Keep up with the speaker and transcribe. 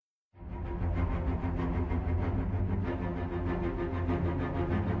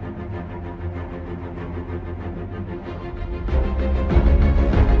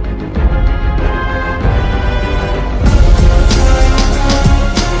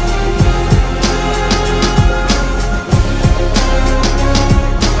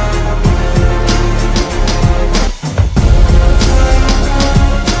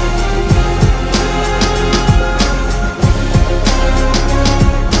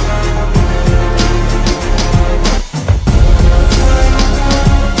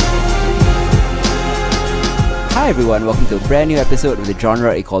everyone, welcome to a brand new episode of the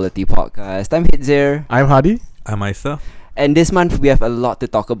Genre Equality Podcast. I'm Hitzir. I'm Hadi. I'm Isa. And this month we have a lot to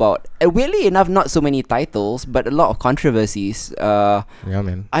talk about. Weirdly enough, not so many titles, but a lot of controversies. Yeah,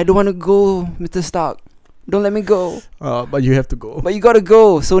 man. I don't want to go, Mr. Stark. Don't let me go. But you have to go. But you gotta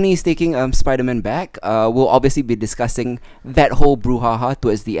go. Sony is taking Spider-Man back. We'll obviously be discussing that whole brouhaha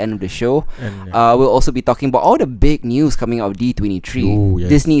towards the end of the show. And, We'll also be talking about all the big news coming out of D23. Ooh, yes.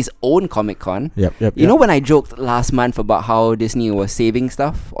 Disney's own Comic-Con. Yep. You know when I joked last month about how Disney was saving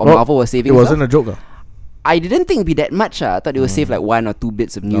stuff? Or Marvel was saving It stuff? wasn't a joke. I didn't think it'd be that much. I thought it would save like 1 or 2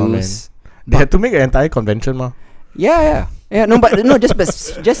 bits of No, news. They had to make an entire convention, ma. Yeah.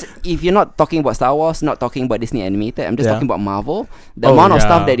 Just if you're not talking about Star Wars, not talking about Disney animated, I'm just talking about Marvel. The amount of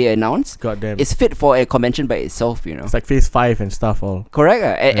stuff that they announced Goddamn. is fit for a convention by itself, you know. It's like Phase 5 and stuff all. Correct.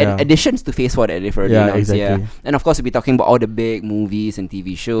 And additions to Phase 4 that they've already announced. Exactly. Yeah. And of course, we'll be talking about all the big movies and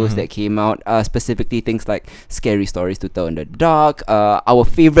TV shows that came out. Specifically things like Scary Stories to Tell in the Dark. Our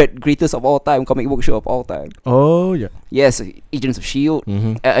favorite, greatest of all time comic book show of all time. Oh, yeah. Yes, Agents of S.H.I.E.L.D.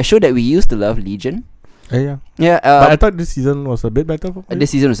 Mm-hmm. A show that we used to love, Legion. Yeah. Yeah. But I thought this season was a bit better for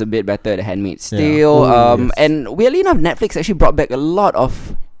This season was a bit better, The Handmaid's Yeah. Tale. Yes. And weirdly enough, Netflix actually brought back a lot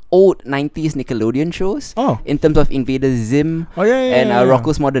of old 90s Nickelodeon shows in terms of Invader Zim and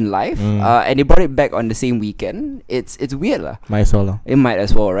Rocko's Modern Life. And they brought it back on the same weekend. It's weird lah. Might as well. It might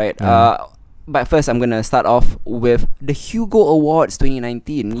as well, right? But first, I'm gonna start off with the Hugo Awards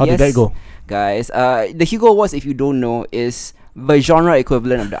 2019. How did that go? Guys? The Hugo Awards, if you don't know, is the genre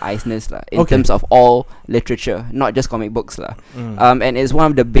equivalent of the Eisners lah, in terms of all literature, not just comic books lah. And it's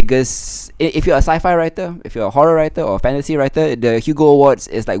one of the biggest. If you're a sci-fi writer, if you're a horror writer or a fantasy writer, the Hugo Awards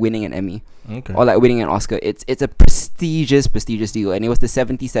is like winning an Emmy or like winning an Oscar. It's a prestigious deal, and it was the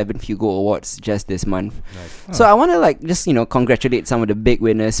 77th Hugo Awards just this month. Nice. So I want to just congratulate some of the big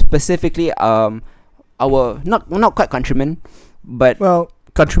winners, specifically our not quite countrymen, but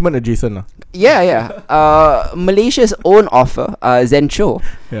countrymen adjacent. Malaysia's own author, Zen Cho,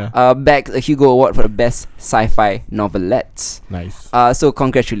 bagged a Hugo Award for the best sci-fi novelette. Nice. So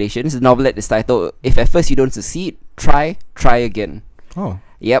congratulations. The novelette is titled "If at first you don't succeed, try again." Oh.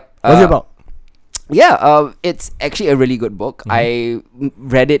 Yep. What's it about? It's actually a really good book. I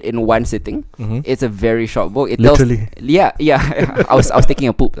read it in one sitting. It's a very short book. It Literally. I was taking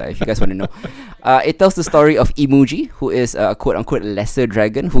a poop, if you guys want to know. It tells the story of Imuji, who is a quote-unquote lesser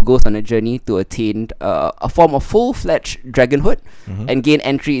dragon who goes on a journey to attain a form of full-fledged dragonhood and gain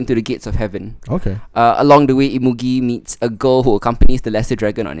entry into the gates of heaven. Okay. Along the way, Imugi meets a girl who accompanies the lesser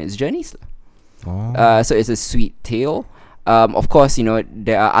dragon on his journeys. So it's a sweet tale. Of course,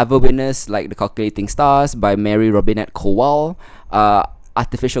 there are other winners like The Calculating Stars by Mary Robinette Kowal,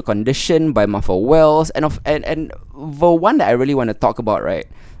 Artificial Condition by Martha Wells, and the one that I really want to talk about, right,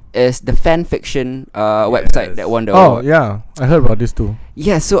 is the fan fiction website that won the award. Oh, yeah. I heard about this too.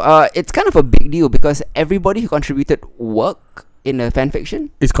 Yeah, so it's kind of a big deal because everybody who contributed work in a fan fiction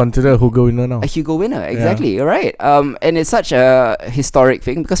It's considered a Hugo winner now. a Hugo winner, exactly. Right. And it's such a historic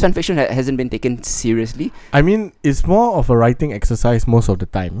thing because fan fiction hasn't been taken seriously. I mean, it's more of a writing exercise most of the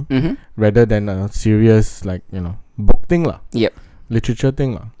time rather than a serious book thing lah. Yep. Literature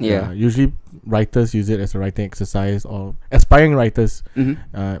thing lah. Yeah. Usually writers use it as a writing exercise, or aspiring writers,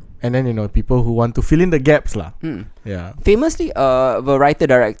 and then people who want to fill in the gaps lah. Yeah. Famously, the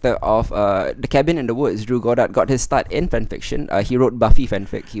writer-director of The Cabin in the Woods, Drew Goddard, got his start in fanfiction. He wrote Buffy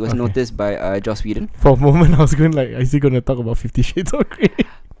fanfic. He was noticed by Joss Whedon. For a moment, I was going is he going to talk about 50 Shades of Grey?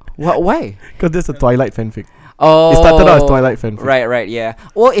 What? Why? Because there's a Twilight fanfic. Oh, it started out as Twilight fanfic. Right, yeah.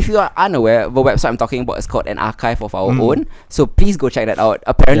 Well, if you are unaware, the website I'm talking about is called An Archive of Our Own. So please go check that out.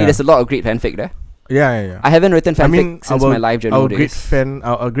 Apparently, there's a lot of great fanfic there. Yeah. I haven't written fanfic since my live journal days.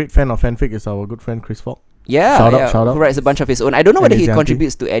 Our great fan of fanfic is our good friend Chris Falk. Shout out. Who writes a bunch of his own. I don't know whether he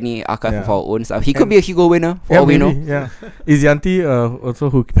contributes to any archive of our own stuff. He could be a Hugo winner for all we know. Yeah. Izyanti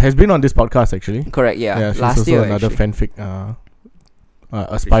also, who has been on this podcast actually. Correct, yeah. She's Last also year, another actually. fanfic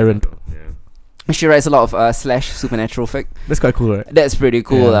aspirant. She writes a lot of /supernatural fic. That's quite cool, right? That's pretty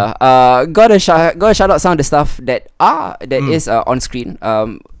cool. Gotta shout out some of the stuff that is on screen.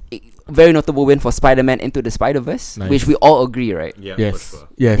 Very notable win for Spider-Man Into the Spider-Verse, which we all agree, right? Yeah, Yes. for sure.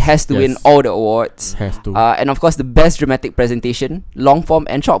 Yes. It has to win all the awards. Has to. And of course, the best dramatic presentation, long form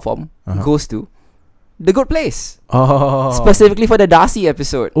and short form, goes to The Good Place. Specifically for the Darcy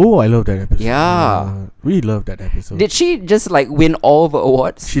episode. Oh, I love that episode. Yeah. We love that episode. Did she just win all the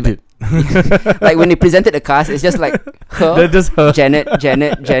awards? She did. Like when they presented the cast, it's just like her, They're just her. Janet.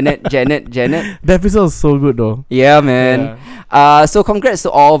 The episode is so good though. Yeah, man. So congrats to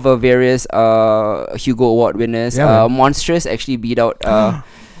all the various Hugo Award winners. Yeah, man. Monstrous actually beat out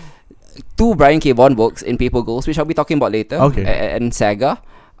 2 Brian K. Vaughan books in Paper Girls, which I'll be talking about later. Okay. And Saga.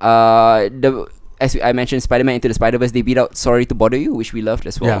 As I mentioned, Spider-Man Into the Spider-Verse, they beat out Sorry to Bother You, which we loved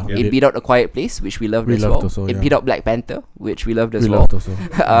as well. Yeah, It beat out A Quiet Place, which we loved as well. Also, it beat out Black Panther, which we loved as we well. loved also.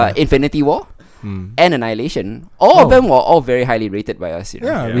 Infinity War. Mm. And Annihilation. All of them were all very highly rated by us. You know?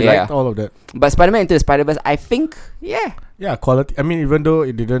 Yeah, we liked all of that. But Spider-Man Into the Spider-Verse, I think, yeah, quality. I mean, even though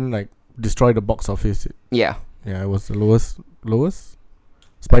it didn't like destroy the box office, it was the lowest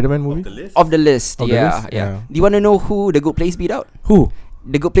Spider-Man movie of the list. Of the list? Yeah. Do you want to know who The Good Place beat out? Who?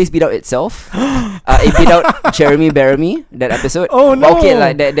 The Good Place beat out itself. It beat out Jeremy Bearimy, that episode. Oh no! But okay,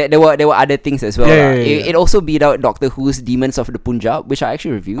 like there were other things as well. Yeah. It also beat out Doctor Who's Demons of the Punjab, which I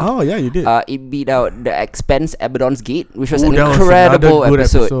actually reviewed. Oh yeah, you did. It beat out The Expanse, Abaddon's Gate, which was an that incredible was another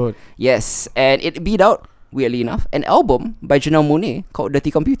good episode. Yes, and it beat out, weirdly enough, an album by Janelle Monáe called Dirty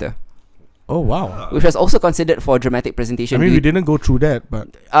Computer. Oh wow! Which was also considered for dramatic presentation. I mean, we didn't go through that, but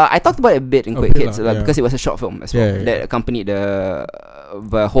I talked about it a bit in Quick Hits because it was a short film as well that accompanied the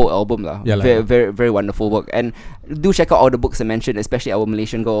whole album lah. Very very wonderful work, and do check out all the books I mentioned, especially our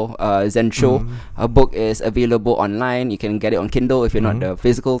Malaysian girl Zen Cho. Her book is available online. You can get it on Kindle if you're not the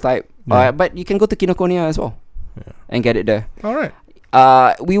physical type, but you can go to Kinokuniya as well and get it there. All right.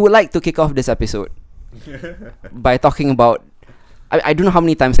 We would like to kick off this episode by talking about. I don't know how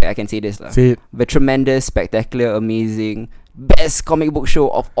many times I can say this. Say it. The tremendous, spectacular, amazing, best comic book show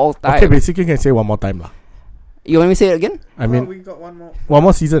of all time. Okay, basically you can say one more time. You want me to say it again? I mean, we got one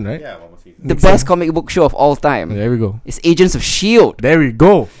more season, right? Yeah, one more season. The best comic book show of all time. There we go. It's Agents of S.H.I.E.L.D. There we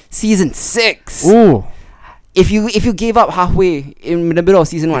go. Season 6. Ooh. If you gave up halfway in the middle of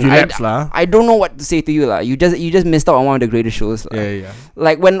season 1, I don't know what to say to you lah. You just missed out on one of the greatest shows. Yeah.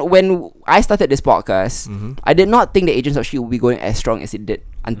 Like when I started this podcast, I did not think the Agents of S.H.I.E.L.D. would be going as strong as it did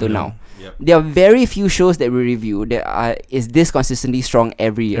until now. Yep. There are very few shows that we review that is this consistently strong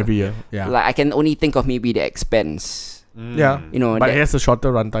every year. Yeah. Like I can only think of maybe The Expanse. Yeah, you know, but it has a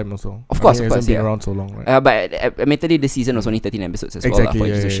shorter runtime also. Of course, it hasn't been around so long, right? But admittedly, this season was only 13 episodes as well for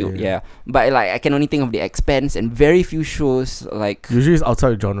Agents of S.H.I.E.L.D. Yeah. But like I can only think of The Expanse and very few shows like. Usually it's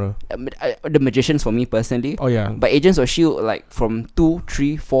outside the genre. The Magicians for me personally. Oh yeah. But Agents of S.H.I.E.L.D. like from 2,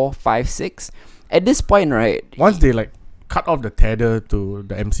 3, 4, 5, 6. At this point, right? Once they like cut off the tether to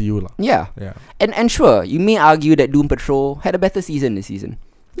the MCU lah. Yeah. And sure, you may argue that Doom Patrol had a better season this season.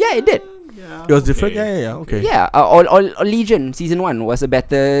 Yeah, it did. Yeah, it was different. Okay. Yeah, or Legion season 1 was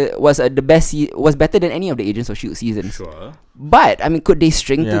better than any of the Agents of S.H.I.E.L.D. seasons. Sure. But I mean, could they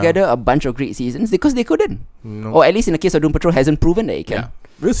string together a bunch of great seasons? Because they couldn't. No. Or at least in the case of Doom Patrol, hasn't proven that it can. Yeah.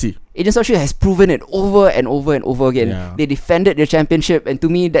 We'll see. Agents of S.H.I.E.L.D. has proven it over and over and over again. Yeah. They defended their championship, and to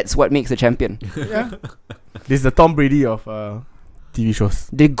me, that's what makes a champion. Yeah. This is the Tom Brady of TV shows.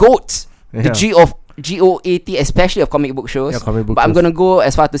 The GOAT. The GOAT, especially of comic book shows. Yeah, comic book but shows. I'm gonna go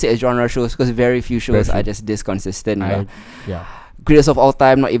as far to say as genre shows because very few shows are just this consistent. Greatest of all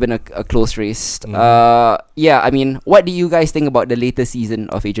time, not even a close race. I mean, what do you guys think about the latest season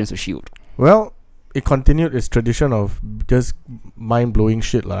of Agents of S.H.I.E.L.D.? Well, it continued its tradition of just mind-blowing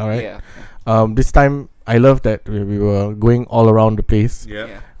shit lah, right? Yeah. This time I love that we were going all around the place.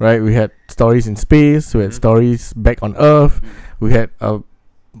 Yeah. Right? We had stories in space, we had stories back on Earth, we had a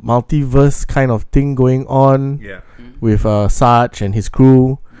multiverse kind of thing going on with Sarge and his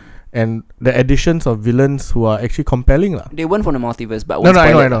crew, and the additions of villains who are actually compelling lah. They weren't from the multiverse, but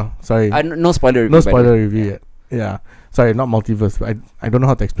I know. Sorry, no spoiler review. No spoiler review yet. Yeah, sorry, not multiverse. But I don't know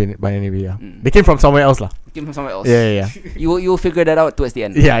how to explain it. But anyway, they came from somewhere else lah. Came from somewhere else. Yeah. You'll figure that out towards the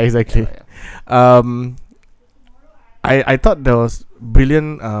end. Yeah, exactly. I thought there was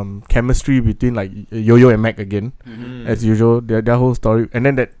brilliant chemistry between like Yo-Yo and Mac again, as usual. Their whole story, and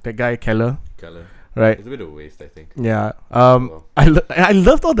then that guy Keller, right? It's a bit of a waste, I think. Yeah. I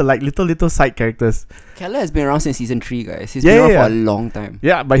loved all the like little side characters. Keller has been around since season 3, guys. He's been around for a long time.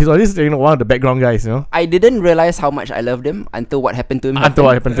 Yeah, but he's always one of the background guys, you know. I didn't realize how much I loved him until what happened to him.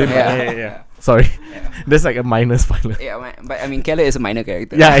 Yeah. Sorry, that's like a minor spoiler. Yeah, but I mean, Keller is a minor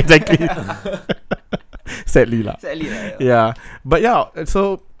character. Yeah, exactly. Sadly lah. Yeah, but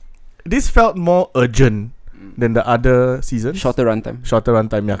so this felt more urgent than the other seasons. Shorter runtime,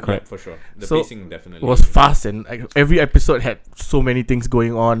 yeah, correct. Yeah, for sure. The so pacing definitely was fast, and like, every episode had so many things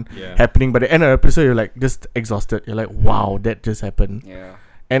going on, happening. By the end of the episode, you're like just exhausted. You're like, wow, that just happened. Yeah.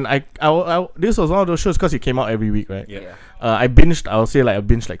 And I this was one of those shows because it came out every week, right? Yeah. I binged. I'll say like I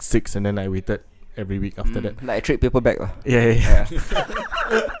binged like 6, and then I waited every week after that. Like a trade paperback lah. Yeah.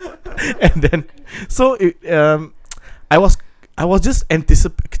 And then, so it, I was just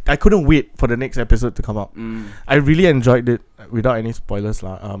I couldn't wait for the next episode to come out. I really enjoyed it without any spoilers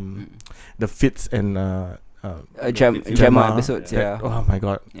lah. The Fitz and Gemma episodes. Yeah. Oh my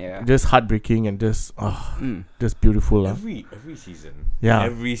god. Yeah. Just heartbreaking and just just beautiful. Every season. Yeah.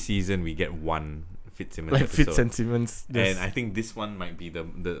 Every season we get one Fitzsimmons Like episode. Fitz and Simmons. And I think this one might be the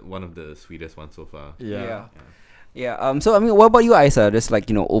one of the sweetest ones so far. Yeah. So I mean, what about you, Isa? Just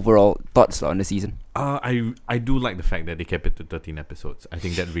like overall thoughts on the season. I do like the fact that they kept it to 13 episodes. I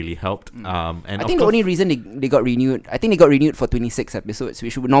think that really helped. And I think the only reason they got renewed, I think they got renewed for 26 episodes,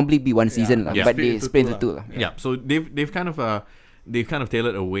 which would normally be one season, but they split into two. Yeah. So they've kind of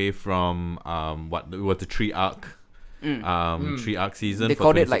tailored away from what was the 3-arc. 3-arc season. They for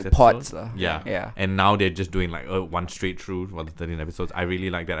called it like pods. Yeah. And now they're just doing like one straight through for the 13 episodes. I really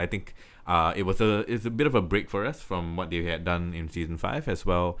like that. I think it's a bit of a break for us from what they had done in season 5, as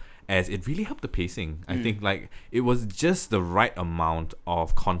well as it really helped the pacing. I think like it was just the right amount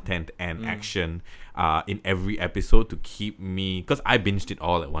of content and action in every episode to keep me, because I binged it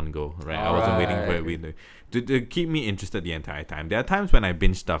all at one go, right? I wasn't waiting for it to keep me interested the entire time. There are times when I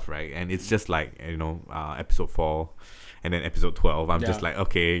binge stuff, right, and it's just like episode 4 and then episode 12. I'm just like,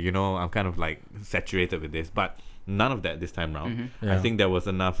 okay, I'm kind of like saturated with this, but none of that this time round. I think there was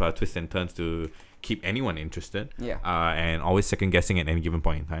enough twists and turns to keep anyone interested. And always second guessing at any given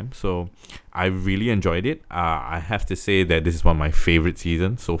point in time. So I really enjoyed it. I have to say that this is one of my favorite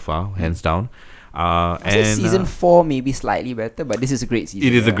seasons so far, hands down. And season 4 maybe slightly better, but this is a great season.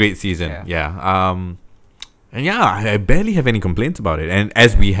 It is a great season. And I barely have any complaints about it. And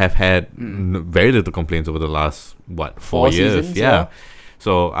as we have had very little complaints over the last 4 years. Seasons,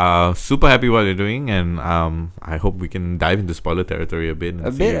 So super happy what they're doing, and I hope we can dive into spoiler territory a bit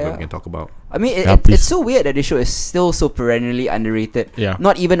and see what we can talk about. I mean, it's so weird that this show is still so perennially underrated. Yeah.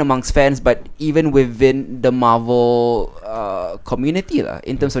 Not even amongst fans, but even within the Marvel community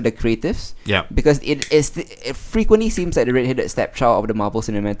in terms of the creatives. Yeah. Because it frequently seems like the red-headed stepchild of the Marvel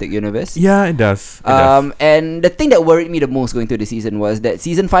Cinematic Universe. Yeah, it does. And the thing that worried me the most going through the season was that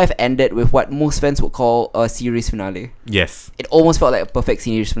season 5 ended with what most fans would call a series finale. Yes. It almost felt like a perfect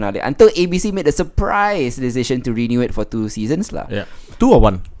series finale until ABC made the surprise decision to renew it for 2 seasons. Yeah. 2 or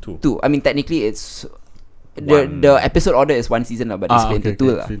 1? 2. I mean, technically it's the episode order is 1 season, but it's split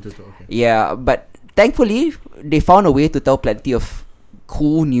into 2. Yeah, but thankfully they found a way to tell plenty of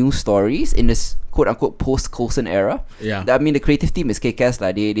cool new stories in this quote unquote post Coulson era. Yeah. I mean, the creative team is kick-ass.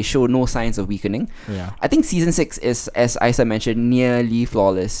 They show no signs of weakening. Yeah. I think season 6 is, as Isa mentioned, nearly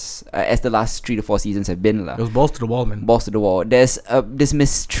flawless, as the last 3 to 4 seasons have been. It was balls to the wall, man. Balls to the wall. There's this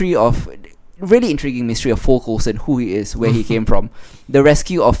mystery of really intriguing mystery of Phil Coulson, who he is, where he came from. The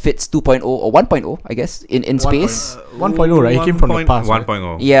rescue of Fitz 2.0 or 1.0, I guess, in space. 1.0, right? He came from the past.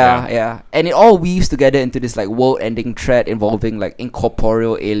 1.0. Yeah. And it all weaves together into this like world-ending threat involving like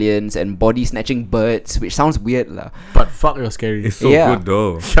incorporeal aliens and body-snatching birds, which sounds weird lah. But fuck, it was scary. It's so good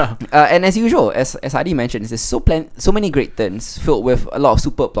though. And as usual, as Hadi mentioned, there's so many great turns filled with a lot of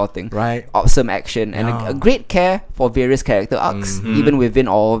superb plotting, right? Awesome action, and a great care for various character arcs, even within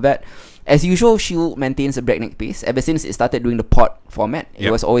all of that. As usual, S.H.I.E.L.D. maintains a breakneck pace. Ever since it started doing the pod format, it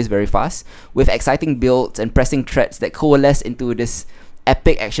was always very fast, with exciting builds and pressing threats that coalesce into this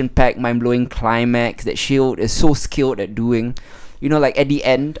epic action-packed, mind-blowing climax that S.H.I.E.L.D. is so skilled at doing. Like at the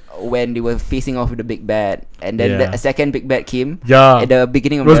end, when they were facing off with the big bad, and then a second big bad came at the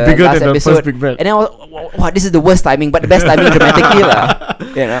beginning of the last episode. The first big bad. And then I was, wow, this is the worst timing, but the best timing dramatically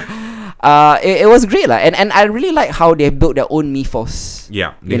lah. It was great lah, and I really like how they built their own mythos.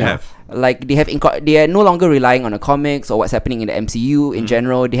 Yeah, they have. Like they are no longer relying on the comics or what's happening in the MCU in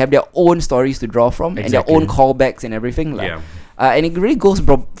general. They have their own stories to draw from and their own callbacks and everything. And it really goes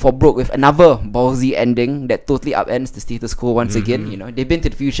for broke with another ballsy ending that totally upends the status quo once again. They've been to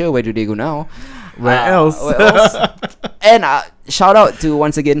the future. Where do they go now? Where else? And shout out to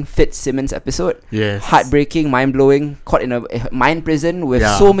once again Fitzsimmons episode. Yes. Heartbreaking, mind blowing. Caught in a mind prison with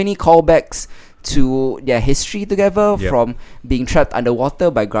so many callbacks to their history together, from being trapped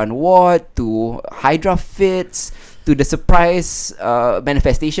underwater by Grant Ward to Hydra Fitz to the surprise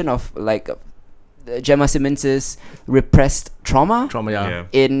manifestation of like Gemma Simmons's repressed trauma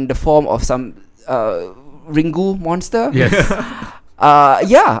in the form of some Ringu monster. Yes.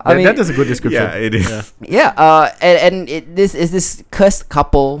 I mean that is a good description. Yeah, it is. And this is this cursed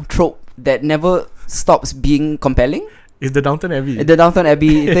couple trope that never stops being compelling. It's the Downton Abbey. The Downton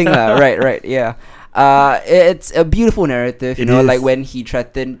Abbey thing, right, yeah. It's a beautiful narrative, like when he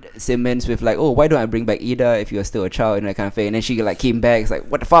threatened Simmons with like, oh, why don't I bring back Ida if you're still a child, and that kind of thing, and then she like came back. It's like,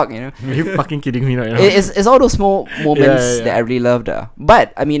 what the fuck, Are you fucking kidding me right now? It's all those small moments that I really loved.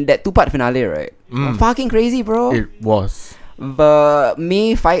 But I mean, that 2-part finale, right? Fucking crazy, bro. It was. The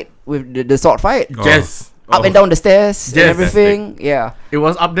May fight with the sword fight. Yes. up and down the stairs and everything. Yeah, it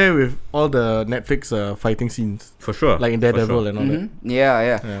was up there with all the Netflix fighting scenes, for sure, like in Daredevil and all that.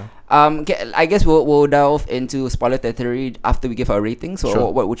 Yeah. I guess we'll delve into spoiler territory after we give our ratings. So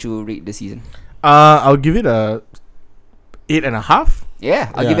what would you rate this season? I'll give it a 8.5.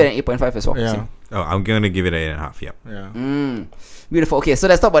 Yeah, I'll give it an 8.5 as well. Yeah. Oh, I'm gonna give it an 8.5. Yep. Yeah. Beautiful. Okay, so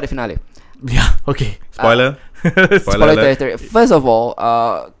let's talk about the finale. Yeah. Okay. Spoiler. Spoiler territory. First of all,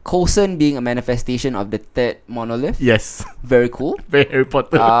 Coulson being a manifestation of the third monolith. Yes. Very cool. Very Harry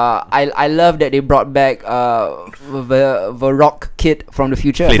Potter. I love that they brought back the rock kid from the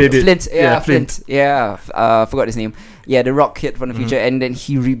future. Flint. Flint. Yeah. Forgot his name. Yeah, the rock kid from the future, and then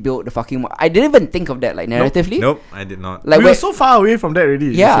he rebuilt the fucking. I didn't even think of that, like, narratively. Nope, I did not. Like, we were so far away from that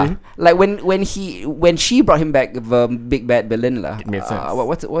already. Yeah, like when she brought him back, the big bad villain lah. It made sense.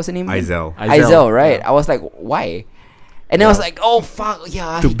 What's the name? Izel, right? Yeah. I was like, why? And then I was like, oh fuck,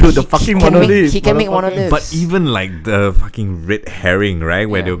 yeah. To build the fucking monolith. He can make one of this. but even like the fucking red herring, right?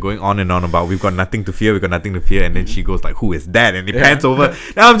 Where they were going on and on about we've got nothing to fear, and then she goes like, who is that? And it pans over.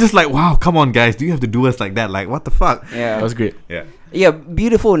 Now I'm just like, wow, come on guys, do you have to do us like that? Like, what the fuck? Yeah, that was great. Yeah,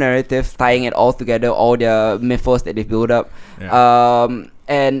 beautiful narrative, tying it all together, all the mythos that they build up.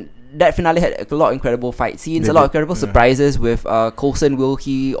 And that finale had a lot of incredible fight scenes, a lot of incredible surprises with Coulson, will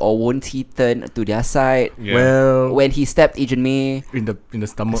he or won't he turn to their side? Well, when he stabbed Agent May in the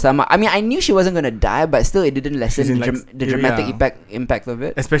stomach. I mean, I knew she wasn't gonna die, but still, it didn't lessen the dramatic impact of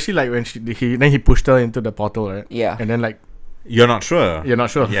it. Especially like when he pushed her into the portal, right? Yeah, and then like you're not sure. Yeah,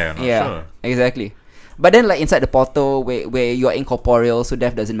 sure. Exactly. But then, like, inside the portal where you're incorporeal, so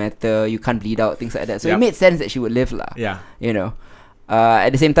death doesn't matter, you can't bleed out, things like that. So it made sense that she would live, lah. Yeah, you know. At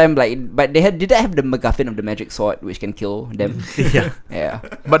the same time, like, but did they have the MacGuffin of the magic sword which can kill them? Yeah.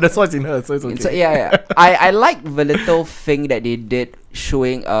 But the sword's in her, so it's okay. So, yeah. I like the little thing that they did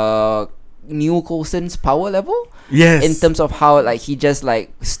showing new Coulson's power level. Yes. In terms of how like he just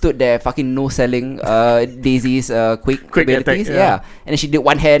like stood there fucking no selling Daisy's quick abilities. Yeah. And then she did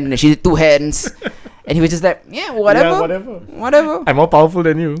one hand and then she did two hands. And he was just like, whatever. I'm more powerful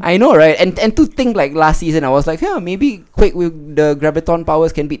than you. I know, right? And to think like last season, I was like, yeah, maybe Quake with the Graviton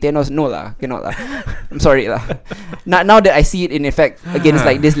powers can beat Thanos. No lah, cannot lah. I'm sorry lah. Now that I see it in effect against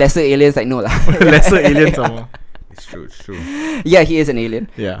like this lesser aliens, like no lah. Lesser aliens, somehow. It's true. Yeah, he is an alien.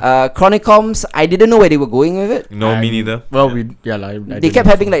 Yeah. Chronicoms, I didn't know where they were going with it. No, me neither. Well, they kept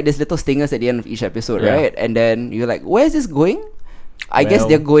having like this little stingers at the end of each episode, right? And then you're like, where is this going? I guess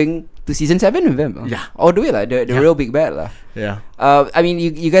they're going to season 7 with them. Yeah. All the way lah. The real big bad lah. Yeah. I mean,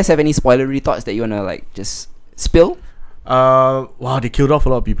 you guys have any spoilery thoughts that you wanna like just spill? Wow, they killed off a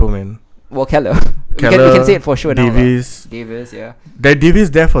lot of people, man. Well, Keller. we can say it for sure Davis. now. Davis, yeah. That Davis'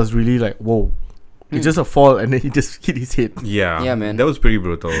 death was really like, whoa. It's just a fall and then he just hit his head. Yeah, man. That was pretty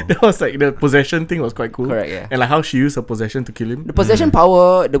brutal. That was like the possession thing was quite cool. Correct, yeah. And like how she used her possession to kill him. The possession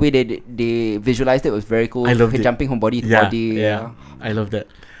power, the way they visualized it was very cool. I loved it. Jumping from body to body. Yeah. I love that.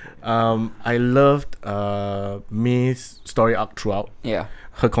 I loved May's story arc throughout. Yeah.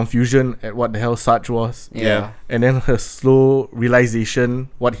 Her confusion at what the hell Sarge was. Yeah. And then her slow realization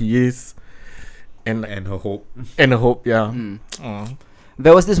what he is. And her hope. And her hope, yeah.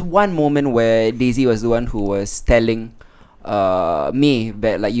 There was this one moment where Daisy was the one who was telling May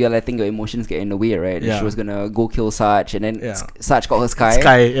that like you're letting your emotions get in the way, right? Yeah. She was gonna go kill Sarge, and then Sarge called her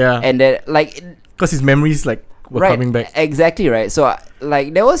Sky. Yeah. And then like because his memories like were coming back. Exactly, right. So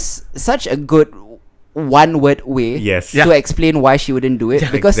like there was such a good one-word way to explain why she wouldn't do it,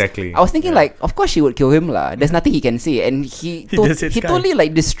 because I was thinking like, of course she would kill him lah. There's nothing he can say, and he totally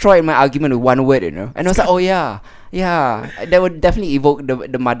like destroyed my argument with one word, you know. And I was like, oh yeah, that would definitely evoke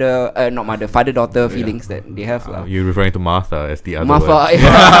the father-daughter feelings that they have lah. You're referring to Martha as the other Martha,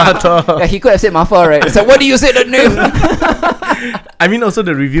 word. yeah, he could have said Martha, right? So what do you say that name? I mean, also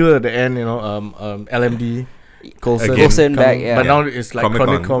the reveal at the end, you know, LMD Coulson back, but now it's like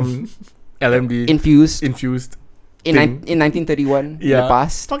Chronicom LMD infused in 1931 in the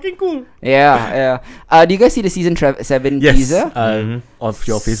past. Fucking cool. Yeah. Do you guys see the season 7 teaser? Of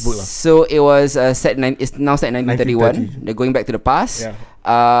your Facebook lah. So it was it's now set in 1931. They're going back to the past. Yeah.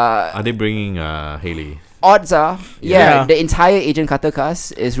 Are they bringing Haley? Odds are, the entire Agent Carter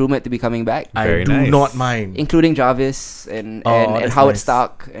cast is rumored to be coming back. I do not mind, including Jarvis and Howard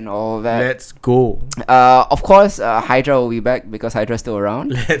Stark and all that. Let's go. Of course, Hydra will be back because Hydra's still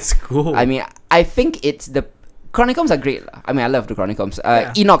around. Let's go. I mean, I think it's the Chronicoms are great. I mean, I love the Chronicoms.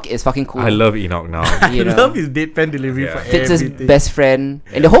 Enoch is fucking cool. I love Enoch now. I love his deadpan delivery for Fitz's everything. best friend.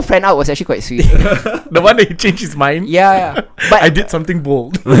 And the whole friend out was actually quite sweet. The one that he changed his mind? Yeah. But I did something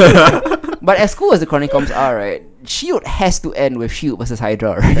bold. But as cool as the Chronicoms are, right, Shield has to end with Shield versus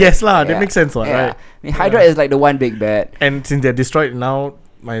Hydra. Right? Yes lah, that makes sense, right? I mean, Hydra is like the one big bad. And since they're destroyed now,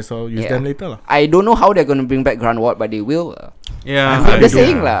 might as well use them later lah. I don't know how they're gonna bring back Grant Ward, but they will. Yeah, They're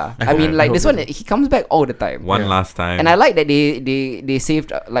saying lah. I mean, like this one, he comes back all the time. One last time. And I like that they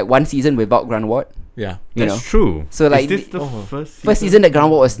saved like one season without Grant Ward. Yeah, that's true. So like is this the first season that Grant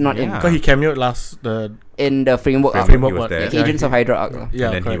Ward was not in. Because he cameoed in the framework arc. Agents of Hydra arc.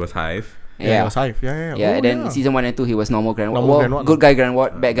 Yeah, and then he was Hive. Yeah, he was Hive. Yeah. And then season 1 and 2 he was normal Grant Ward. Good guy Grant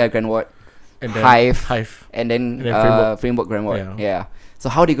Ward, bad guy Grant Ward. And then Hive. And then framework Grant Ward. Yeah. So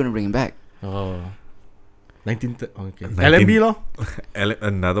how are they gonna bring him back? Oh. 19 okay. LMD lor.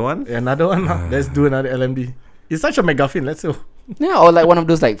 Another one? Yeah, another one. Let's do another LMD. It's such a MacGuffin. Let's go. Yeah, or like one of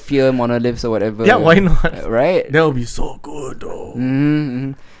those like fear monoliths or whatever. Yeah, why not? Right? That would be so good though.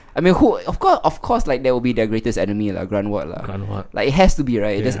 I mean, of course, like that will be their greatest enemy, like Grant Ward, lah. Grant Ward. Like it has to be,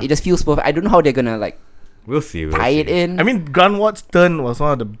 right? It just feels perfect. I don't know how they're gonna like. We'll see. Tie it in. I mean, Grant Ward's turn was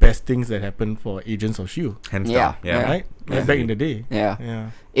one of the best things that happened for Agents of S.H.I.E.L.D. Hands down. Yeah. Right? Like back in the day. Yeah.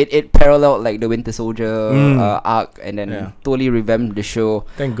 It paralleled like the Winter Soldier arc, and then totally revamped the show.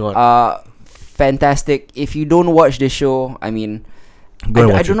 Thank God. Fantastic. If you don't watch the show, I mean,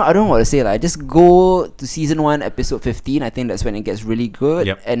 I don't know what to say. Like, just go to season 1, episode 15. I think that's when it gets really good.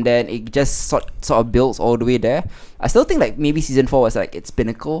 Yep. And then it just sort of builds all the way there. I still think like maybe season 4 was like its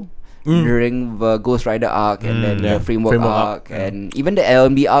pinnacle. During the Ghost Rider arc and then the framework arc and even the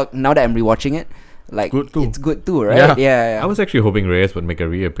LMB arc. Now that I'm rewatching it, like it's good too, right? Yeah. I was actually hoping Reyes would make a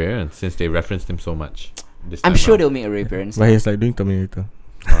reappearance since they referenced him so much. I'm sure they'll make a reappearance. But he's like doing Terminator.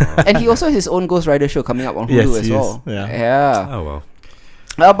 And he also has his own Ghost Rider show coming up on Hulu as well. Yeah. Oh well.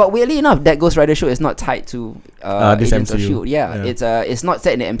 But weirdly enough, that Ghost Rider show is not tied to Agents of S.H.I.E.L.D. It's not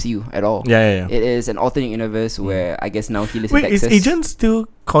set in the MCU at all. Yeah. It is an alternate universe where I guess now he lives in Texas. Is Agents still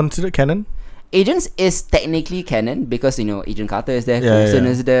considered canon? Agents is technically canon because Agent Carter is there, Coulson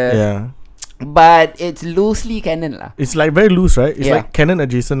is there. Yeah. But it's loosely canon lah. It's like very loose, right? It's like canon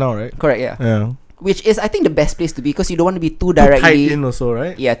adjacent now, right? Correct, yeah. Which is I think the best place to be because you don't want to be too directly tied in also,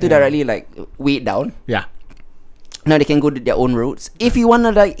 right? Yeah, directly like weighed down. Yeah. Now they can go to their own routes. If you want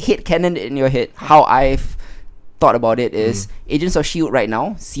to like hit canon in your head, how I've thought about it is Agents of S.H.I.E.L.D. right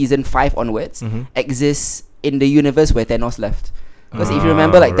now, season 5 onwards, exists in the universe where Thanos left. Because if you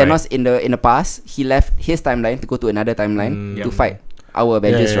remember, like Thanos in the past, he left his timeline to go to another timeline to fight our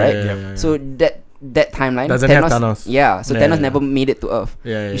Avengers, right? Yeah. So that timeline doesn't have Thanos. Yeah, so Thanos never made it to Earth.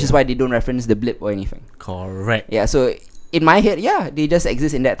 Which is why they don't reference the blip or anything. Correct. Yeah, so in my head, they just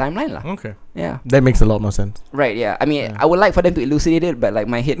exist in that timeline lah. Okay. Yeah. That makes a lot more sense. Right, yeah. I mean, I would like for them to elucidate it, but like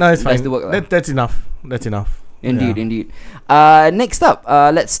my head it's fine. does the work. That's enough. That's enough. Indeed. Next up,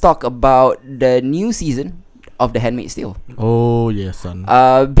 let's talk about the new season of The Handmaid's Tale. Oh, yes, son.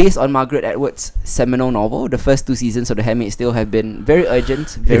 Based on Margaret Atwood's seminal novel, the first 2 seasons of The Handmaid's Tale have been very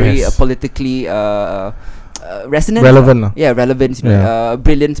urgent, very politically resonant, relevant. Relevant.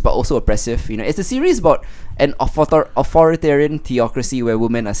 Brilliant, but also oppressive. It's a series about an authoritarian theocracy where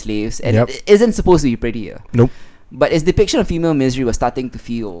women are slaves, and it isn't supposed to be pretty. Nope. But its depiction of female misery was starting to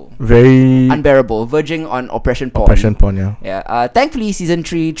feel very unbearable, verging on oppression porn. Thankfully, season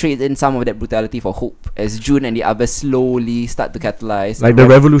 3 trades in some of that brutality for hope as June and the others slowly start to catalyze. Like the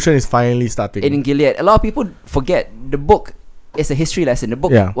revolution is finally starting. In Gilead, a lot of people forget the book is a history lesson. The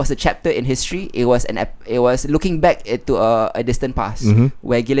book was a chapter in history. It was looking back into a distant past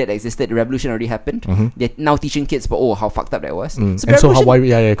where Gilead existed. The revolution already happened. They're now teaching kids, but how fucked up that was.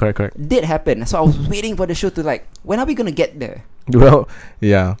 Correct. Did happen. So I was waiting for the show to when are we gonna get there? Well,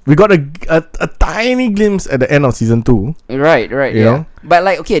 we got a tiny glimpse at the end of season 2. Right. You know? But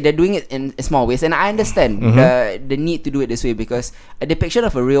they're doing it in small ways, and I understand the need to do it this way because a depiction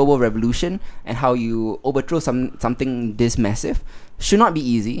of a real world revolution and how you overthrow something this massive should not be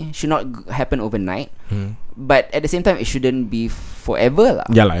easy, should not happen overnight. But at the same time, it shouldn't be forever lah.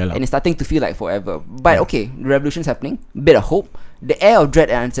 And it's starting to feel like forever. But the revolution's happening. Bit of hope. The air of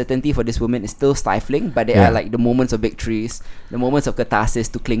dread and uncertainty for this woman is still stifling, but there are like the moments of victories, the moments of catharsis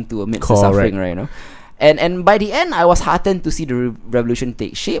to cling to amidst the suffering, right? And by the end, I was heartened to see the revolution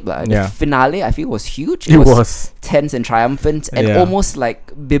take shape. The finale, I feel, was huge. It was tense and triumphant, and almost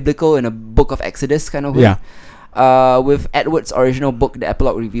like biblical in a book of Exodus kind of way. With Atwood's original book, the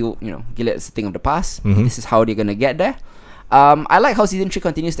epilogue revealed, Gilead is a thing of the past. This is how they're gonna get there. I like how season 3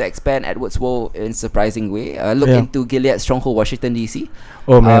 continues to expand Atwood's world in a surprising way. Look into Gilead's stronghold, Washington DC.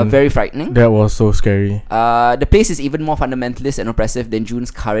 Oh man, very frightening. That was so scary. The place is even more fundamentalist and oppressive than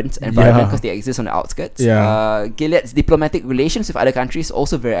June's current environment because they exist on the outskirts. Gilead's diplomatic relations with other countries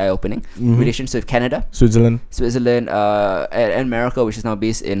also very eye-opening. Relations with Canada, Switzerland, and America, which is now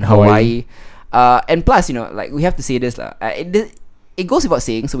based in Hawaii. And plus, like we have to say this lah. It goes without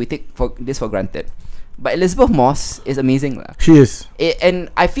saying, so we take this for granted. But Elizabeth Moss is amazing lah. She is. And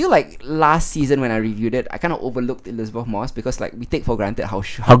I feel like last season when I reviewed it, I kind of overlooked Elizabeth Moss because like we take for granted how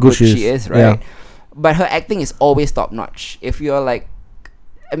good she is, right? Yeah. But her acting is always top notch. If you're like,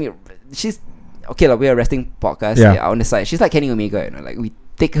 I mean, she's okay like we're a wrestling podcast on the side. She's like Kenny Omega, like we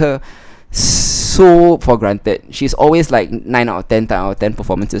take her so for granted. She's always like 9 out of 10, 10 out of 10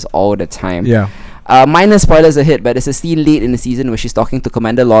 performances all the time. Yeah. Minor spoilers ahead, but there's a scene late in the season where she's talking to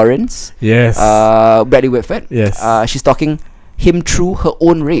Commander Lawrence. Yes. Bradley Whitford. Yes. She's talking him through her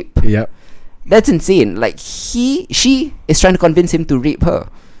own rape. Yep. That's insane. Like she is trying to convince him to rape her,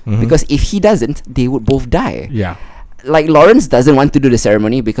 because if he doesn't, they would both die. Yeah. Like Lawrence doesn't want to do the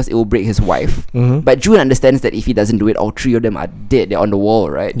ceremony because it will break his wife. But June understands that if he doesn't do it, all three of them are dead. They're on the wall,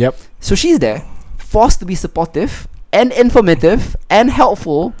 right? Yep. So she's there, forced to be supportive and informative and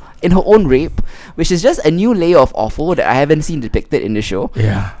helpful in her own rape, which is just a new layer of awful that I haven't seen depicted in the show.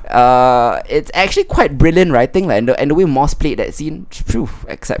 Yeah. It's actually quite brilliant writing, and the way Moss played that scene,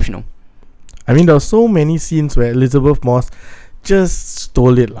 exceptional. I mean, there were so many scenes where Elizabeth Moss just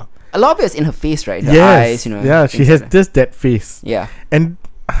stole it lah. A lot of it is in her face, right? Her eyes, Yeah, she has just that face. Yeah. And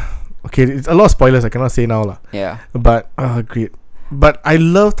okay, it's a lot of spoilers I cannot say now lah. Yeah. But great. But I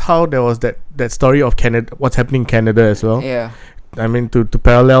loved how there was that story of Canada, what's happening in Canada as well. Yeah. I mean, to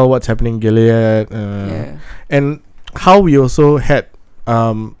parallel what's happening in Gilead, and how we also had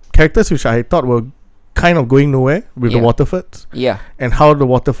characters which I thought were kind of going nowhere with the Waterfords. Yeah. And how the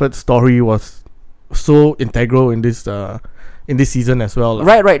Waterford story was so integral in this season as well.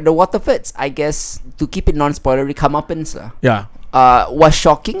 Right. The Waterfords, I guess, to keep it non-spoilery, comeuppance lah. Yeah. Was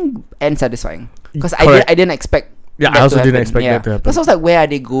shocking and satisfying because I didn't expect. Yeah, I also didn't expect that to happen. Because I was like, where are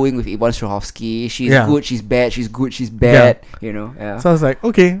they going with Yvonne Strahovski? She's good, she's bad, she's good, she's bad. Yeah. So I was like,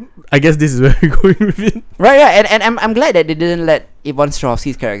 okay, I guess this is where we're going with it. Right. And I'm glad that they didn't let Yvonne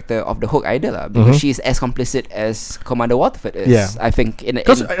Strahovski's character off the hook either, lah, because she's as complicit as Commander Waterford is. Yeah. I think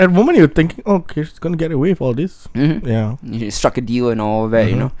because at the moment you're thinking, okay, she's gonna get away with all this. Yeah. She struck a deal and all of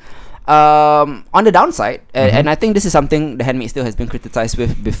that, On the downside, and I think this is something The Handmaid's Tale has been criticized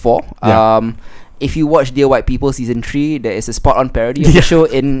with before. Yeah. If you watch Dear White People season 3, there is a spot-on parody of the show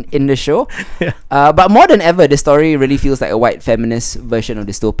in the show. Yeah. But more than ever, the story really feels like a white feminist version of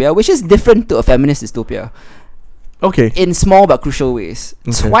dystopia, which is different to a feminist dystopia. Okay. In small but crucial ways.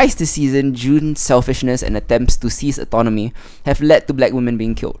 Okay. Twice this season, June's selfishness and attempts to seize autonomy have led to black women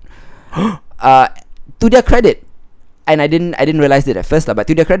being killed. To their credit, and I didn't realize it at first, but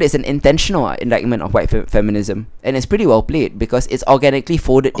to their credit, it's an intentional indictment of white feminism, and it's pretty well played because it's organically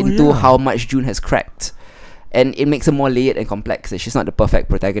folded into how much June has cracked, and it makes her more layered and complex. She's not the perfect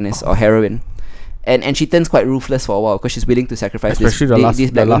protagonist or heroine, and she turns quite ruthless for a while because she's willing to sacrifice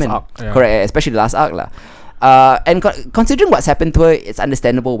these black women. Correct, especially the last arc lah. And considering what's happened to her, it's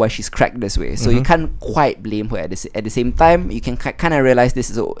understandable why she's cracked this way. So you can't quite blame her. At the same time, you can kind of realize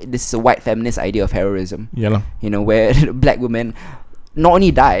this is a white feminist idea of heroism. Yeah. Where black women not only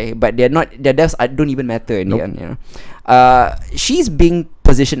die, but their deaths don't even matter in the end. She's being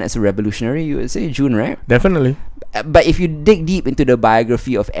positioned as a revolutionary, you would say, June, right? Definitely. But if you dig deep into the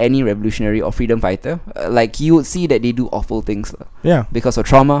biography of any revolutionary or freedom fighter, you would see that they do awful things. Yeah. Because of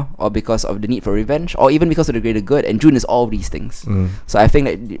trauma, or because of the need for revenge, or even because of the greater good. And June is all of these things. So I think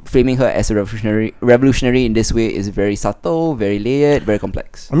that framing her as a revolutionary in this way is very subtle, very layered, very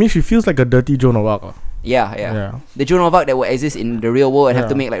complex. I mean, she feels like a dirty Joan of Arc. Yeah. The Joan of Arc that will exist in the real world and have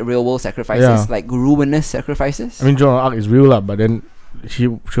to make real world sacrifices, like ruinous sacrifices. I mean, Joan of Arc is real, but then she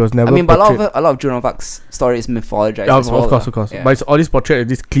was never. I mean, but a lot of Joan of Arc's story is mythologized. Yeah, of course. Yeah. But it's always portrayed as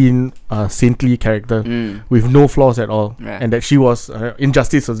this clean, saintly character with no flaws at all, and that she was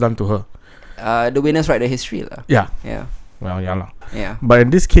injustice was done to her. The winners write the history, lah. Yeah. Well, yeah. But in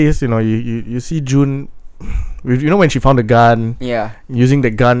this case, you see June. When she found the gun, using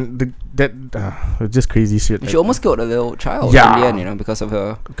the gun, it's just crazy shit. She almost killed a little child in the end, because of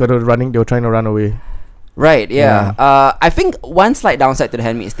her. They were trying to run away. Right, yeah. I think one slight downside to The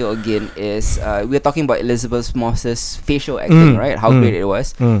Handmaid's Tale again is we're talking about Elizabeth Moss's facial acting, right? How great it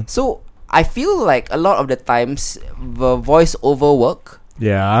was. So I feel like a lot of the times the voice-over work,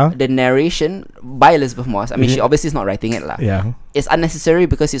 the narration by Elizabeth Moss, I mean, she obviously is not writing it, it's unnecessary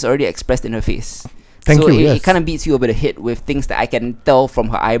because it's already expressed in her face. It kind of beats you over the head with things that I can tell from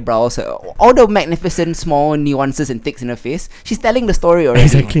her eyebrows, all the magnificent small nuances and ticks in her face. She's telling the story already.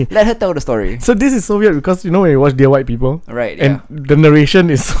 Exactly. Let her tell the story. So this is so weird because when you watch Dear White People, right? And the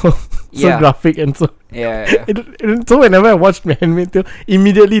narration is so Yeah. graphic and so. Yeah. So whenever I watched Handmaid's Tale,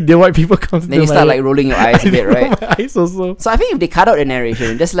 immediately the white people come. Then you start like rolling your eyes a bit, right? My eyes also. So I think if they cut out the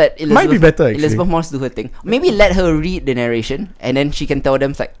narration, just let Elizabeth, Might be better, actually. Elizabeth Moss do her thing. Maybe let her read the narration, and then she can tell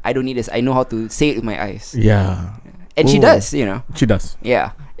them like, I don't need this. I know how to say it with my eyes. Yeah. And she Ooh. does, you know. She does.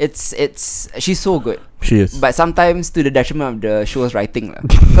 Yeah. She's so good. She is. But sometimes to the detriment of the show's writing,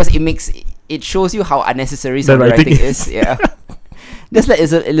 because it shows you how unnecessary some of the writing is. Yeah. Just let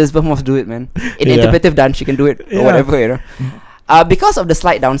Elizabeth Moss do it, man. In interpretive dance, she can do it or whatever, you know. Because of the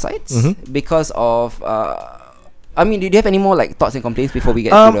slight downsides, because of I mean, do you have any more like thoughts and complaints before we get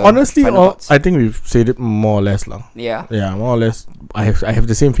to the honestly, final thoughts? I think we've said it more or less lah. Yeah. Yeah, more or less. I have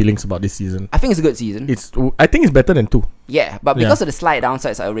the same feelings about this season. I think it's a good season. I think it's better than 2. Yeah, but because of the slight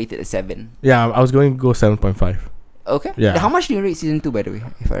downsides, I rate it at 7. Yeah, I was going to go 7.5. Okay. Yeah. How much do you rate season 2, by the way,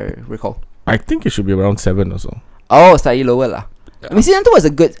 if I recall? I think it should be around 7 or so. Oh, slightly lower lah. I mean, season 2 was a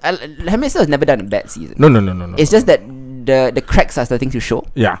good. Handmaid's Tale has never done a bad season. No. It's just that the cracks are starting to show.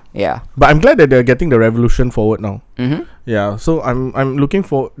 Yeah. Yeah. But I'm glad that they're getting the revolution forward now. Mm-hmm. Yeah. So I'm looking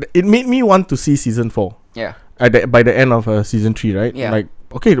for. It made me want to see season 4. Yeah. By the end of season 3, right? Yeah. Like,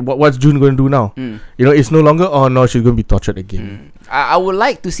 okay, what's June going to do now? You know, it's no longer. Oh no, she's going to be tortured again. I would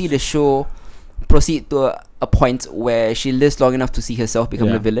like to see the show proceed to a point where she lives long enough to see herself become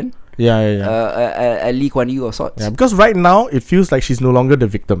the villain. Yeah. A Lee Kuan Yew of sorts. Yeah, because right now it feels like she's no longer the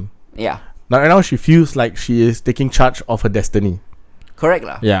victim. Yeah. Right now she feels like she is taking charge of her destiny. Correct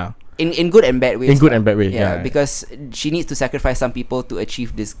lah. Yeah. In good and bad ways. In good and bad ways. Yeah, Yeah. because she needs to sacrifice some people to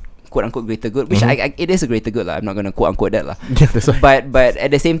achieve this quote unquote greater good, which it is a greater good lah. I'm not gonna quote unquote that lah. Yeah, that's right. But at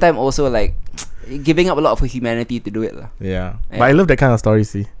the same time also like giving up a lot of her humanity to do it lah. Yeah. But I love that kind of story.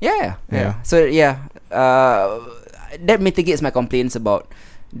 See. Yeah. So that mitigates my complaints about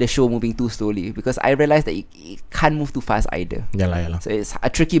the show moving too slowly, because I realized that it can't move too fast either. Yeah. So it's a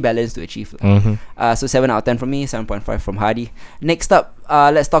tricky balance to achieve. So 7 out of 10 from me, 7.5 from Hardy. Next up,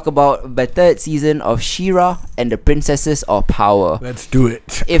 let's talk about the 3rd season of She-Ra and the Princesses of Power. Let's do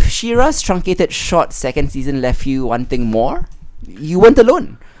it. If She-Ra's truncated short 2nd season left you wanting more, you weren't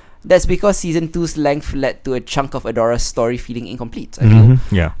alone. That's because season 2's length led to a chunk of Adora's story feeling incomplete, I feel.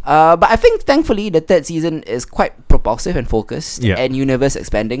 Yeah. But I think thankfully the 3rd season is quite propulsive and focused and universe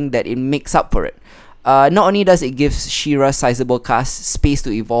expanding, that it makes up for it. Not only does it give She-Ra's sizable cast space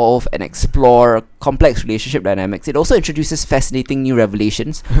to evolve and explore complex relationship dynamics, it also introduces fascinating new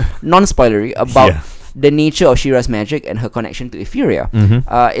revelations, non-spoilery, about the nature of She-Ra's magic and her connection to Etheria.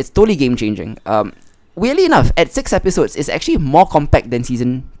 It's totally game-changing. Weirdly enough, at 6 episodes, it's actually more compact than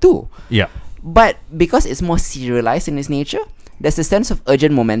season 2. Yeah. But because it's more serialized in its nature, there's a sense of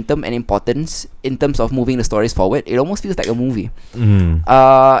urgent momentum and importance in terms of moving the stories forward. It almost feels like a movie.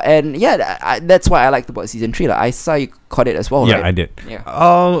 And yeah, that's what I liked about season 3. Like, I saw you caught it as well, Yeah, right? I did.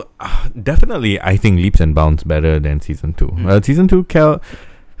 Yeah. Definitely, I think leaps and bounds better than season 2. Season 2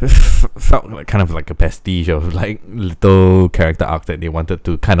 felt like kind of like a pastiche of like little character arcs that they wanted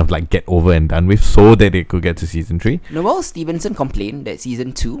to kind of like get over and done with so that they could get to season 3. Noel Stevenson complained that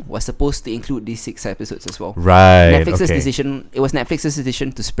season 2 was supposed to include these 6 episodes as well. Right. Netflix's okay. decision. It was Netflix's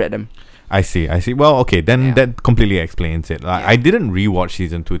decision to spread them. I see. Well, okay, then that completely explains it. Like, I didn't rewatch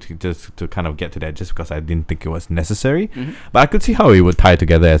season 2 just to kind of get to that, just because I didn't think it was necessary. But I could see how it would tie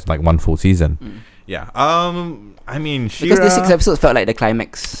together as like one full season. Yeah. I mean, She-Ra, because these 6 episodes felt like the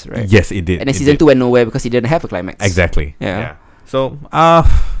climax, right? Yes, it did. And then season 2 went nowhere because it didn't have a climax. Exactly. Yeah. So, I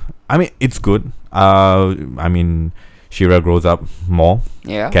mean, it's good. I mean, She-Ra grows up more.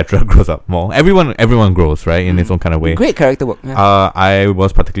 Yeah. Catra grows up more. Everyone grows, right, in its own kind of way. Great character work. Yeah. I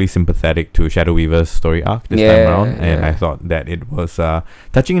was particularly sympathetic to Shadow Weaver's story arc this time around, and I thought that it was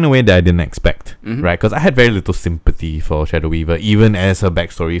touching in a way that I didn't expect, right? Because I had very little sympathy for Shadow Weaver, even as her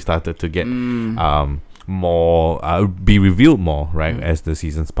backstory started to get more be revealed more, right, as the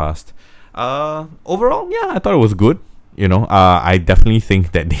seasons passed. Overall, I thought it was good. You know, I definitely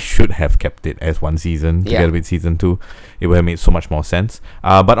think that they should have kept it as one season together with season 2. It would have made so much more sense.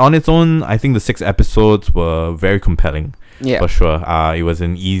 But on its own, I think the 6 episodes were very compelling. For sure. It was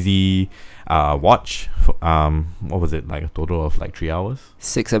an easy watch. What was it, like a total of like 3 hours?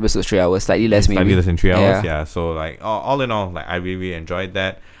 6 episodes, 3 hours, slightly less maybe. Slightly less than 3 hours. Yeah. So like all in all, like I really enjoyed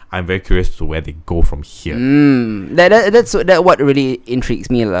that. I'm very curious to where they go from here. That's what really intrigues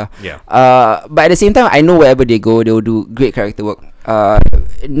me lah. Yeah. But at the same time, I know wherever they go, they will do great character work.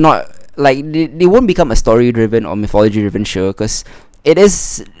 Not like they won't become a story driven or mythology driven show, because it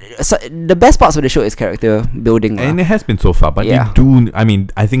is the best parts of the show is character building, and it has been so far. But you do. I mean,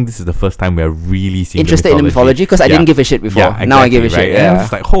 I think this is the first time we're really seeing interested in the mythology, because I didn't give a shit before. Exactly, now I give a shit. And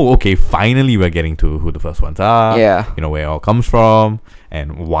it's like, okay, finally we're getting to who the first ones are. Yeah. You know, where it all comes from.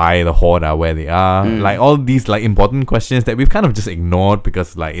 and why the Horde are where they are. Like all these like important questions that we've kind of just ignored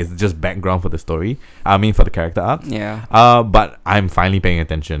because like it's just background for the story. I mean for the character arc. Yeah. But I'm finally paying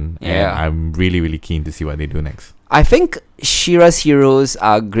attention, and I'm really, really keen to see what they do next. I think She-Ra's heroes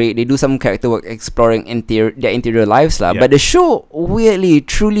are great. They do some character work exploring their interior lives lah. But the show weirdly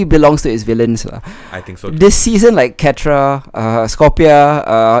truly belongs to its villains lah. I think so too. This season, like Ketra,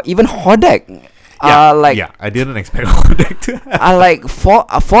 Scorpia, even Hordak. I didn't expect Hordak to are like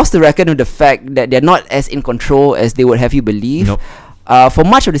forced to reckon with the fact that they're not as in control as they would have you believe. Nope. For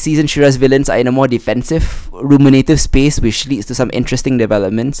much of the season, She-Ra's villains are in a more defensive, ruminative space, which leads to some interesting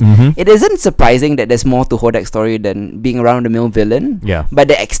developments. It isn't surprising that there's more to Hordak's story than being a round-the-mill villain. Yeah. But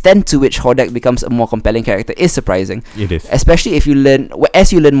the extent to which Hordak becomes a more compelling character is surprising. It is. Especially if you learn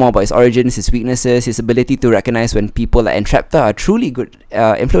more about his origins, his weaknesses, his ability to recognize when people like Entrapta are truly good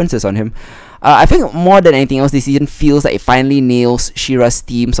influences on him. I think more than anything else, this season feels like it finally nails She-Ra's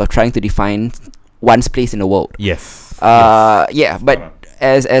themes of trying to define one's place in the world. Yes. But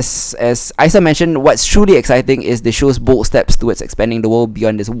as Isa mentioned, what's truly exciting is the show's bold steps towards expanding the world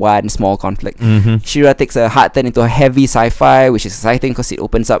beyond this one small conflict. She-Ra takes a hard turn into a heavy sci-fi, which is exciting because it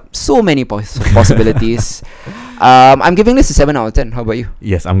opens up so many possibilities. I'm giving this a 7 out of 10. How about you?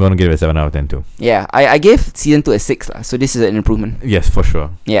 Yes, I'm going to give it a 7 out of 10 too. Yeah, I gave season 2 a 6 lah, so this is an improvement. Yes, for sure.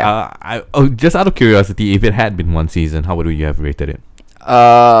 Yeah. Just out of curiosity, if it had been one season, how would you have rated it?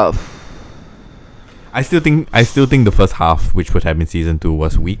 I still think the first half, which would have been season 2,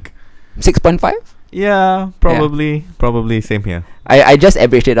 was weak. 6.5? Yeah, probably same here. I just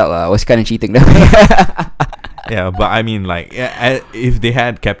averaged it out. I was kind of cheating there. Yeah, but I mean, like, if they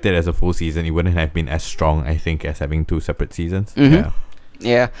had kept it as a full season, it wouldn't have been as strong, I think, as having 2 separate seasons.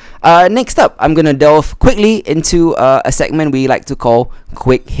 Yeah. Next up, I'm gonna delve quickly into a segment we like to call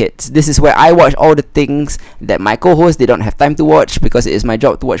Quick Hits. This is where I watch all the things that my co-hosts they don't have time to watch because it is my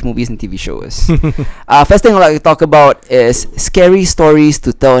job to watch movies and TV shows. First thing I'd like to talk about is Scary Stories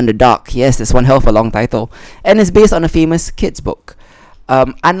to Tell in the Dark. Yes, that's one hell of a long title, and it's based on a famous kids book.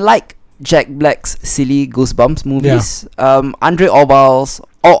 Unlike Jack Black's silly Goosebumps movies, Andre Ovredal's,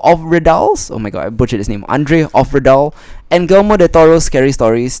 oh my god, I butchered his name, Andre Ovredal, and Guillermo del Toro's Scary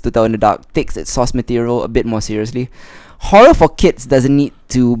Stories to Tell in the Dark takes its source material a bit more seriously. Horror for kids doesn't need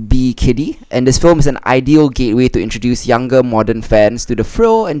to be kiddie, and this film is an ideal gateway to introduce younger modern fans to the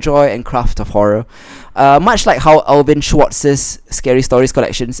thrill and joy and craft of horror. Much like how Alvin Schwartz's Scary Stories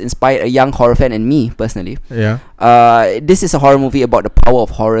collections inspired a young horror fan and me, personally. Yeah. This is a horror movie about the power of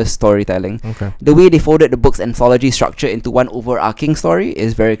horror storytelling. Okay. The way they folded the book's anthology structure into one overarching story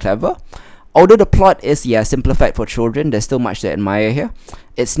is very clever. Although the plot is simplified for children, there's still much to admire here.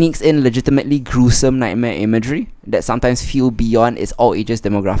 It sneaks in legitimately gruesome nightmare imagery that sometimes feel beyond its all ages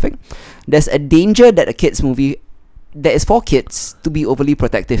demographic. There's a danger that a kids movie that is for kids to be overly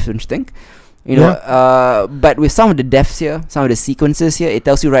protective, don't you think? You know, but with some of the deaths here, some of the sequences here, it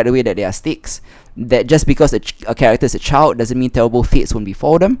tells you right away that there are stakes. That just because a character is a child doesn't mean terrible fates won't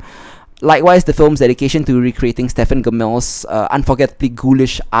befall them. Likewise, the film's dedication to recreating Stephen Gamel's unforgettably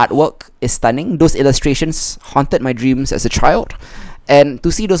ghoulish artwork is stunning. Those illustrations haunted my dreams as a child, and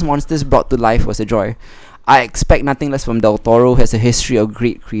to see those monsters brought to life was a joy. I expect nothing less from Del Toro, who has a history of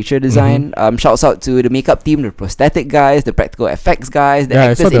great creature design. Shouts out to the makeup team, the prosthetic guys, the practical effects guys, the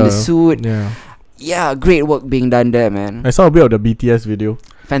actors in the suit. Yeah, great work being done there, man. I saw a bit of the BTS video.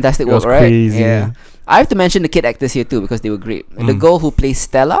 Fantastic work, right? Crazy. Yeah. I have to mention the kid actors here too because they were great. The girl who plays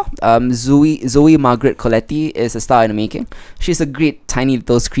Stella, Zoe Margaret Coletti, is a star in the making. She's a great tiny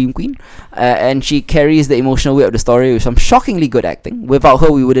little scream queen, and she carries the emotional weight of the story with some shockingly good acting. Without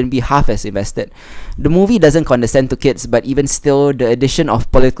her, we wouldn't be half as invested. The movie doesn't condescend to kids, but even still, the addition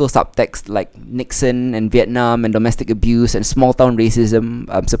of political subtext like Nixon and Vietnam and domestic abuse and small town racism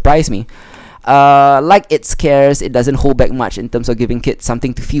surprised me. Like it scares, it doesn't hold back much in terms of giving kids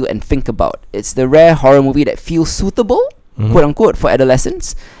something to feel and think about. It's the rare horror movie that feels suitable, quote unquote, for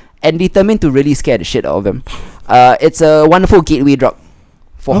adolescents and determined to really scare the shit out of them. It's a wonderful gateway drug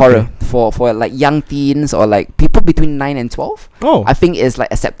for horror for like young teens or like people between 9 and 12. I think it's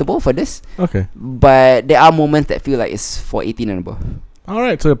like acceptable for this. But there are moments that feel like it's for 18 and above.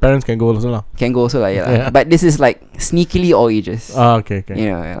 Alright, so the parents can go also lah. Can go also lah, yeah. But this is like sneakily all ages. Okay.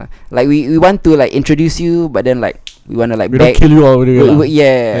 You know, like we want to like introduce you, but then like we want to like we don't kill you all the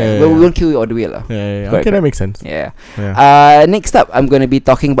way. We won't kill you all the way lah. Okay, that makes sense. Next up, I'm gonna be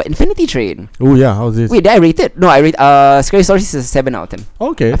talking about Infinity Train. Oh yeah, how's this? Wait, did I rate it? No, I rate Scary Stories is a 7 out of 10.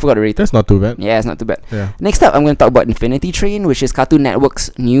 Okay, I forgot to rate. That's not too bad. Yeah, it's not too bad. Next up, I'm gonna talk about Infinity Train, which is Cartoon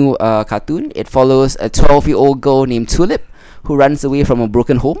Network's new cartoon. It follows a 12-year-old girl named Tulip who runs away from a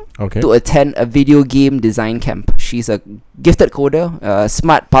broken home to attend a video game design camp. She's a gifted coder, a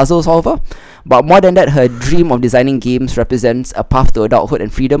smart puzzle solver. But more than that, her dream of designing games represents a path to adulthood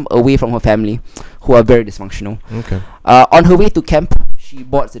and freedom away from her family, who are very dysfunctional. Okay. On her way to camp, she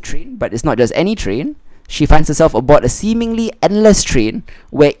boards a train, but it's not just any train. She finds herself aboard a seemingly endless train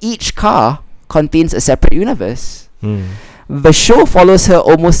where each car contains a separate universe. The show follows her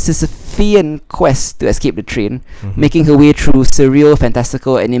almost Sisyphean quest to escape the train, making her way through surreal,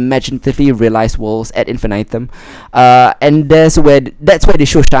 fantastical, and imaginatively realized worlds ad infinitum. And that's where the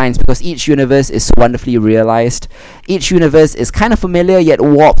show shines, because each universe is so wonderfully realized. Each universe is kind of familiar yet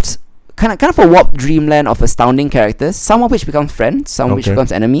warped, kind of a warped dreamland of astounding characters, some of which become friends, some of which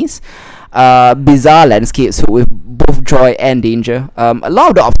becomes enemies. Bizarre landscapes with both joy and danger. A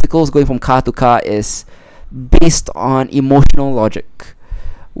lot of the obstacles going from car to car is based on emotional logic,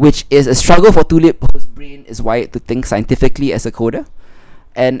 which is a struggle for Tulip, whose brain is wired to think scientifically as a coder.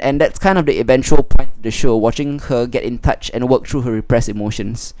 And that's kind of the eventual point of the show, watching her get in touch and work through her repressed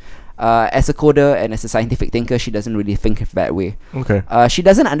emotions. As a coder and as a scientific thinker, she doesn't really think that way. Okay. She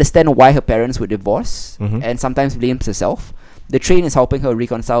doesn't understand why her parents would divorce, and sometimes blames herself. The train is helping her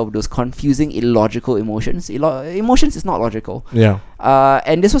reconcile with those confusing, illogical emotions. Emotions is not logical. Yeah.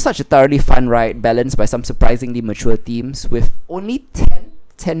 And this was such a thoroughly fun ride, balanced by some surprisingly mature themes, with only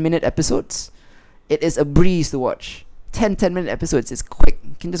 10-minute episodes. It is a breeze to watch. 10-minute episodes. It's quick.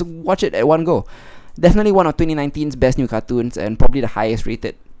 You can just watch it at one go. Definitely one of 2019's best new cartoons, and probably the highest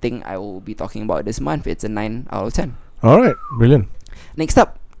rated thing I will be talking about this month. It's a 9 out of 10. Alright, brilliant. Next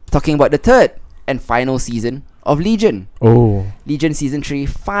up, talking about the third and final season of Legion. Legion Season 3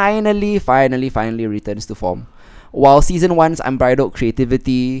 finally returns to form. While Season 1's unbridled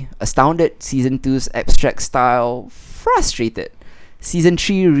creativity astounded, Season 2's abstract style frustrated. Season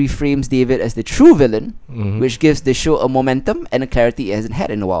 3 reframes David as the true villain, which gives the show a momentum and a clarity it hasn't had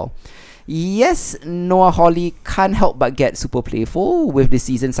in a while. Yes, Noah Hawley can't help but get super playful with the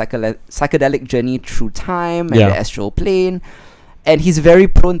season's psychedelic journey through time and the astral plane, and he's very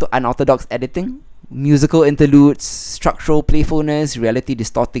prone to unorthodox editing, musical interludes, structural playfulness, reality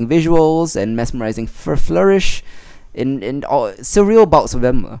distorting visuals, and mesmerizing flourish in all surreal bouts of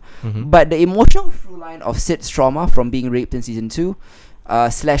them. But the emotional through line of Sid's trauma from being raped in Season 2,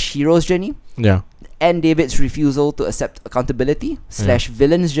 / hero's journey, and David's refusal to accept accountability /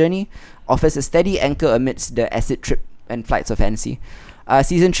 villain's journey offers a steady anchor amidst the acid trip and flights of fancy.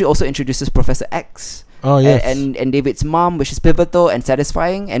 Season 3 also introduces Professor X, and David's mom, which is pivotal and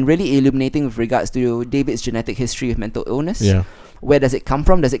satisfying and really illuminating with regards to David's genetic history with mental illness. Where does it come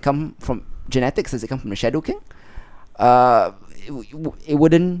from? Does it come from genetics? Does it come from the Shadow King? It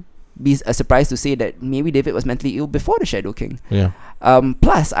wouldn't be a surprise to say that maybe David was mentally ill before the Shadow King.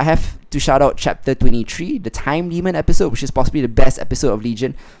 Plus, I have to shout out Chapter 23, the Time Demon episode, which is possibly the best episode of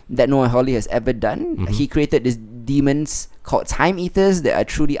Legion that Noah Hawley has ever done. He created these demons called Time Eaters that are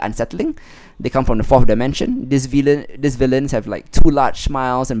truly unsettling. They come from the fourth dimension. These villains have like 2 large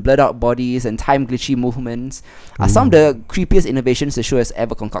smiles and blurred out bodies and time glitchy movements. Are some of the creepiest innovations the show has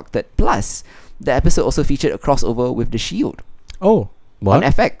ever concocted. Plus, the episode also featured a crossover with The Shield. What? On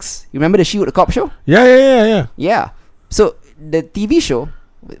FX. You remember The Shield, the cop show? Yeah. So the TV show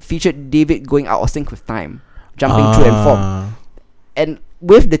featured David going out of sync with time, jumping through and forth. And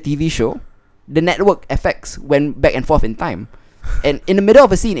with the TV show, the network FX went back and forth in time. And in the middle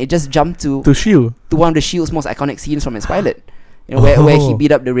of a scene, it just jumped to Shield, to one of the Shield's most iconic scenes from its pilot. You know, where he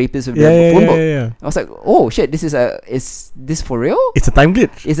beat up the rapist with the phone book. I was like, oh shit, is this for real? It's a time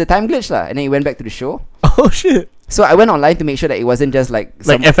glitch. It's a time glitch lah. And then he went back to the show. Oh shit. So I went online to make sure that it wasn't just like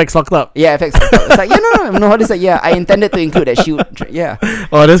FX locked up. Yeah, FX locked up. It's like, no, this like, I intended to include that Shield.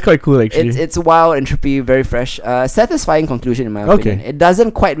 Oh, that's quite cool actually. It's wild and trippy, very fresh. Satisfying conclusion in my opinion. It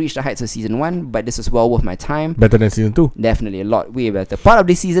doesn't quite reach the heights of Season 1, but this was well worth my time. Better than Season 2. Definitely a lot, way better. Part of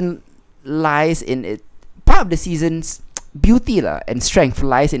the season lies in it. Part of the season's beauty and strength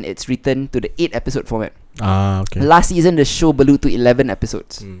lies in its return to the 8-episode format. Okay. Last season, the show ballooned to 11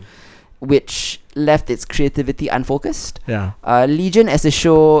 episodes, which left its creativity unfocused. Legion as a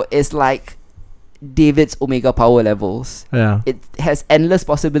show is like David's Omega power levels. It has endless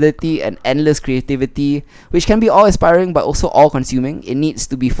possibility and endless creativity, which can be awe-inspiring but also all-consuming. It needs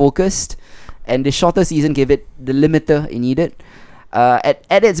to be focused, and the shorter season gave it the limiter it needed.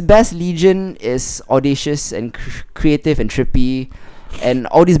 At its best, Legion is audacious and creative and trippy, and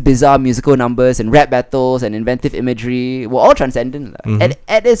all these bizarre musical numbers and rap battles and inventive imagery were all transcendent.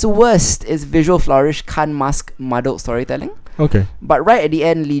 At its worst, its visual flourish can't mask muddled storytelling. But right at the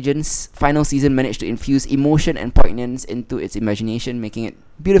end, Legion's final season managed to infuse emotion and poignance into its imagination, making it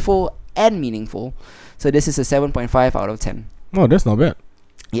beautiful and meaningful. So this is a 7.5 out of 10. Oh, that's not bad.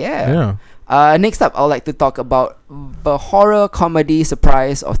 Yeah. Next up, I would like to talk about the horror comedy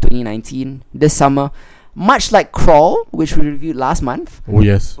surprise of 2019 this summer. Much like Crawl, which we reviewed last month. Oh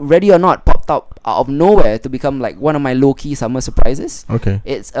yes. Ready or Not popped up out of nowhere to become like one of my low-key summer surprises. Okay.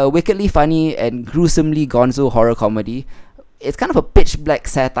 It's a wickedly funny and gruesomely gonzo horror comedy. It's kind of a pitch black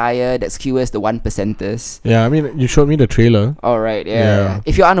satire that skewers the one percenters. Yeah, I mean, you showed me the trailer. Alright, yeah.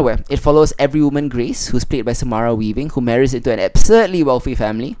 If you're unaware, it follows every woman Grace, who's played by Samara Weaving, who marries into an absurdly wealthy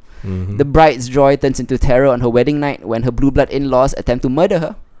family. Mm-hmm. The bride's joy turns into terror on her wedding night when her blue blood in-laws attempt to murder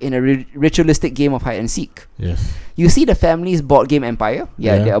her in a ritualistic game of hide and seek. Yes. You see the family's board game empire.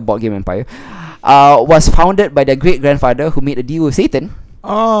 They're a board game empire. Was founded by their great-grandfather who made a deal with Satan.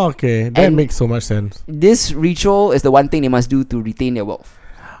 Oh, okay. That And makes so much sense. This ritual is the one thing they must do to retain their wealth.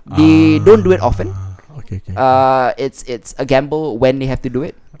 They don't do it often. Okay. It's a gamble when they have to do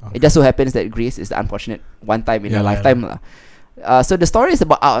it. Okay. It just so happens that Grace is the unfortunate one time in her lifetime. So the story is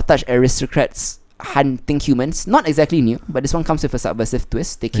about out-of-touch aristocrats hunting humans. Not exactly new, but this one comes with a subversive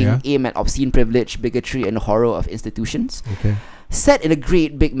twist, taking aim at obscene privilege, bigotry, and horror of institutions. Okay. Set in a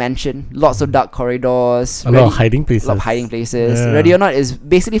great big mansion, lots of dark corridors, A lot of hiding places. Yeah. Ready or Not is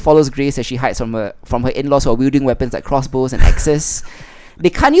basically follows Grace as she hides from her in-laws who are wielding weapons like crossbows and axes. They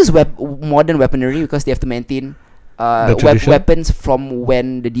can't use modern weaponry because they have to maintain weapons from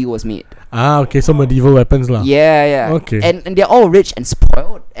when the deal was made. Okay, so medieval weapons lah. Yeah. Okay. And they're all rich and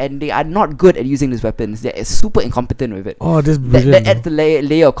spoiled, and they are not good at using these weapons. They're super incompetent with it. Oh, this brilliant. That adds the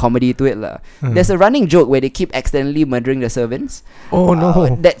layer of comedy to it lah. There's a running joke where they keep accidentally murdering their servants. Oh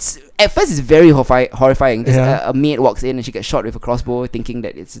no. That's at first it's very horrifying. Just a maid walks in and she gets shot with a crossbow, thinking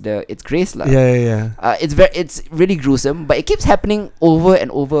that it's Grace lah. Yeah. It's really gruesome, but it keeps happening over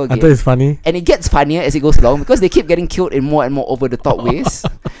and over again. I thought it's funny. And it gets funnier as it goes along because they keep getting killed in more and more over the top ways.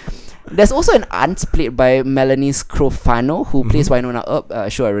 There's also an aunt played by Melanie Scrofano who plays Winona Earp,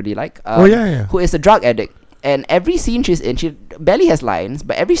 show I really like. Who is a drug addict. And every scene she's in, she barely has lines,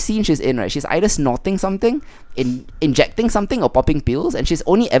 but every scene she's in, right, she's either snorting something, injecting something, or popping pills, and she's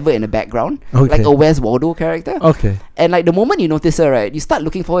only ever in the background, like a Wes Waldo character. Okay. And like the moment you notice her, right, you start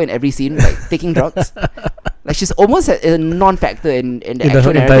looking for her in every scene, like taking drugs. Like she's almost a non-factor in the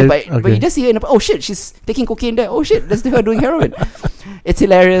actual narrative, but you just see her in oh shit, she's taking cocaine there. Oh shit, that's her doing heroin. It's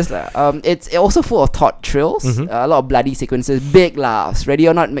hilarious. It's also full of taut thrills, a lot of bloody sequences, big laughs. Ready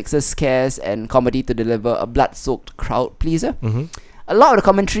or Not mixes scares and comedy to deliver a blood-soaked crowd pleaser. A lot of the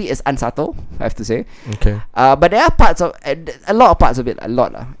commentary is unsubtle, I have to say. Okay. But there are parts of a lot of parts of it,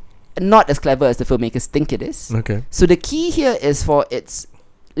 not as clever as the filmmakers think it is. Okay. So the key here is for its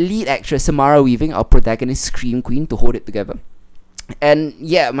lead actress Samara Weaving, our protagonist scream queen, to hold it together. And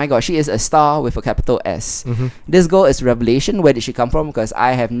yeah, my gosh, she is a star with a capital S. This girl is revelation. Where did she come from? Because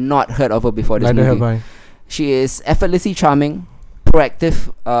I have not heard of her before this movie. Have I. She is effortlessly charming,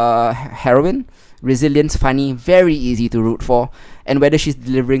 proactive heroine, resilient, funny, very easy to root for. And whether she's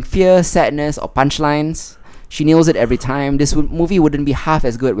delivering fear, sadness, or punchlines, she nails it every time. This movie wouldn't be half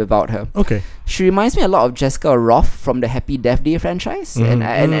as good without her. Okay. She reminds me a lot of Jessica Roth from the Happy Death Day franchise, and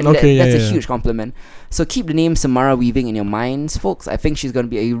that's a huge compliment. So keep the name Samara Weaving in your minds, folks. I think she's going to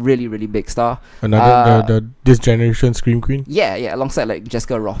be a really, really big star. Another this generation scream queen. Yeah, alongside like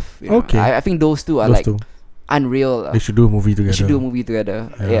Jessica Roth. Okay. I think those two are unreal. They should do a movie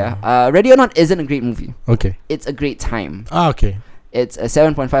together. Yeah. Ready or Not isn't a great movie. Okay. It's a great time. Okay. It's a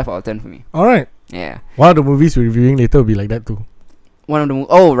 7.5 out of 10 for me. All right. Yeah. One of the movies we're reviewing later will be like that too.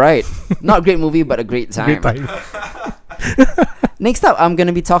 Oh, right. Not a great movie, but a great time. Next up, I'm going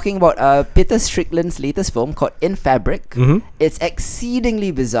to be talking about Peter Strickland's latest film called In Fabric. It's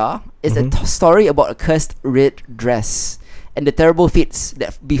exceedingly bizarre. It's a story about a cursed red dress and the terrible fates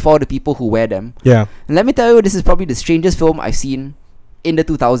that befall the people who wear them. Yeah. And let me tell you, this is probably the strangest film I've seen in the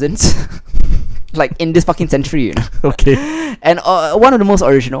 2000s. Like in this fucking century, you know. Okay. And one of the most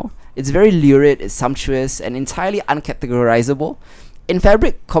original. It's very lurid, it's sumptuous, and entirely uncategorizable. In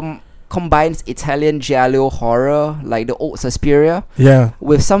Fabric combines Italian giallo horror like the old Suspiria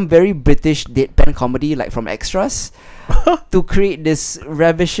with some very British deadpan comedy like from Extras to create this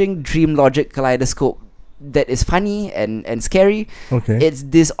ravishing dream logic kaleidoscope that is funny and scary. Okay. It's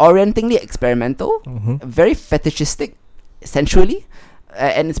disorientingly experimental, very fetishistic sensually,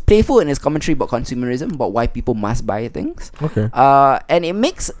 and it's playful in its commentary about consumerism, about why people must buy things. Okay. And it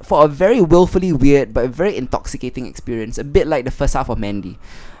makes for a very willfully weird but very intoxicating experience, a bit like the first half of Mandy.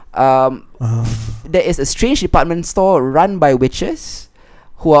 There is a strange department store run by witches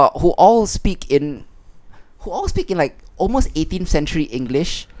who all speak in like almost 18th century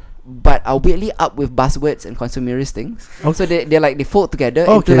English, but are weirdly up with buzzwords and consumerist things. Okay. So they fold together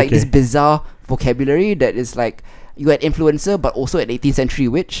into this bizarre vocabulary that is like you had influencer but also an 18th century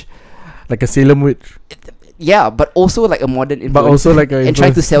witch. Like a Salem witch. Yeah, but also like a modern influencer. But also like a and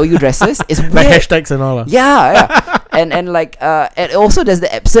trying to sell you dresses. It's weird. like hashtags and all. Yeah. and like and also there's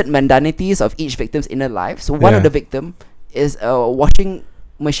the absurd mundanities of each victim's inner life. So one of the victim is a washing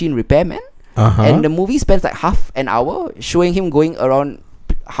machine repairman. And the movie spends like half an hour showing him going around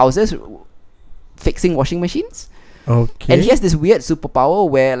houses fixing washing machines. Okay. And he has this weird superpower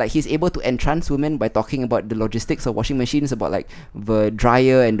where like he's able to entrance women by talking about the logistics of washing machines, about like the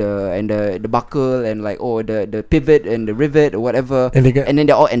dryer and the buckle and like the pivot and the rivet or whatever. And then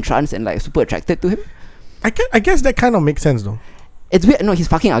they're all entranced and like super attracted to him. I guess that kind of makes sense though. It's weird. No, he's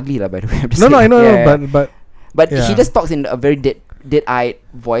fucking ugly by the way. I know, but he just talks in a very dead-eyed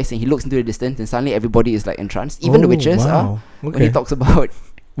voice, and he looks into the distance, and suddenly everybody is like entranced. Even the witches are when he talks about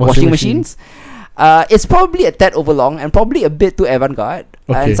washing machines. It's probably a tad overlong and probably a bit too avant-garde,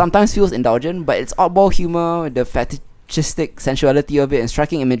 and sometimes feels indulgent, but it's oddball humor, the fetishistic sensuality of it, and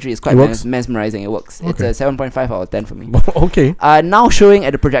striking imagery is quite mesmerizing. It works. It's a 7.5 out of 10 for me. Okay. Now showing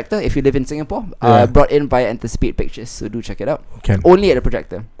at the projector if you live in Singapore. Brought in by Anticipate Pictures, so do check it out. Only at the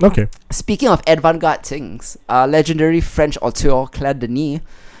projector. Okay. Speaking of avant-garde things, legendary French auteur Claire Denis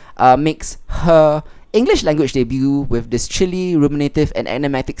makes her English language debut with this chilly, ruminative, and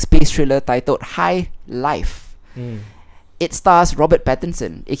enigmatic space thriller titled High Life. It stars Robert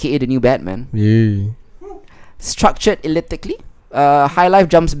Pattinson, aka the new Batman. Yeah. Structured elliptically, High Life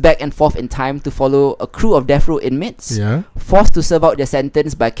jumps back and forth in time to follow a crew of death row inmates forced to serve out their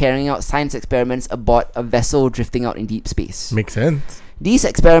sentence by carrying out science experiments aboard a vessel drifting out in deep space. Makes sense. These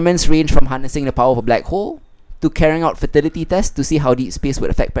experiments range from harnessing the power of a black hole to carrying out fertility tests to see how deep space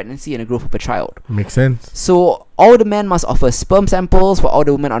would affect pregnancy and the growth of a child. Makes sense. So all the men must offer sperm samples while all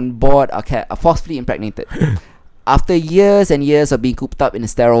the women on board are forcefully impregnated. After years and years of being cooped up in a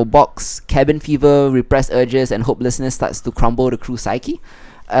sterile box, cabin fever, repressed urges, and hopelessness starts to crumble the crew's psyche.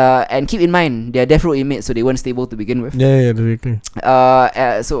 And keep in mind, they're death row inmates, so they weren't stable to begin with. Yeah, exactly.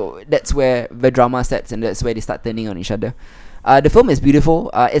 So that's where the drama sets, and that's where they start turning on each other. The film is beautiful.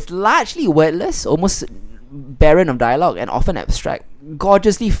 It's largely wordless, almost barren of dialogue, and often abstract.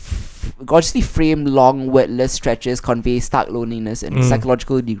 Gorgeously framed long wordless stretches convey stark loneliness and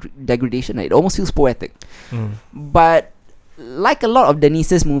psychological degradation. It almost feels poetic. But like a lot of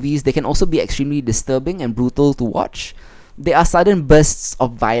Denis's movies, they can also be extremely disturbing and brutal to watch. There are sudden bursts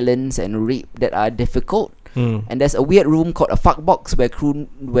of violence and rape that are difficult. And there's a weird room called a fuck box where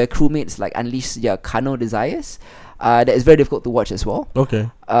crewmates like unleash their carnal desires. That is very difficult to watch as well.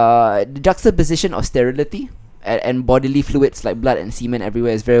 The juxtaposition of sterility and bodily fluids like blood and semen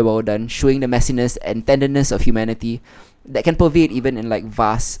everywhere is very well done, showing the messiness and tenderness of humanity that can pervade even in like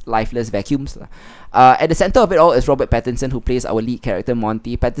vast, lifeless vacuums. At the center of it all is Robert Pattinson, who plays our lead character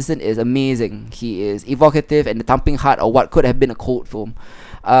Monty. Pattinson is amazing. He is evocative and the thumping heart of what could have been a cult film.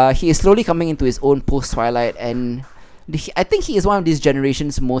 He is slowly coming into his own post-Twilight, and I think he is one of this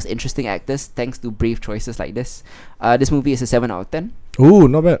generation's most interesting actors, thanks to brave choices like this. This movie is a 7 out of 10. Ooh,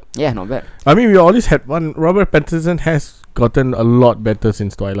 not bad. Yeah, not bad. I mean, we always had one. Robert Pattinson has gotten a lot better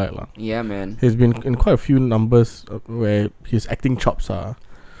since Twilight. Yeah, man. He's been in quite a few numbers where his acting chops are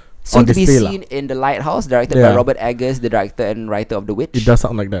soon to be seen in The Lighthouse, directed by Robert Eggers, the director and writer of The Witch. It does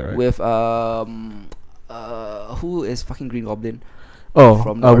sound like that, right? With who is fucking Green Goblin?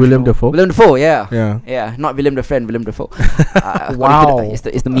 William Dafoe. William Dafoe, yeah. Not Willem the Friend, Willem Dafoe. Wow. It's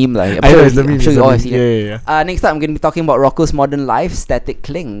the meme, like. I'm sure you all have seen it. Next up, I'm going to be talking about Rocko's Modern Life, Static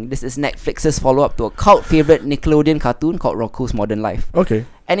Cling. This is Netflix's follow-up to a cult favorite Nickelodeon cartoon called Rocko's Modern Life. Okay.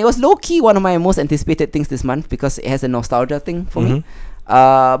 And it was low-key one of my most anticipated things this month because it has a nostalgia thing for me.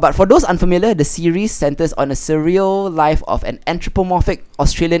 But for those unfamiliar, the series centers on a surreal life of an anthropomorphic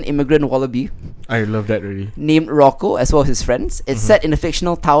Australian immigrant wallaby. I love that really. Named Rocko, as well as his friends. It's set in the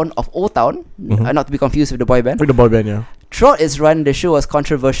fictional town of Old Town, not to be confused with the boy band. With the boy band, yeah. Throughout its run, the show was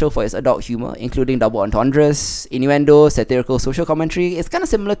controversial for its adult humor, including double entendres, innuendo, satirical social commentary. It's kind of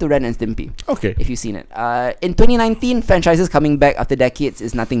similar to Ren and Stimpy. Okay. If you've seen it. In 2019, franchises coming back after decades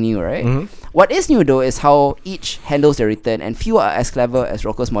is nothing new, right? What is new though is how each handles their return, and few are as clever as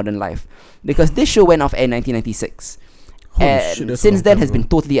Rocko's Modern Life. Because this show went off in 1996. And since then has been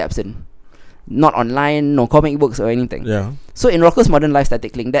totally absent. Not online, no comic books or anything. Yeah. So in Rocko's Modern Life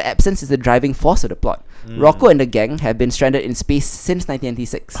Static Cling, that absence is the driving force of the plot. Rocko and the gang have been stranded in space since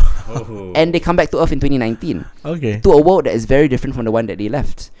 1996. And they come back to Earth in 2019. Okay. To a world that is very different from the one that they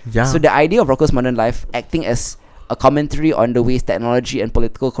left. Yeah. So the idea of Rocko's Modern Life acting as a commentary on the ways technology and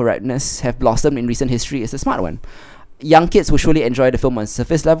political correctness have blossomed in recent history is a smart one. Young kids will surely enjoy the film on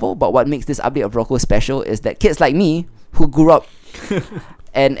surface level, but what makes this update of Rocko special is that kids like me, who grew up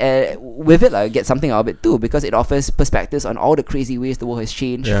And with it, get something out of it too, because it offers perspectives on all the crazy ways the world has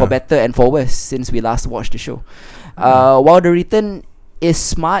changed for better and for worse since we last watched the show. While the return is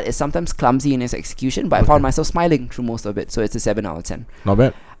smart, it's sometimes clumsy in its execution, but I found myself smiling through most of it, so it's a 7 out of 10. Not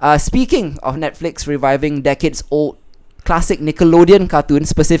bad. Speaking of Netflix reviving decades-old classic Nickelodeon cartoons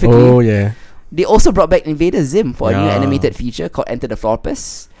specifically, Oh yeah. they also brought back Invader Zim for a new animated feature called Enter the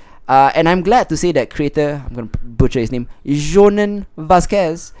Florpus. And I'm glad to say that creator, I'm going to butcher his name, Jonan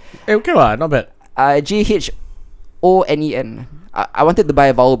Vasquez, Okay, not bad. Jonen. I wanted to buy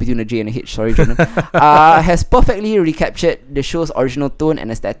a vowel between a J and a H, sorry, Jonan. Has perfectly recaptured the show's original tone and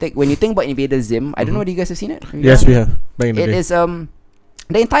aesthetic. When you think about Invader Zim, I don't know whether you guys have seen it. Yes, we have. Back in the It day. is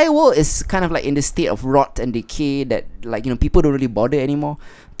the entire world is kind of like in the state of rot and decay that, like, people don't really bother anymore.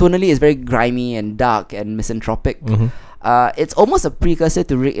 Tonally, it's very grimy and dark and misanthropic. It's almost a precursor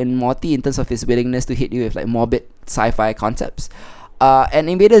to Rick and Morty in terms of his willingness to hit you with like morbid sci-fi concepts. And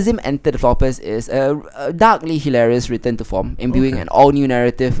Invader Zim Enter the Florpus is a darkly hilarious return to form, imbuing an all-new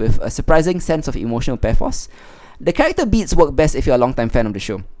narrative with a surprising sense of emotional pathos. The character beats work best if you're a long-time fan of the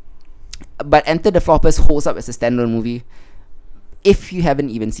show, but Enter the Florpus holds up as a standalone movie if you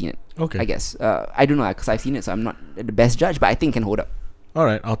haven't even seen it. I guess. I don't know, because I've seen it, so I'm not the best judge, but I think it can hold up.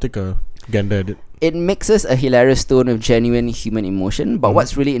 Alright, I'll take a gander at it. It mixes a hilarious tone with genuine human emotion, but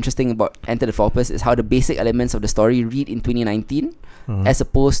what's really interesting about Enter the Florpus is how the basic elements of the story read in 2019 as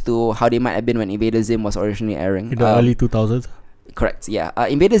opposed to how they might have been when Invader Zim was originally airing. In the early 2000s? Correct, yeah.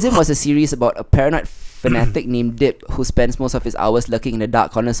 Invader Zim was a series about a paranoid fanatic named Dip who spends most of his hours lurking in the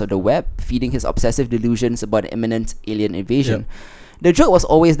dark corners of the web, feeding his obsessive delusions about an imminent alien invasion. The joke was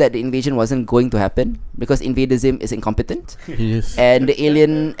always that the invasion wasn't going to happen because Invader Zim is incompetent. He is. And the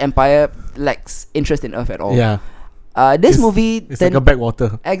alien empire lacks interest in Earth at all. Yeah. This movie... It's like a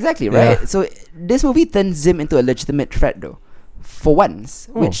backwater. Exactly, right? Yeah. So, this movie turns Zim into a legitimate threat, though. For once.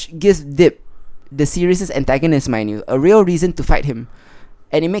 Which gives Dip, the series' antagonist, mind you, a real reason to fight him.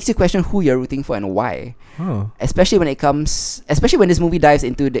 And it makes you question who you're rooting for and why. Especially when this movie dives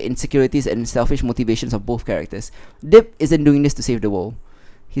into the insecurities and selfish motivations of both characters. Dip isn't doing this to save the world.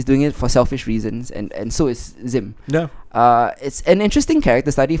 He's doing it for selfish reasons, and so is Zim. Yeah. It's an interesting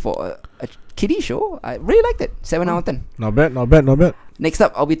character study for a kiddie show. I really liked it. 7 out of 10. Not bad. Next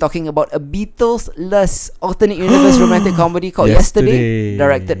up, I'll be talking about a Beatles-less alternate universe romantic comedy called Yesterday,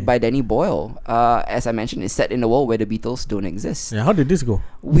 directed by Danny Boyle. As I mentioned, it's set in a world where the Beatles don't exist. Yeah, how did this go?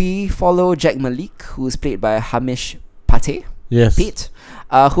 We follow Jack Malik, who's played by Hamish Pate. Yes. Pete,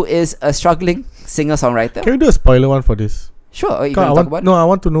 who is a struggling singer-songwriter. Can we do a spoiler one for this? Sure, you want to talk about it? No, I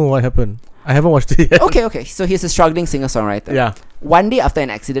want to know what happened. I haven't watched it yet. Okay. So he's a struggling singer-songwriter. Yeah. One day after an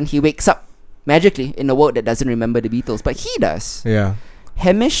accident, he wakes up magically in a world that doesn't remember the Beatles, but he does. Yeah.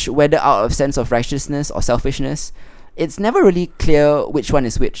 Hamish, whether out of sense of righteousness or selfishness, it's never really clear which one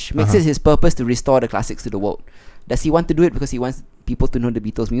is which. Makes it his purpose to restore the classics to the world. Does he want to do it because he wants people to know the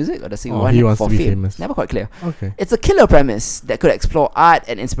Beatles music, or does he want it for to be fame? famous? Never quite clear. Okay. It's a killer premise that could explore art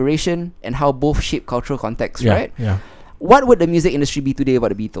and inspiration and how both shape cultural context, right? Yeah. What would the music industry be today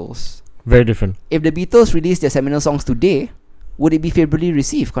without the Beatles? Very different. If the Beatles released their seminal songs today, would it be favorably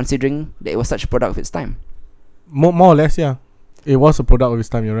received considering that it was such a product of its time? More or less, yeah. It was a product of its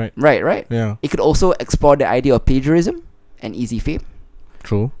time, you're right. Right. Yeah. It could also explore the idea of plagiarism and easy fame.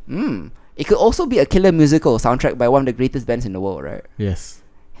 True. It could also be a killer musical soundtrack by one of the greatest bands in the world, right? Yes.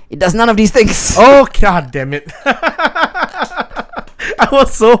 It does none of these things. Oh, god damn it. I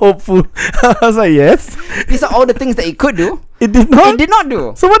was so hopeful. I was like, yes. These are all the things that it could do. It did not? It did not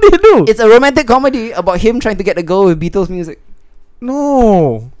do. So what did it do? It's a romantic comedy about him trying to get a girl with Beatles music.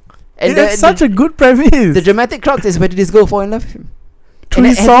 No. And It's such a good premise. The dramatic crux is whether this girl fall in love with him. Through And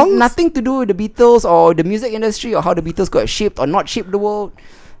his it has songs? nothing to do with the Beatles or the music industry or how the Beatles could have shaped or not shaped the world.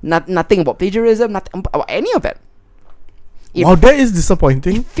 Nothing about plagiarism, nothing about any of that. Wow, that is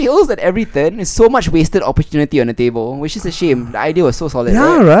disappointing. It feels at every turn is so much wasted opportunity on the table, which is a shame. The idea was so solid.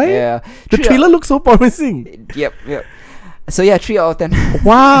 Yeah, right? Yeah. The trailer looks so promising. Yep. So yeah, 3 out of 10.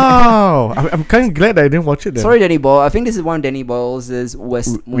 Wow. I'm kind of glad I didn't watch it then. Sorry, Danny Boyle. I think this is one of Danny Boyle's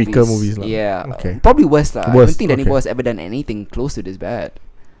worst weaker movies lah. Yeah. Okay. Probably worst lah. I don't Worst, think Danny okay. Boyle has ever done anything close to this bad.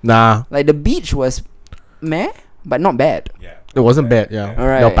 Nah. Like The Beach was meh, but not bad. Yeah. It wasn't bad, yeah.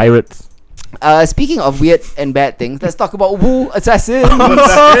 Alright. They're pirates. Speaking of weird and bad things, let's talk about Wu Assassin.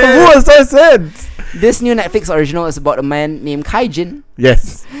 Who Assassins? This new Netflix original is about a man named Kai Jin,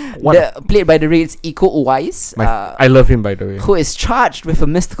 Yes. Played by the Raid's Iko Uwais. I love him, by the way. Who is charged with a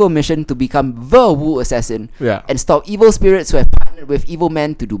mystical mission to become the Wu assassin Yeah. and stop evil spirits who have partnered with evil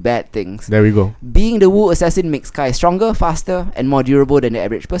men to do bad things. There we go. Being the Wu assassin makes Kai stronger, faster, and more durable than the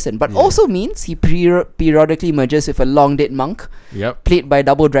average person, but also means he periodically merges with a long-dead monk, Yep. played by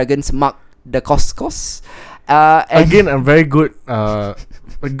Double Dragon's Mark the Koskos. Again, a very good, a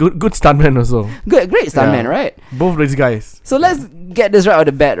good stuntman also. Great stuntman, right? Both these guys. So let's get this right out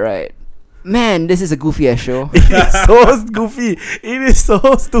of the bat, right? Man, this is a goofy ass show. It is so goofy. It is so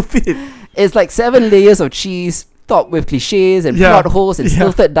stupid. It's like 7 layers of cheese, topped with cliches and plot holes and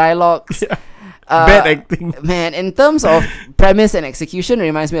stilted dialogues. Yeah. Bad acting. Man, in terms of premise and execution, it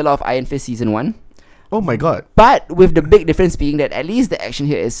reminds me a lot of Iron Fist Season 1. Oh my god. But with the big difference being that at least the action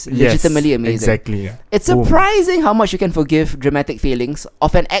here is legitimately amazing. Exactly. Yeah. It's surprising how much you can forgive dramatic failings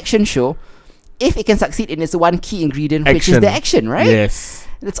of an action show if it can succeed in its one key ingredient, which is the action, right? Yes.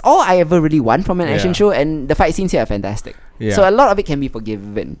 That's all I ever really want from an action show, and the fight scenes here are fantastic. Yeah. So a lot of it can be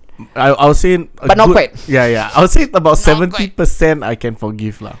forgiven. I'll say, but not quite. Yeah. I'll say about 70% I can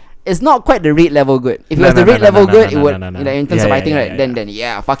forgive lah. It's not quite the Raid level good. If it was the Raid level good, it would. In terms of fighting, right? Then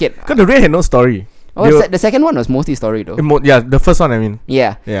fuck it. Because the Raid had no story. Oh, the second one was mostly story though. The first one, I mean.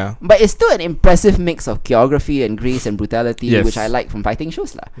 Yeah. Yeah. But it's still an impressive mix of choreography and grace and brutality, which I like from fighting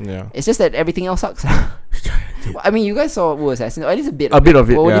shows lah. Yeah. It's just that everything else sucks. I mean, you guys saw Wu Assassin, or at least a bit of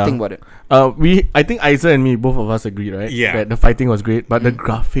it. What do you think about it? I think Isa and me, both of us agreed, right? Yeah. That the fighting was great, but the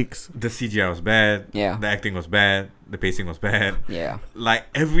graphics, the CGI was bad. Yeah. The acting was bad. The pacing was bad. Yeah. Like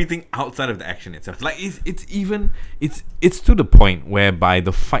everything outside of the action itself. Like it's to the point whereby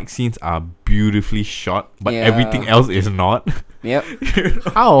the fight scenes are beautifully shot, but everything else is not. Yep.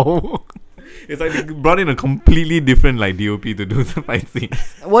 How? It's like they brought in a completely different like DOP to do the fight scenes.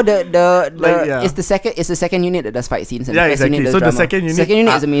 Well, it's the second unit that does fight scenes. And the exactly. Unit so does the drama. second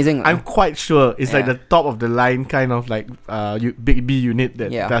unit is amazing. I'm quite sure it's like the top of the line kind of like big B unit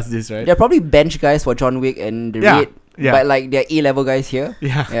that does this, right? They're probably bench guys for John Wick and the Raid. Yeah. But like they're A-level guys here.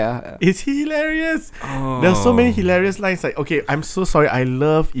 Yeah. It's hilarious. There's so many hilarious lines. Like, okay, I'm so sorry. I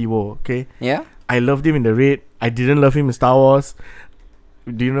love Ewo. Okay. Yeah. I loved him in the Raid. I didn't love him in Star Wars.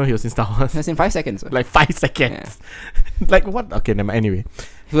 Do you know he was in Star Wars? He was in 5 seconds. Like 5 seconds. Like what? Okay, never mind. Anyway,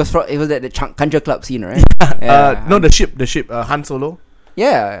 he was at the Conjure Club scene, right? No, the ship. Han Solo.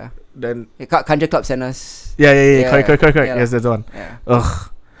 Yeah. Then Conjure Club sent us. Yeah. Correct. Yeah. Yes, that's the one. Yeah.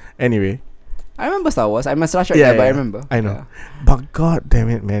 Ugh. Anyway. I remember Star Wars. I must rush right there, but I remember. I know. But god damn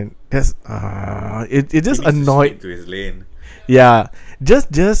it, man. That's it just annoyed. To his lane. Yeah. Just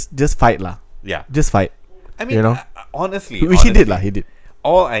fight lah. Yeah. Just fight. I mean, honestly, which he did lah. He did.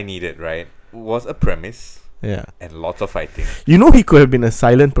 All I needed, right, was a premise. Yeah. And lots of fighting. You know, he could have been a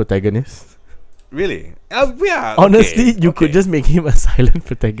silent protagonist. Really? Yeah. Honestly, you could just make him a silent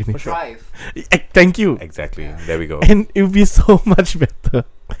protagonist. For sure. Thank you. Exactly. There we go. And it would be so much better.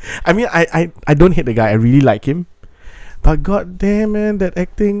 I mean, I don't hate the guy. I really like him. But god damn, man, that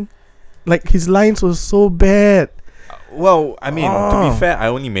acting, like his lines were so bad. Well, I mean, to be fair, I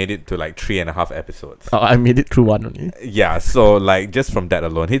only made it to like 3.5 episodes. Oh, I made it through one only. Yeah, so like just from that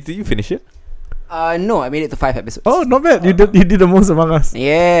alone. Hey, did you finish it? No, I made it to 5 episodes. Oh, not bad. You did the most among us.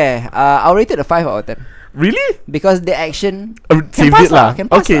 Yeah. I'll rate it a 5 out of 10. Really? Because the action saved it lah.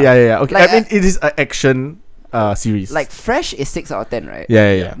 Okay, yeah. Okay, like, I mean, it is an action series. Like Fresh is 6 out of 10, right?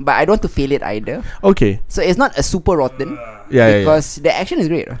 Yeah. But I don't want to fail it either. Okay. So it's not a super rotten. Because the action is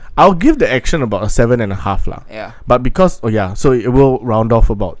great. I'll give the action about a 7.5 lah. Yeah. But because so it will round off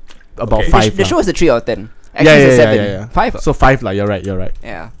about 5. The show is a 3 out of 10. Action is a 7. Yeah. 5. So 5 lah. You're right.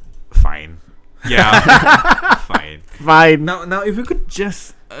 Yeah. Fine. Yeah. Fine. Now, if we could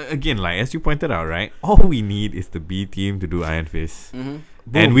just again, like as you pointed out, right? All we need is the B team to do Iron Fist,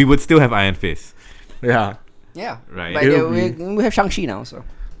 and we would still have Iron Fist. Yeah. Yeah. Right. But we have Shang-Chi now, so.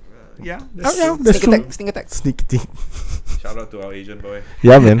 That's Sneak attack. Shout out to our Asian boy.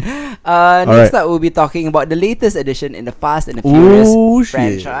 Yeah, man. Next up, we'll be talking about the latest addition in the Fast and the Furious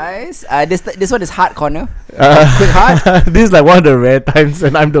franchise. This one is Hard Corner. Quick Hard. This is like one of the rare times,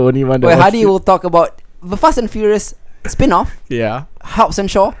 and I'm the only one. Where Hardy will talk about the Fast and Furious spin-off. Yeah. Hobbs and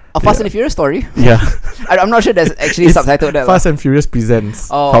Shaw, a Fast and the Furious story. Yeah. I'm not sure there's actually subtitled that. Fast and Furious presents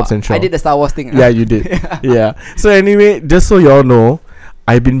Hobbs and Shaw. I did the Star Wars thing. Yeah, you did. Yeah. So anyway, just so y'all know,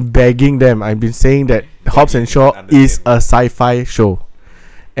 I've been begging them. I've been saying that Hobbs and Shaw is a sci-fi show.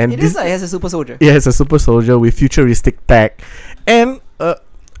 And it has a super soldier. Yeah, it's a super soldier with futuristic tech. And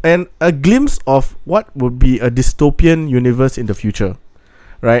a glimpse of what would be a dystopian universe in the future.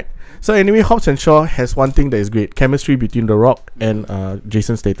 Right? So anyway, Hobbs and Shaw has one thing that is great. Chemistry between The Rock and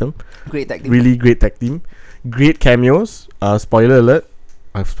Jason Statham. Great tag team. Really great tag team. Great cameos. Spoiler alert.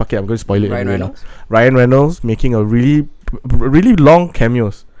 fuck it, I'm going to spoil it Ryan anyway now. Reynolds? Ryan Reynolds making a really long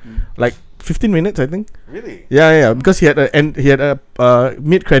cameos, like 15 minutes, I think. Really? Yeah, because he had a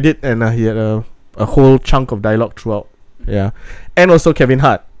mid credit and he had a whole chunk of dialogue throughout. Yeah, and also Kevin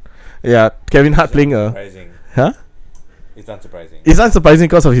Hart. Yeah, Kevin Hart playing surprising. It's unsurprising. It's unsurprising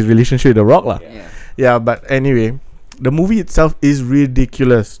because of his relationship with The Rock, lah. Yeah. Yeah, but anyway, the movie itself is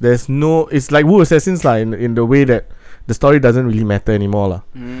ridiculous. It's like Wu Assassins lah in the way that the story doesn't really matter anymore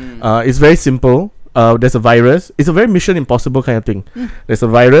lah. It's very simple. There's a virus. It's a very Mission Impossible kind of thing. There's a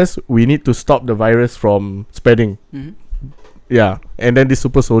virus. We need to stop the virus from spreading. Yeah, and then this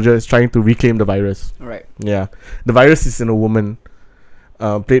super soldier is trying to reclaim the virus. Right. Yeah, the virus is in a woman,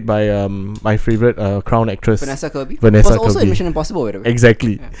 played by my favorite Crown actress, Vanessa Kirby. Vanessa was also Kirby. in Mission Impossible, by the way.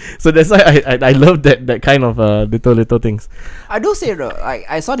 Exactly. Yeah. So that's why I love that kind of little things. I do say though,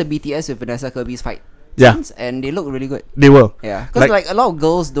 I saw the BTS with Vanessa Kirby's fight Yeah. scenes, and they look really good. They were. Yeah, because Like- like a lot of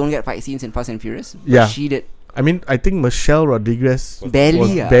girls don't get fight scenes in Fast and Furious. But Yeah. she did. I mean, I think Michelle Rodriguez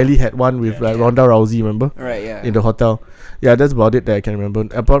Barely, barely had one with like Ronda Rousey, remember? Right. Yeah. In the hotel. Yeah, that's about it that I can remember.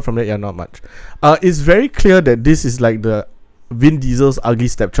 Apart from that, yeah, not much. It's very clear that this is like the Vin Diesel's ugly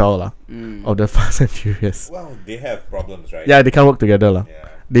stepchild lah, of the Fast and Furious. Well, they have problems, right? Yeah, they can't work together lah. Yeah.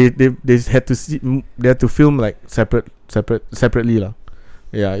 They had to they had to film like separately lah.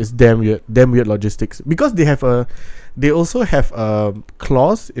 Yeah, it's damn weird logistics because they also have a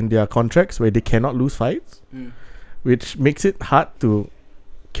clause in their contracts where they cannot lose fights, which makes it hard to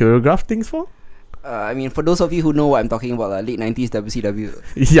choreograph things for. I mean, for those of you who know what I'm talking about, late 90s WCW.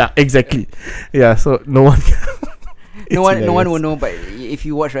 Yeah, exactly. Yeah, so no one. No one hilarious. will know, but if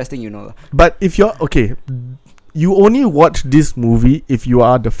you watch wrestling, you know. But if you're okay, you only watch this movie if you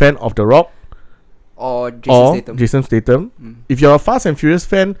are the fan of The Rock Or or Jason Statham. Jason Statham. If you're a Fast and Furious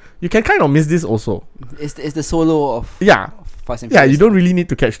fan, you can kind of miss this also. It's the solo of Yeah, Fast and yeah, Furious. you don't really need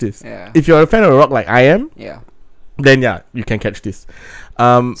to catch this. Yeah. If you're a fan of The Rock like I am, Yeah. then yeah, you can catch this.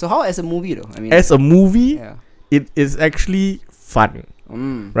 So how as a movie though? I mean, As a movie, yeah. it is actually fun,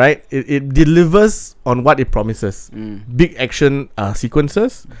 right? It delivers on what it promises. Big action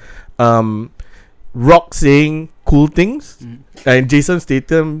sequences, Rock saying cool things, and Jason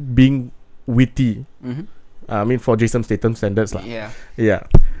Statham being witty. I mean, for Jason Statham standards lah. Yeah. Yeah,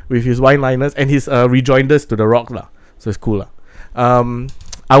 with his wine-liners and his rejoinders to The Rock lah. So it's cool lah.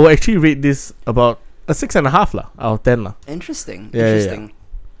 I will actually rate this about a 6.5 lah out of 10 lah. Interesting. Yeah, Interesting.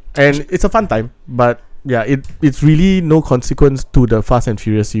 And it's a fun time, but yeah, it's really no consequence to the Fast and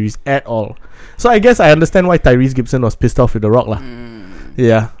Furious series at all. So I guess I understand why Tyrese Gibson was pissed off with The Rock lah.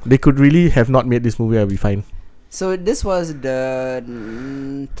 Yeah, they could really have not made this movie. I'll be fine. So this was the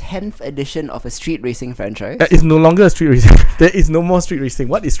 10th edition of a street racing franchise. It's no longer a street racing. There is no more street racing.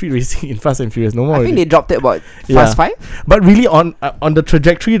 What is street racing in Fast and Furious? No more. I think already. they dropped it about Yeah. Fast 5. But really, on the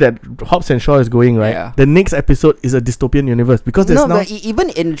trajectory that Hobbs and Shaw is going, right? Yeah. The next episode is a dystopian universe because there's No, now. but even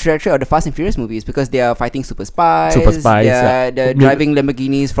in the trajectory of the Fast and Furious movies, because they are fighting super spies. Super spies, They're driving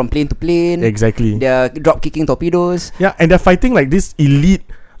Lamborghinis from plane to plane. Exactly. They're drop kicking torpedoes. Yeah, and they're fighting like this elite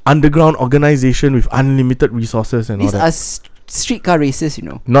underground organization with unlimited resources and These all are that. streetcar races, you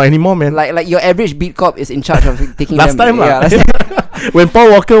know. Not anymore, man. Like your average beat cop is in charge of taking Last them. time lah. Yeah, last time. When Paul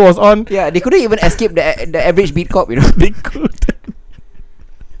Walker was on, Yeah, they couldn't even escape the average beat cop, you know. they could.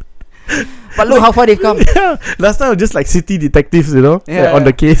 But look how far they've come. Yeah, last time it was just like city detectives, you know, Yeah, on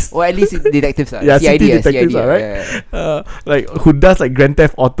the yeah. case. Or at least detectives are. Yeah, CID, city yeah, detectives CID, are, right? yeah. Like who does like Grand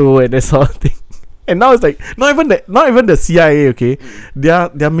Theft Auto and that sort of thing. And now it's like not even the CIA. Okay, their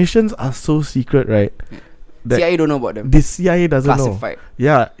missions are so secret, right? That CIA don't know about them. the CIA doesn't know. Classified.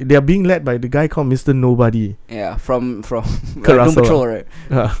 Yeah, they are being led by the guy called Mr. Nobody. Yeah, from Doom Carasso, Patrol, right?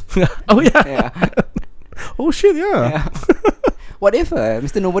 Oh yeah. Yeah. Oh shit, yeah. Yeah. What if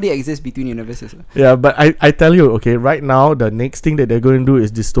Mr. Nobody exists between universes? Yeah, but I tell you, okay, right now the next thing that they're going to do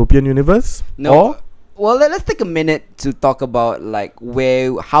is dystopian universe. No. Or Well, let's take a minute to talk about like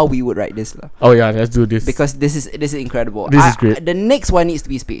how we would write this lah. oh yeah, let's do this. Because this is incredible. This is great. The next one needs to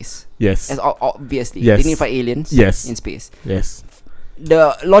be space. yes, As obviously, Yes. they need to fight aliens. Yes. In space. yes,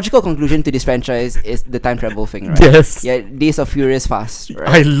 The logical conclusion to this franchise is the time travel thing, right? yes. Yeah, Days of Furious Fast,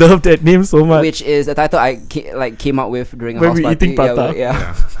 I right? love that name so much. Which is a title I came out with during a When house we party. eating prata.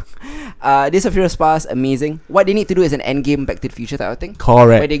 Yeah. Days of Furious Fast, amazing. What they need to do is an endgame Back to the Future type of thing, where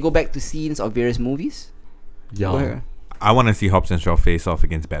Correct. they go back to scenes of various movies. Yeah. Where- I want to see Hobbs and Shaw face off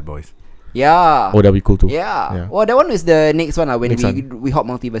against Bad Boys. Yeah. Oh, that'd be cool too. Yeah. Well, that one is the next one when Next we hop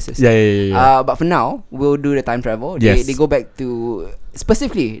multiverses. Yeah. But for now, we'll do the time travel. Yes. They go back to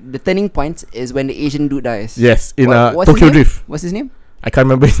specifically the turning point is when the Asian dude dies. Yes, in What's his Tokyo name? Drift. What's his name? I can't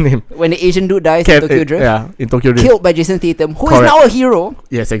remember his name. When the Asian dude dies in Tokyo Drift. Yeah, in Tokyo Drift. Killed by Jason Statham, who is Correct. now a hero.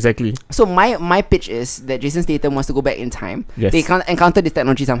 Yes, exactly. So my pitch is that Jason Statham wants to go back in time. Yes. They can't encounter this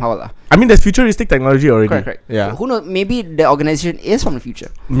technology somehow lah. I mean, there's futuristic technology already. Correct. Yeah. So who knows? Maybe the organization is from the future.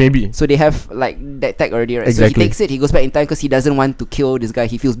 Maybe. So they have like that tech already, right? Exactly. So he takes it. He goes back in time because he doesn't want to kill this guy.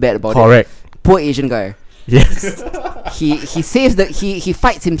 He feels bad about Correct. it. Poor Asian guy. Yes. He saves he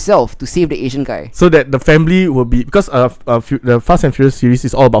fights himself to save the Asian guy. So that the family will be, because the Fast and Furious series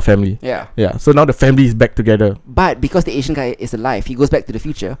is all about family. Yeah. Yeah. So now the family is back together. But because the Asian guy is alive, he goes back to the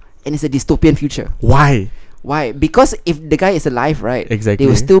future, and it's a dystopian future. Why? Why? Because if the guy is alive, right? Exactly. They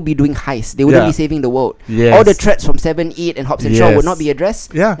will still be doing heists. They wouldn't Yeah. be saving the world. Yes. All the threats from 7, 8, and Hobbs and Shaw would Yes. not be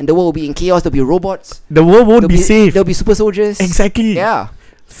addressed. Yeah. And the world will be in chaos. There'll be robots. The world won't be safe. There'll be super soldiers. Exactly. Yeah.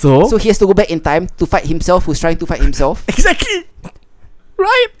 So So he has to go back in time to fight himself, who's trying to fight himself. exactly.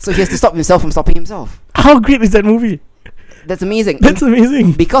 Right. So he has to stop himself from stopping himself. How great is that movie? That's amazing. That's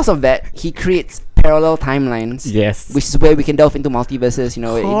amazing. Because of that, he creates parallel timelines. Yes. Which is where we can delve into multiverses. You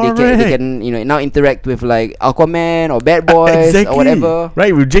know, they can now interact with like Aquaman or Bad Boys exactly. or whatever.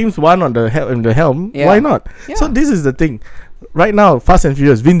 Right, with James Wan on the helm. Yeah. Why not? Yeah. So this is the thing. Right now, Fast and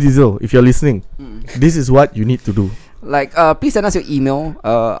Furious, Vin Diesel, if you're listening, this is what you need to do. Like, please send us your email.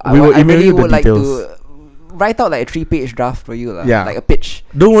 We will I email really you the would like details. to write out like a 3-page draft for you, Yeah. like a pitch.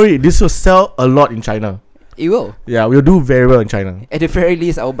 Don't worry, this will sell a lot in China. It will. Yeah, we'll do very well in China. At the very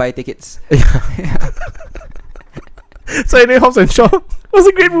least, I'll buy tickets. So anyway, Hobbs and Shaw was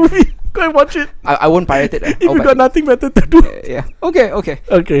a great movie. Go and watch it. I won't pirate it. If you got nothing better to do. Yeah. Okay.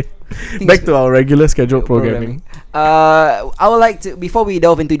 Okay. Back to our regular scheduled programming. I would like to, before we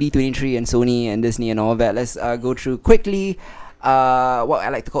delve into D23 and Sony and Disney and all that, let's go through quickly what I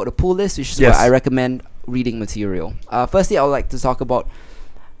like to call the pull list, which is Yes. what I recommend reading material. Firstly, I would like to talk about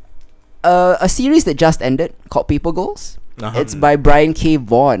a series that just ended called Paper Girls. It's by Brian K.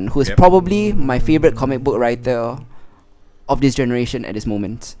 Vaughan, who is probably my favorite comic book writer of this generation at this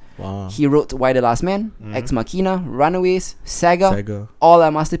moment. Wow. He wrote Why the Last Man, Ex Machina, Runaways, Saga. All are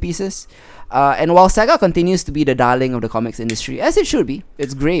masterpieces. And while Saga continues to be the darling of the comics industry, as it should be,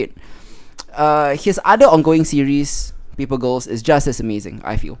 it's great. His other ongoing series, Paper Girls, is just as amazing,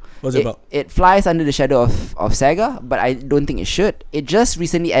 I feel. What's it about? It flies under the shadow of Saga, but I don't think it should. It just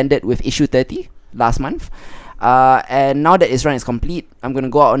recently ended with issue 30 last month. And now that its run is complete, I'm going to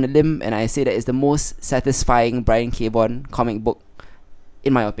go out on a limb and I say that it's the most satisfying Brian K. Vaughan comic book,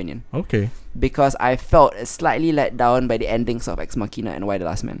 in my opinion. Okay. Because I felt slightly let down by the endings of Ex Machina and Why the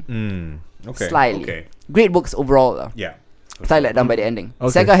Last Man. Okay. Slightly. Okay. Great books overall. Yeah. Slightly let down by the ending.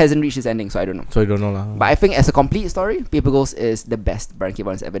 Okay. Saga hasn't reached its ending, so I don't know. So you don't know lah. But I think as a complete story, Paper Girls is the best Brian K.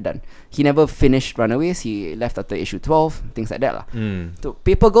 Vaughan has ever done. He never finished Runaways. He left after issue 12, things like that lah. So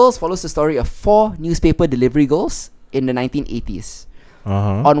Paper Girls follows the story of 4 newspaper delivery girls in the 1980s.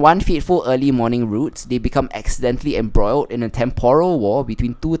 On one fateful early morning route, they become accidentally embroiled in a temporal war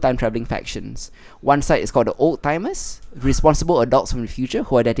between 2 time-traveling factions. One side is called the Old Timers, responsible adults from the future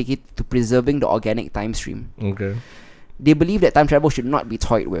who are dedicated to preserving the organic time stream. Okay. They believe that time travel should not be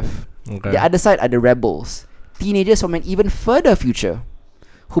toyed with. Okay. The other side are the rebels, teenagers from an even further future,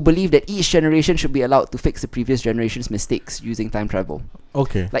 who believe that each generation should be allowed to fix the previous generation's mistakes using time travel.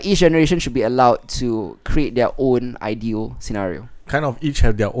 Okay. Like each generation should be allowed to create their own ideal scenario. Kind of each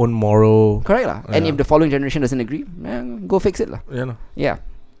have their own moral. Correct lah. And Yeah. if the following generation doesn't agree, go fix it lah. You know. Yeah.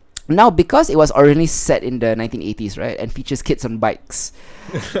 Now, because it was originally set in the 1980s, right, and features kids on bikes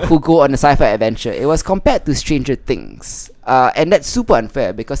who go on a sci-fi adventure, it was compared to Stranger Things. And that's super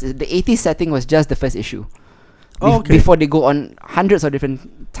unfair because the 80s setting was just the first issue. Before they go on hundreds of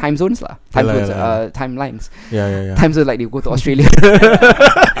different time zones lah. Timelines. Yeah. Time zones like they go to Australia.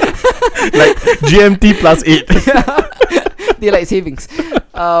 Like GMT plus 8. Daylight savings.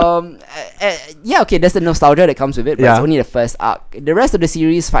 Okay, there's the nostalgia that comes with it, but it's only the first arc. The rest of the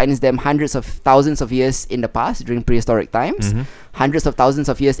series finds them hundreds of thousands of years in the past during prehistoric times, hundreds of thousands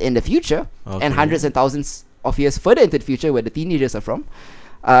of years in the future, and hundreds and thousands of years further into the future where the teenagers are from.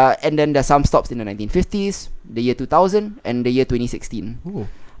 And then there's some stops in the 1950s, the year 2000, and the year 2016.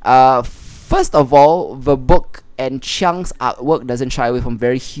 First of all, the book and Chiang's artwork doesn't shy away from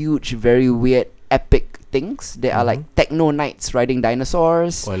very huge, very weird, epic things. There are like techno knights riding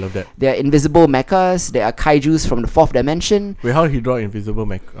dinosaurs. Oh, I love that. There are invisible mechas. There are kaijus from the 4th dimension. Wait, how did he draw invisible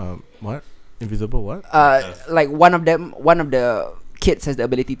what? Invisible what? Like one of the kids has the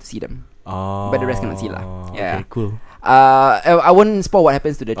ability to see them. Oh. But the rest cannot see lah. Yeah. Okay, cool. I wouldn't spoil what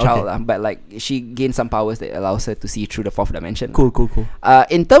happens to the child, Okay. but like she gains some powers that allows her to see through the fourth dimension. Cool.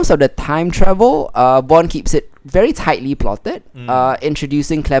 In terms of the time travel, Bond keeps it very tightly plotted,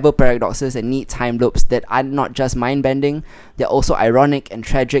 introducing clever paradoxes and neat time loops that are not just mind-bending, they're also ironic and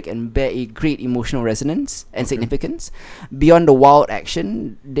tragic and bear a great emotional resonance and significance. Beyond the wild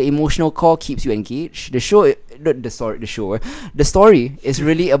action, the emotional core keeps you engaged. The story is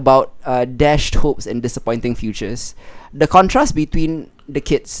really about dashed hopes and disappointing futures. The contrast between the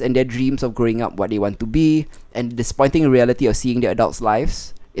kids and their dreams of growing up what they want to be and the disappointing reality of seeing their adults'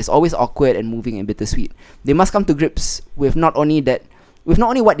 lives is always awkward and moving and bittersweet. They must come to grips with not only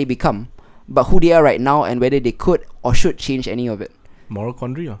what they become, but who they are right now and whether they could or should change any of it. Moral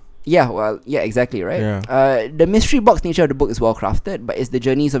quandary. Yeah, exactly, right? Yeah. The mystery box nature of the book is well crafted, but it's the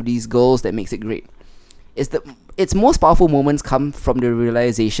journeys of these girls that makes it great. Its most powerful moments come from the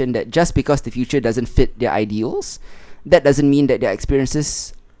realization that just because the future doesn't fit their ideals, that doesn't mean that their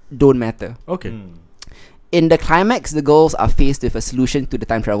experiences don't matter. Okay. In the climax, the girls are faced with a solution to the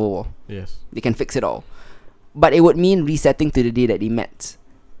time travel war. Yes. They can fix it all. But it would mean resetting to the day that they met,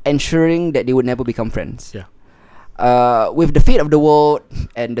 ensuring that they would never become friends. Yeah. With the fate of the world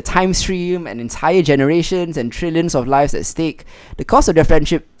and the time stream and entire generations and trillions of lives at stake, the cost of their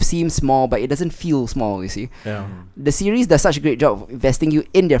friendship seems small, but it doesn't feel small, you see. Yeah. The series does such a great job of investing you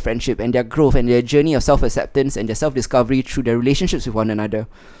in their friendship and their growth and their journey of self-acceptance and their self-discovery through their relationships with one another.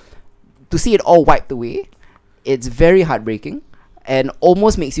 To see it all wiped away, it's very heartbreaking and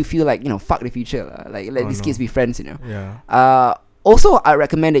almost makes you feel like, fuck the future. Like, let these kids be friends, Yeah. Also, I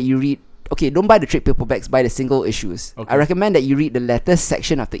recommend that you read. Okay, don't buy the trade paperbacks, buy the single issues. Okay. I recommend that you read the letters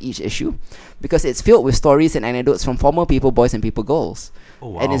section after each issue because it's filled with stories and anecdotes from former paper boys and paper girls.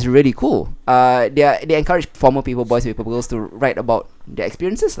 Oh, wow. And it's really cool. They encourage former paper boys and paper girls to write about their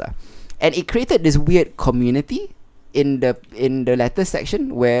experiences. And it created this weird community in the letters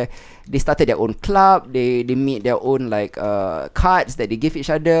section where they started their own club, they made their own cards that they give each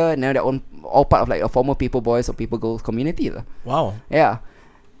other, and now they're all part of like a former paper boys or paper girls community. Wow. Yeah.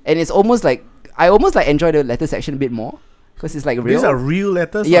 And it's almost like I almost like enjoy the letter section a bit more because it's like real. These are real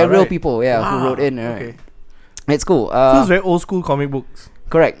letters. real right? people. Who wrote in. Right? Okay. It's cool. Feels very old school comic books.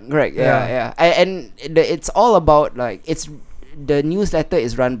 Correct. Yeah. And it's all about the newsletter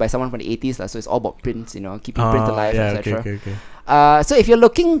is run by someone from the 80s, so it's all about prints, keeping print alive, etc. Okay. So if you're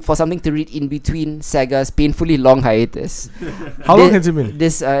looking for something to read in between Saga's painfully long hiatus, How long has it been?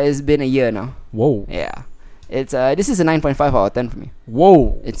 This has been a year now. Whoa. Yeah. It's this is a 9.5 out of 10 for me.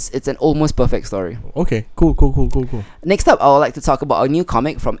 Whoa. It's an almost perfect story. Okay. Cool. Next up, I would like to talk about a new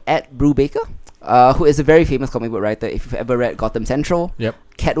comic from Ed Brubaker, who is a very famous comic book writer. If you've ever read Gotham Central, Yep.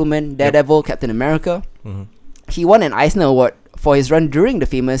 Catwoman, Daredevil, Captain America, Mm-hmm. he won an Eisner Award for his run during the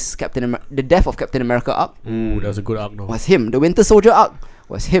famous the Death of Captain America arc. Ooh, that was a good arc though. Was him. The Winter Soldier arc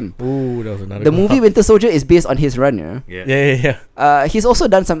was him. Ooh, that was another The good movie arc. Winter Soldier is based on his run, Yeah. He's also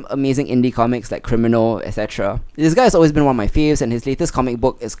done some amazing indie comics like Criminal, etc. This guy has always been one of my faves, and his latest comic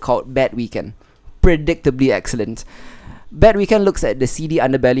book is called Bad Weekend. Predictably excellent. Bad Weekend looks at the seedy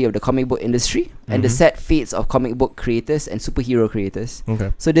underbelly of the comic book industry and the sad fates of comic book creators and superhero creators.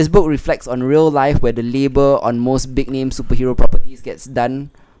 Okay. So this book reflects on real life where the labor on most big name superhero properties gets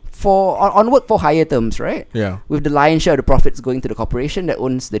done on work for hire terms, right? Yeah. With the lion's share of the profits going to the corporation that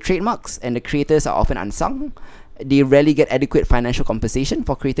owns the trademarks, and the creators are often unsung. They rarely get adequate financial compensation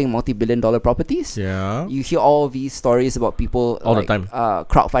for creating multi-billion-dollar properties. Yeah. You hear all these stories about people All the time.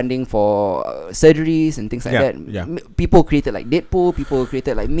 crowdfunding for surgeries and things like Yeah, that. yeah. People created like Deadpool. People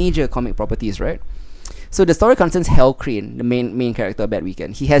created like major comic properties, right? So the story concerns Hal Crane, the main character of Bad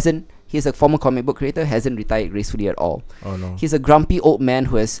Weekend. He's a former comic book creator, hasn't retired gracefully at all. Oh no. He's a grumpy old man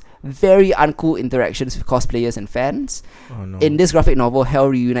who has very uncool interactions with cosplayers and fans. Oh no. In this graphic novel, Hal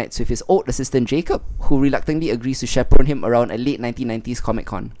reunites with his old assistant Jacob, who reluctantly agrees to chaperone him around a late 1990s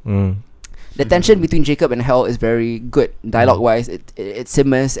Comic-Con. The tension between Jacob and Hal is very good. Dialogue-wise, it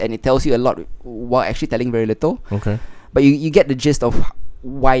simmers and it tells you a lot while actually telling very little. Okay. But you get the gist of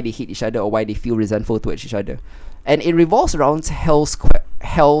why they hate each other or why they feel resentful towards each other. And it revolves around Hell's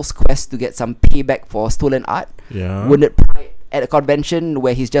quest to get some payback for stolen art, Yeah. wounded pride at a convention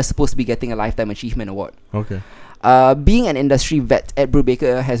where he's just supposed to be getting a Lifetime Achievement Award. Okay. Being an industry vet, Ed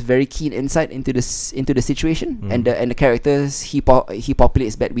Brubaker has very keen insight into the situation and the characters he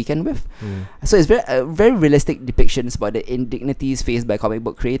populates Bad Weekend with. So it's very realistic depictions about the indignities faced by comic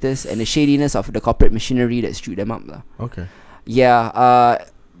book creators and the shadiness of the corporate machinery that screwed them up. Okay. Yeah.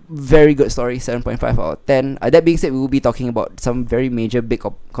 very good story, 7.5 out of 10. That being said, we will be talking about some very major big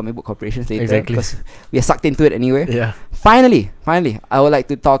comic book corporations later. Exactly. Because we are sucked into it anyway. Yeah. Finally, I would like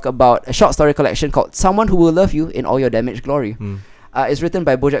to talk about a short story collection called Someone Who Will Love You in All Your Damaged Glory. It's written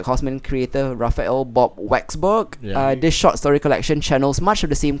by BoJack Horseman creator Raphael Bob Waxberg. This short story collection channels much of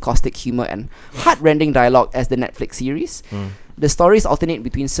the same caustic humor and heart-rending dialogue as the Netflix series. The stories alternate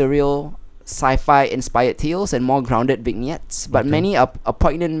between surreal, sci-fi inspired tales and more grounded vignettes, but many are a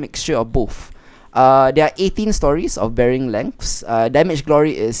poignant mixture of both. There are 18 stories of varying lengths. Damaged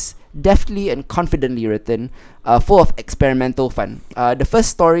Glory is deftly and confidently written, full of experimental fun. The first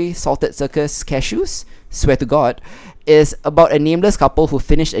story, Salted Circus Cashews, swear to God, is about a nameless couple who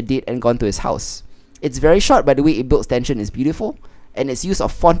finished a date and gone to his house. It's very short, but the way it builds tension is beautiful, and its use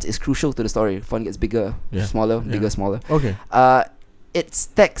of font is crucial to the story. Font gets bigger, smaller, bigger, smaller. Okay. Its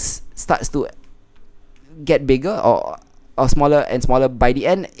text starts to get bigger or smaller and smaller. By the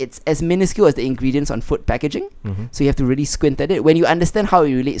end, it's as minuscule as the ingredients on food packaging. So you have to really squint at it. When you understand how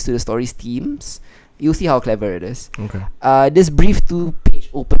it relates to the story's themes, you'll see how clever it is. This brief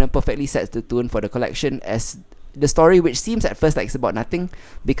 2-page opener perfectly sets the tone for the collection, as the story, which seems at first like it's about nothing,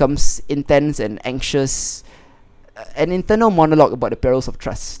 becomes intense and anxious, an internal monologue about the perils of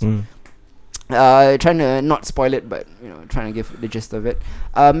trust. Trying to not spoil it, but trying to give the gist of it.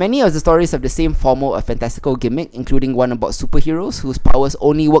 Many of the stories have the same formal or fantastical gimmick, including one about superheroes whose powers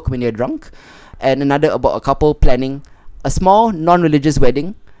only work when they're drunk, and another about a couple planning a small non-religious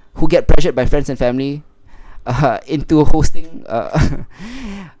wedding who get pressured by friends and family into hosting.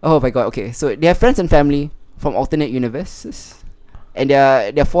 Oh my god! Okay, so they have friends and family from alternate universes, and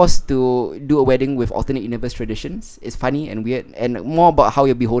they're forced to do a wedding with alternate universe traditions. It's funny and weird, and more about how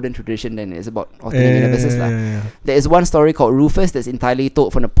you're beholden to tradition than it's about alternate universes. There is one story called Rufus that's entirely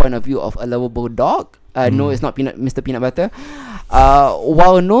told from the point of view of a lovable dog. No, it's not Mr. Peanut Butter.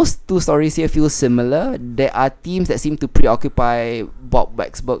 While no two stories here feel similar, there are themes that seem to preoccupy Bob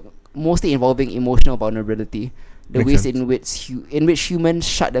Waxberg, mostly involving emotional vulnerability, the ways in which humans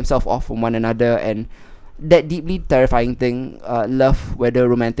shut themselves off from one another, and that deeply terrifying thing, love, whether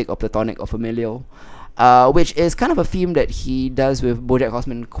romantic or platonic or familial, which is kind of a theme that he does with BoJack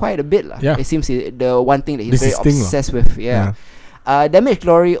Horseman quite a bit. It seems the one thing that he's very obsessed with. Damaged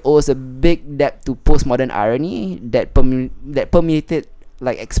Glory owes a big debt to postmodern irony that permeated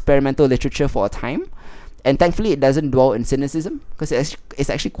like experimental literature for a time, and thankfully it doesn't dwell in cynicism, because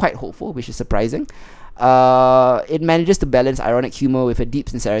it's actually quite hopeful, which is surprising. It manages to balance ironic humor with a deep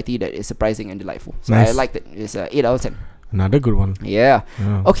sincerity that is surprising and delightful. So I liked it. It's 8 out of 10. Another good one. Yeah.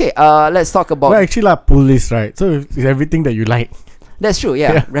 Okay. Let's talk about. Well, actually, pull list, right? So it's everything that you like. That's true.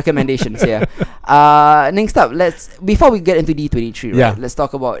 Yeah. Recommendations. Yeah. Next up, before we get into D23, right? Let's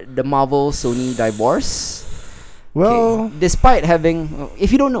talk about the Marvel Sony divorce. Well, despite having,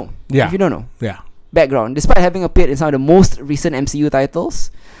 if you don't know, background, despite having appeared in some of the most recent MCU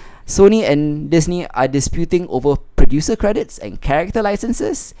titles, Sony and Disney are disputing over producer credits and character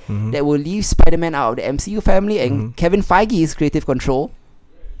licenses that will leave Spider-Man out of the MCU family and Kevin Feige's creative control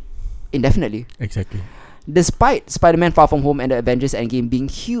indefinitely. Exactly. Despite Spider-Man Far From Home and the Avengers Endgame being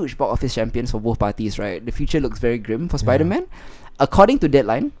huge box office champions for both parties, right? The future looks very grim for Spider-Man. According to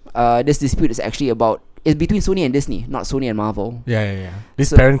Deadline, this dispute is actually it's between Sony and Disney, not Sony and Marvel.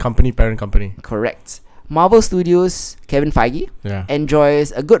 This parent company. Correct. Marvel Studios' Kevin Feige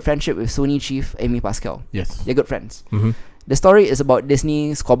enjoys a good friendship with Sony chief Amy Pascal. Yes. They're good friends. The story is about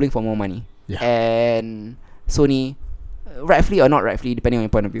Disney squabbling for more money. And Sony, rightfully or not rightfully, depending on your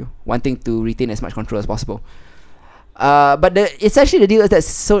point of view, wanting to retain as much control as possible. But essentially the deal is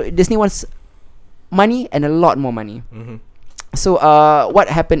that Disney wants money and a lot more money. So what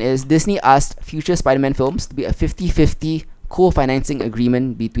happened is Disney asked future Spider-Man films to be a 50-50 co-financing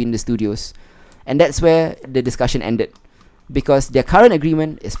agreement between the studios. And that's where the discussion ended, because their current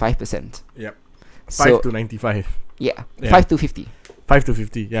agreement is 5%. Yep. 5 to 95. 5 to 50. 5 to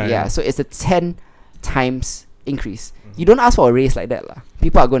 50. Yeah. So it's a 10 times increase. You don't ask for a raise like that, lah.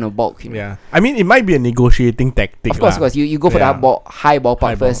 People are going to balk. Yeah. I mean, it might be a negotiating tactic. Of course. You go for the high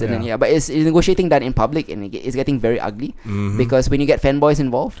ballpark first, and then but it's negotiating done in public, and it's getting very ugly, because when you get fanboys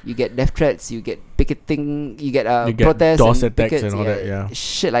involved, you get death threats, you get picketing, you get protests, DOS and attacks pickets, and all that.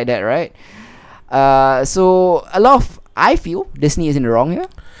 Shit like that, right? So I feel Disney is in the wrong here.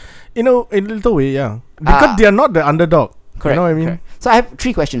 In a little way, because they are not the underdog. Correct. You know what I mean? Correct. So I have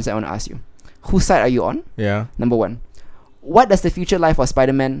 3 questions I want to ask you. Whose side are you on? Number 1, what does the future life of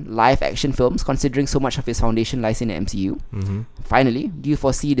Spider-Man live action films, considering so much of its foundation lies in the MCU? Finally, do you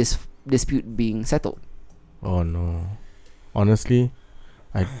foresee this dispute being settled? Oh no. Honestly,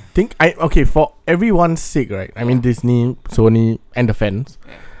 I think for everyone's sake, right? I mean, Disney, Sony, and the fans.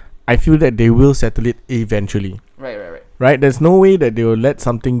 I feel that they will settle it eventually. Right? There's no way that they will let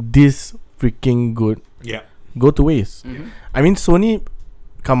something this freaking good go to waste. I mean, Sony,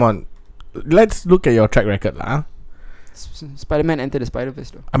 come on. Let's look at your track record lah. Spider-Man Enter the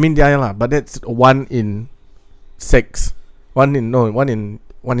Spider-Verse though. I mean, yeah, but that's 1 in 6. 1 in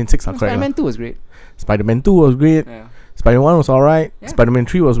 6 are correct. Spider-Man 2 was great. Spider-Man 2 was great. Yeah. Spider-Man 1 was alright. Yeah. Spider-Man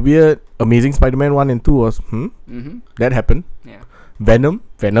 3 was weird. Amazing Spider-Man 1 and 2 was that happened. Yeah. Venom.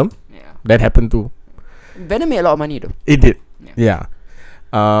 Yeah. That happened too. Venom made a lot of money though. It did. Yeah.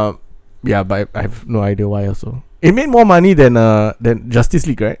 Yeah, but I have no idea why also. It made more money than Justice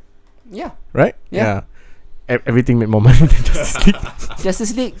League, right? Yeah. Right? Yeah. Everything made more money than Justice League.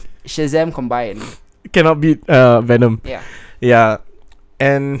 Justice League, Shazam combined. Cannot beat Venom. Yeah. Yeah.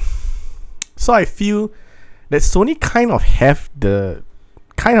 And so I feel that Sony kind of have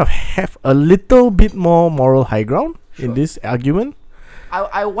a little bit more moral high ground in this argument.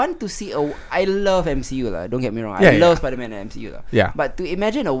 I want to see I love MCU lah. Don't get me wrong. I love Spider-Man and MCU lah. Yeah. But to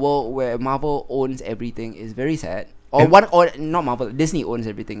imagine a world where Marvel owns everything is very sad. Or not Marvel, Disney owns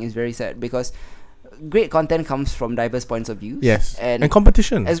everything is very sad because great content comes from diverse points of view. Yes. And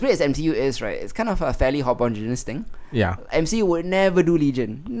competition. As great as MCU is, right, it's kind of a fairly homogeneous thing. Yeah. MCU would never do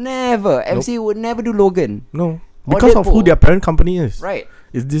Legion. Never. Nope. MCU would never do Logan. No. Because of who their parent company is. Right.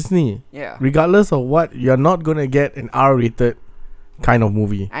 It's Disney. Yeah. Regardless of what, you're not going to get an R-rated kind of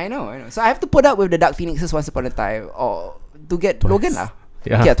movie. I know. So I have to put up with the Dark Phoenixes once upon a time or to get Logan lah.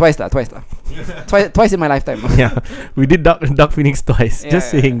 Yeah. Yeah, twice lah. Twice in my lifetime. Yeah. We did Dark Phoenix twice.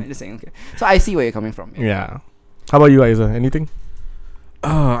 Just saying. Okay. So I see where you're coming from. Yeah. How about you, Aiza? Anything?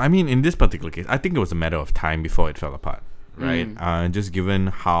 I mean, in this particular case, I think it was a matter of time before it fell apart, right? Just given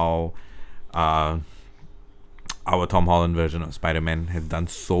how our Tom Holland version of Spider-Man has done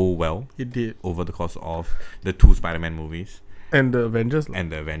so well. It did. Over the course of the 2 Spider-Man movies. And the Avengers.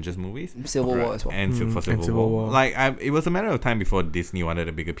 Movies. Civil War as well. And Civil War. Like, it was a matter of time before Disney wanted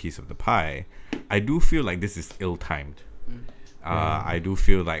a bigger piece of the pie. I do feel like this is ill-timed. I do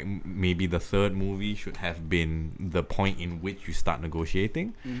feel like maybe the 3rd movie should have been the point in which you start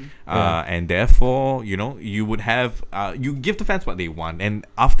negotiating. And therefore, you would have... you give the fans what they want. And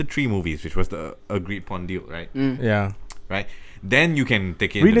after 3 movies, which was the agreed-upon deal, right? Yeah. Right? Then you can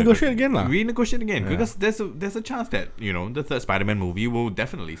take it renegotiate again because there's a chance that the 3rd Spider-Man movie will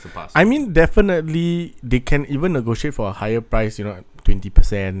definitely surpass. I mean, definitely they can even negotiate for a higher price, 20%,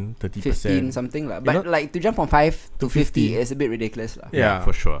 30%, 15 something lah. But like to jump from 5 to 50 is a bit ridiculous lah. Yeah,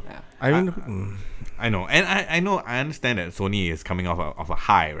 for sure. Yeah. I mean, I know, and I understand that Sony is coming off a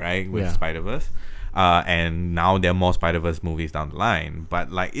high, right, with Spider-Verse. And now there are more Spider-Verse movies down the line,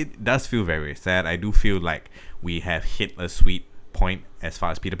 but like it does feel very sad. I do feel like we have hit a sweet point as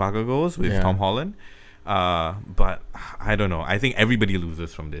far as Peter Parker goes with Tom Holland, but I don't know. I think everybody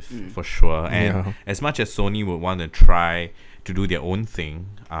loses from this for sure. And as much as Sony would want to try to do their own thing,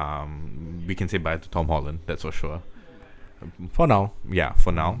 we can say bye to Tom Holland. That's for sure. For now. Yeah,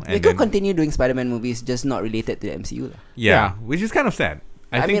 for now. They could continue doing Spider-Man movies, just not related to the MCU. Yeah, which is kind of sad.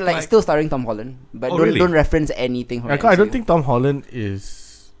 I mean, like still starring Tom Holland, but don't reference anything from the MCU. I don't think Tom Holland is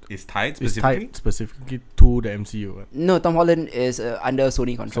tied specifically to the MCU. No, Tom Holland is under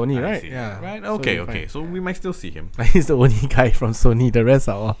Sony contract. Sony, right? Yeah. Right? Okay. So we might still see him. He's the only guy from Sony. The rest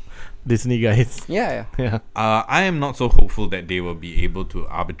are all Disney guys. Yeah. I am not so hopeful that they will be able to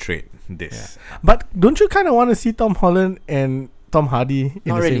arbitrate this. Yeah. But don't you kind of want to see Tom Holland and Tom Hardy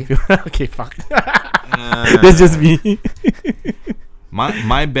in the same film? Okay, fuck. That's just me.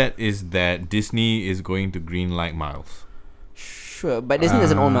 My bet is that Disney is going to greenlight Miles. Sure, but Disney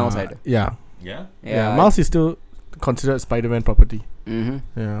doesn't own Miles either. Yeah. Miles is still considered Spider-Man property.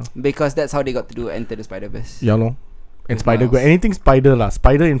 Yeah. Because that's how they got to do Enter the Spider-Verse. Yeah, no. And Spider-Gwen. Anything Spider lah.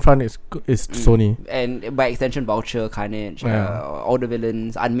 Spider in front is Sony. And by extension, Vulture, Carnage, all the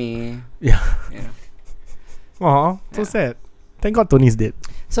villains, Anme. Yeah. Aw, so sad. Thank God Tony's dead.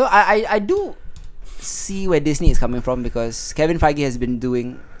 So I do see where Disney is coming from because Kevin Feige has been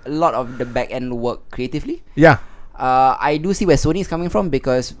doing a lot of the back end work creatively. Yeah. I do see where Sony is coming from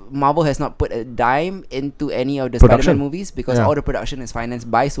because Marvel has not put a dime into any of the Spider-Man movies because all the production is financed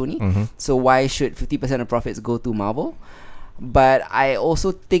by Sony. So why should 50% of profits go to Marvel? But I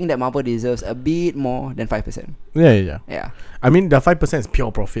also think that Marvel deserves a bit more than 5%. Yeah. I mean, the 5% is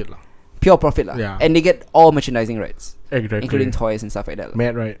pure profit lah. Pure profit lah. Yeah. And they get all merchandising rights. Exactly. Including toys and stuff like that.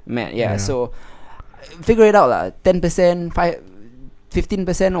 Right? Yeah. So figure it out lah. 10%,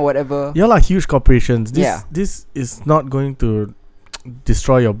 15% or whatever. Y'all are huge corporations. This is not going to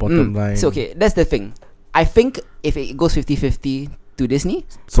destroy your bottom line. So okay, that's the thing. I think if it goes 50-50 to Disney,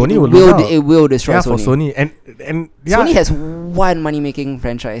 Sony it will destroy Sony. For Sony and Sony has one money-making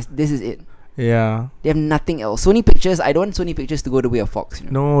franchise. This is it. Yeah. They have nothing else. Sony Pictures, I don't want Sony Pictures to go the way of Fox.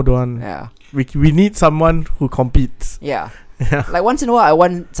 No, don't. Yeah. We need someone who competes. Yeah. Yeah. Like once in a while, I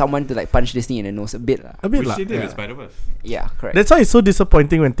want someone to like punch Disney in the nose a bit. A bit Which lah. they did Yeah. with Spider-Verse. Yeah, correct. That's why it's so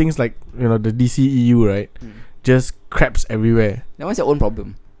disappointing when things like, the DCEU, right, just craps everywhere. That one's their own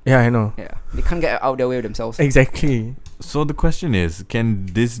problem. Yeah, I know. Yeah. They can't get out their way of themselves. Exactly. So the question is, can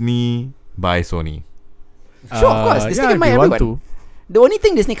Disney buy Sony? Sure, of course. Disney can if buy they want everyone. to. The only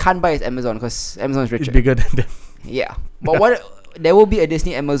thing Disney can't buy is Amazon because Amazon is It's richer. bigger than them. Yeah. But what there will be a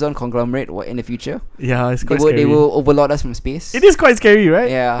Disney Amazon conglomerate in the future. Yeah, it's They quite will, scary. they will overlord us from space. It is quite scary, right?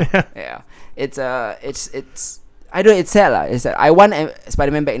 Yeah. Yeah. It's I don't know, it's sad lah. It's that I want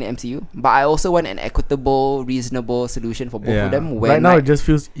Spider-Man back in the MCU, but I also want an equitable, reasonable solution for both of them. When Right now, like, it just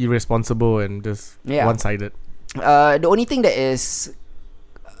feels irresponsible and just Yeah. one-sided. the only thing that is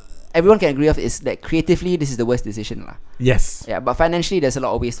everyone can agree of is that creatively this is the worst decision lah. Yes. Yeah, but financially there's a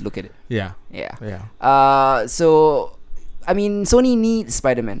lot of ways to look at it. Yeah. Yeah. Yeah. So I mean, Sony needs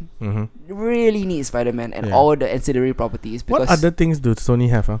Spider-Man. Mm-hmm. Really needs Spider-Man and Yeah. all the ancillary properties. Because What other things do Sony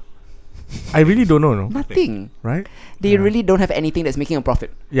have? I really don't know. No. nothing. Right? They Yeah. really don't have anything that's making a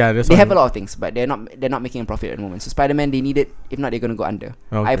profit. Yeah, that's They what have I a lot of things, but they're not making a profit at the moment. So Spider-Man, they need it. If not, they're gonna go under.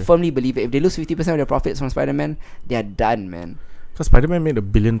 I Okay. firmly believe it. If they lose 50% of their profits from Spider-Man, they're done, man. Because Spider-Man made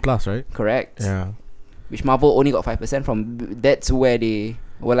 $1 billion plus, right? Correct. Yeah. Which Marvel only got 5% from. That's where they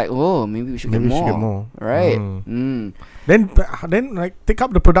were like, oh, maybe we should Maybe we get should more. get more. Right. Mm. Then like take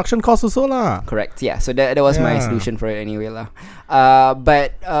up the production cost also lah. Correct. Yeah. So that was my Yeah. solution for it anyway lah.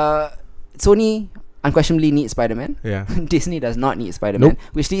 But Sony unquestionably needs Spider-Man. Yeah. Disney does not need Spider-Man, Nope.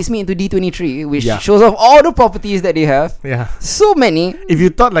 which leads me into D23, which Yeah. shows off all the properties that they have. Yeah. So many. If you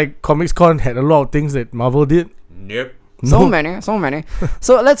thought like Comics Con had a lot of things that Marvel did, Nope. So no. many.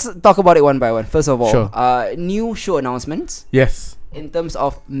 So let's talk about it one by one. First of all, Sure. new show announcements Yes. in terms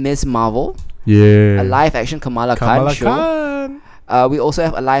of Ms. Marvel, Yeah. a live action Kamala Khan Kamala show. Khan, We also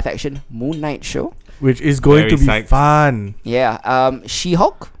have a live action Moon Knight show. which is going Very to be psyched. fun. Yeah.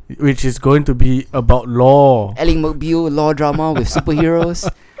 She-Hulk, Which is going to be about law, Ellie McBeal law drama with superheroes.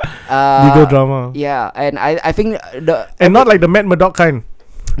 legal drama, Yeah, and I think and not like the Matt Murdock kind.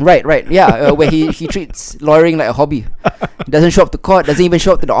 Right, yeah, where he treats lawyering like a hobby. He doesn't show up to court, doesn't even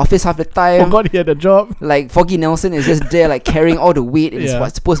show up to the office half the time. Forgot he had a job. Like Foggy Nelson is just there, like carrying all the weight. And it's Yeah.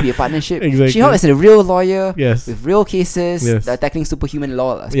 what's supposed to be a partnership. Exactly. She-Hulk is a real lawyer Yes. with real cases, Yes. tackling superhuman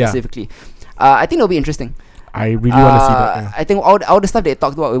law Yeah. specifically. I think it'll be interesting. I really want to see that. Yeah. I think all the stuff they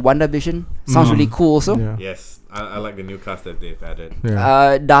talked about with WandaVision sounds really cool. Also, Yeah. Yes, I like the new cast that they've added.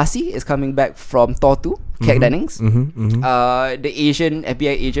 Yeah. Darcy is coming back from Thor 2. Kat Dennings. Mm-hmm. The Asian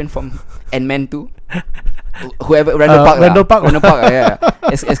FBI agent from Ant-Man 2. Whoever Randall Park. Randall Park. Randall Park. Yeah,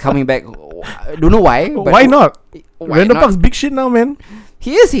 is coming back. Don't know why. But Why not? Why Randall not? Park's big shit now, man.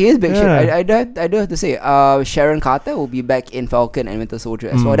 He is big shit. Yeah. I do have to say. Sharon Carter will be back in Falcon and Winter Soldier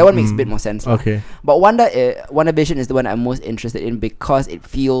as well. That one makes a bit more sense. lah. Okay. But WandaVision is the one I'm most interested in because it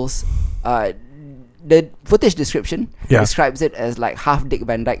feels the footage description Yeah. describes it as like half Dick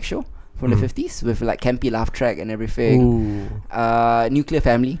Van Dyke show from the 50s with like campy laugh track and everything. Ooh. Nuclear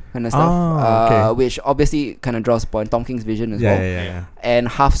family kind of stuff. Okay. Which obviously kind of draws upon Tom King's vision as Yeah, well. yeah. And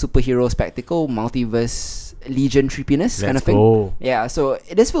half superhero spectacle, multiverse, Legion trippiness kind of Let's thing. go. Yeah, so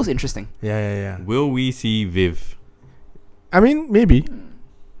this feels interesting. Yeah. Will we see Viv? I mean, maybe.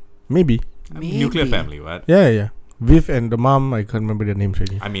 Nuclear Maybe. family, what? Yeah. Viv and the mom, I can't remember their names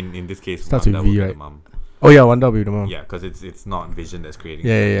really. I mean, in this case, Starts Wanda with V, will be right? the mom. Oh yeah, Wanda will be the mom. Yeah, because it's not Vision that's creating.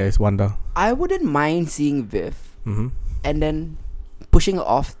 Yeah, it's Wanda. I wouldn't mind seeing Viv Mm-hmm. and then pushing it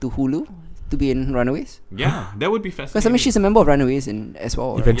off to Hulu to be in Runaways. Yeah, that would be fascinating. Because I mean, she's a member of Runaways as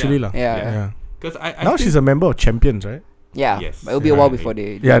well. Right? Eventually Yeah. lah. Yeah. Because I Now think she's a member of Champions, right? Yeah, Yes. but it'll be a while Right. before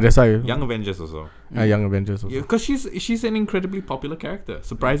they. Yeah, that's why. Young Avengers also. Young Avengers also. Yeah, because she's an incredibly popular character.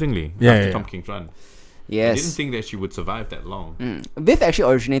 Surprisingly, Yeah, after yeah, Tom yeah. King's run. I Yes. didn't think that she would survive that long. Viv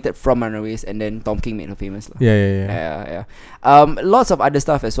actually originated from Runaways, and then Tom King made her famous. lah. Yeah. Lots of other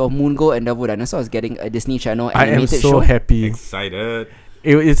stuff as well. Moon Girl and Devil Dinosaur is getting a Disney Channel I am animated so show. happy. Excited.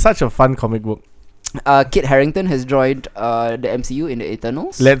 It's such a fun comic book. Kit Harington has joined the MCU in the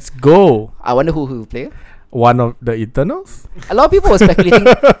Eternals. Let's go. I wonder who will play. One of the Eternals? A lot of people were speculating.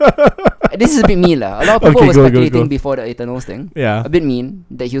 This is a bit mean lah. A lot of people Okay, were go. speculating before the Eternals thing. Yeah. A bit mean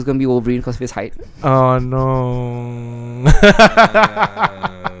that he was gonna be Wolverine because of his height. Oh no.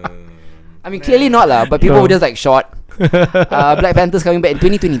 I mean, clearly not lah. But people No. were just like short. Black Panther's coming back in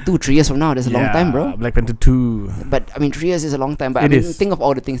 2022. 3 years from now. That's a long time, bro. Black Panther 2. But I mean, 3 years is a long time. But It I mean, is. think of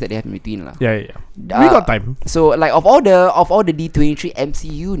all the things that they have in between lah. Yeah. We got time. So like of all the D23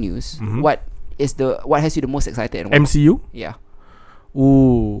 MCU news, Mhm. what has you the most excited? And what? MCU? Yeah.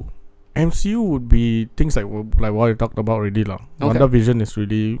 Ooh, MCU would be things like what I talked about already lah. Okay. WandaVision is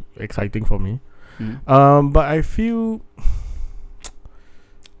really exciting for me. But I feel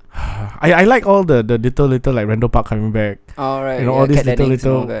I like all the little like Randall Park coming back. All right. You know, all these cat Dennings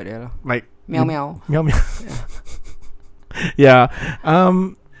and little all that, yeah. like Meow meow. meow meow. Yeah.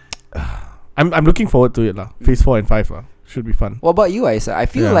 I'm looking forward to it lah. Phase 4 and 5 lah. Should be fun. What about you, Isa? I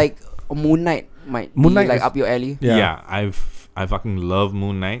feel like Moon Knight might be like up your alley. Yeah, I fucking love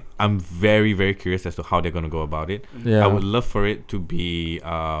Moon Knight. I'm very, very curious as to how they're gonna go about it. Yeah. I would love for it to be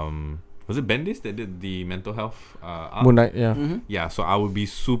was it Bendis that did the mental health arc? Moon Knight, yeah. Yeah, so I would be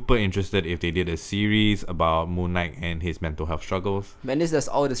super interested if they did a series about Moon Knight and his mental health struggles. Bendis does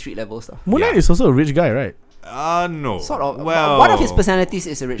all the street level stuff. Moon Knight is also a rich guy, right? No. Sort of. Well, One of his personalities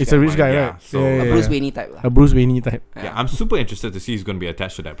is a rich It's guy. a rich guy, Yeah, right? so A Bruce Wayne type. A Bruce Wayne type. Yeah, I'm super interested to see who's going to be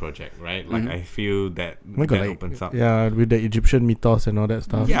attached to that project, right? Like, I feel that that opens up. Yeah, with the Egyptian mythos and all that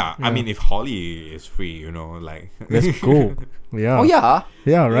stuff. Yeah, I mean, if Holly is free, you know, like That's cool. Yeah. Oh yeah.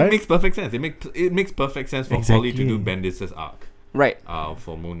 Yeah, it right? makes perfect sense. It makes perfect sense for Holly to do Exactly. Bendis' arc. Right.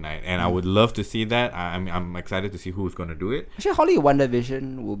 For Moon Knight, and I would love to see that. I'm excited to see who's going to do it. Actually, Holly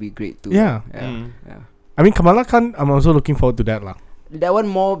WandaVision will be great too. Yeah. Yeah. I mean, Kamala Khan, I'm also looking forward to that lah. That one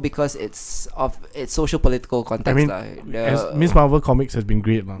more because it's of its social political context. I mean, The Miss Marvel comics has been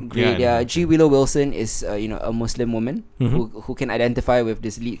great lah. great, Yeah, G. Willow Wilson is a Muslim woman Mhm. who can identify with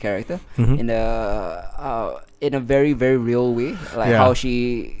this lead character Mhm. in a very, very real way, like Yeah. how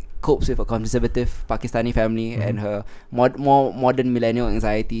she copes with a conservative Pakistani family and her more modern millennial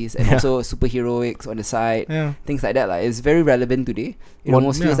anxieties, and Yeah. also superheroics on the side, Yeah. things like that. Like, it's very relevant today. It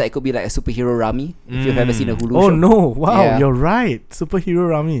almost feels like it could be like a superhero Rami if you've ever seen a Hulu Oh show. no! Wow, Yeah. you're right. Superhero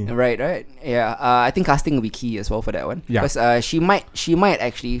Rami. Right. Yeah. I think casting will be key as well for that one. Yeah. Because she might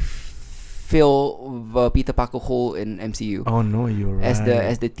actually fill the Peter Parker hole in MCU Oh no, you're right. as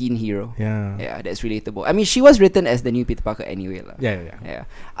the teen hero. Yeah. Yeah, that's relatable. I mean, she was written as the new Peter Parker anyway, lah. Yeah.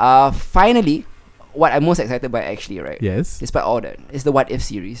 Finally, what I'm most excited by actually, right? Yes. Despite all that, is the What If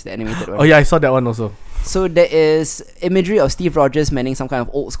series, the animated one. Oh yeah, I saw that one also. So there is imagery of Steve Rogers manning some kind of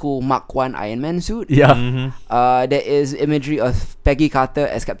old school Mark 1 Iron Man suit. Yeah. There is imagery of Peggy Carter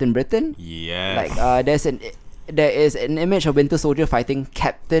as Captain Britain. Yes. Like there is an image of Winter Soldier fighting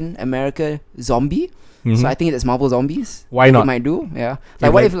Captain America zombie. So I think it's Marvel zombies. Why not? They might do, yeah. Yeah,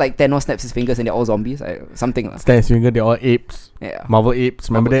 Like what like- if like Thanos snaps his fingers and they're all zombies? Something like Stan's finger, they're all apes. yeah. Marvel apes.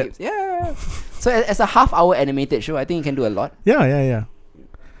 Remember Marvel that? apes. Yeah. So as a half-hour animated show, I think you can do a lot. Yeah.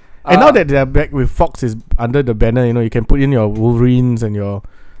 And now that they're back with Fox is under the banner, you know, you can put in your Wolverines and your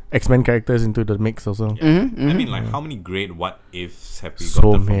X-Men characters into the mix also. I mean, like, how many great what ifs have we So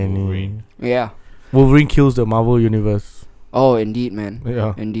gotten from many. Wolverine? Yeah. Wolverine kills the Marvel universe. Oh, indeed, man.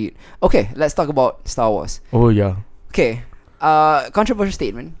 Yeah. Indeed. Okay, let's talk about Star Wars. Oh yeah. Okay. Controversial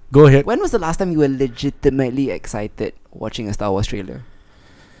statement. Go ahead. When was the last time you were legitimately excited watching a Star Wars trailer?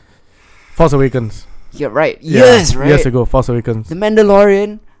 Force Awakens. Yeah, right. Yeah, Yes, right. Years ago, Force Awakens. The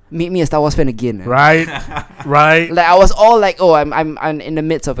Mandalorian made me a Star Wars fan again. Man. Right. Right. Like I was all like, oh, I'm in the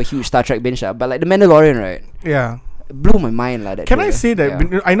midst of a huge Star Trek binge, but like the Mandalorian, right? Yeah. Blew my mind, like that. Can I trailer. say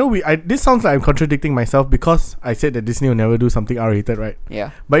that? Yeah. I know this sounds like I'm contradicting myself because I said that Disney will never do something R-rated, right?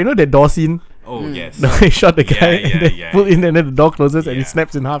 Yeah. But you know that door scene? Oh, yes. No, he shot the guy Yeah, and then yeah. pull in and then the door closes and he Yeah.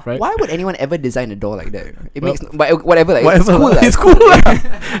 snaps in half, right? Why would anyone ever design a door like that? It Well, makes but whatever. Like, Whatever. it's cool. It's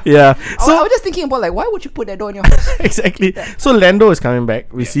cool. Yeah. I So was just thinking about like, why would you put that door in your house? exactly. So Lando is coming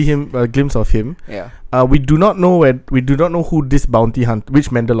back. We see him, a glimpse of him. Yeah. We do not know who this bounty hunt, which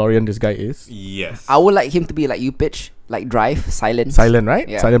Mandalorian this guy is. Yes. I would like him to be like you pitch, like Drive, Silence. Silent, right?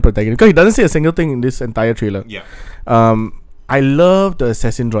 Yeah. Silent protagonist. Because he doesn't say a single thing in this entire trailer. Yeah. I love the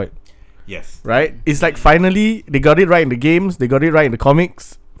assassin droid. Yes. Right? It's like finally they got it right in the games, they got it right in the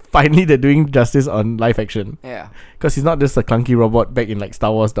comics. Finally, they're doing justice on live action. Yeah. Because he's not just a clunky robot back in like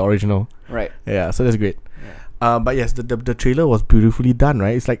Star Wars, the original. Right. Yeah, so that's great. But yes, the trailer was beautifully done,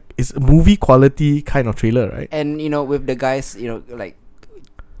 right? It's like it's a movie quality kind of trailer, right? And with the guys, like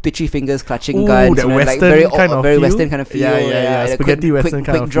twitchy fingers clutching Ooh, guns, that like Western very kind of very feel. Western kind of feel. Yeah. the Spaghetti Western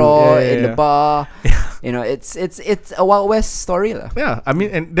kind quick of draw feel. Yeah, in the yeah. bar. It's a Wild West story, lah. Yeah, I mean,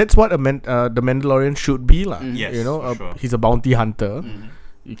 and that's what the Mandalorian should be, lah. Yes, You know, for sure. he's a bounty hunter.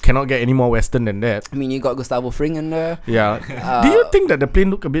 You cannot get any more Western than that. I mean, you got Gustavo Fring in there. Yeah. Do you think that the plane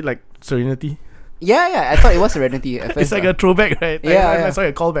looked a bit like Serenity? Yeah. I thought it was Serenity at first. It's like a throwback, right? Yeah. It's like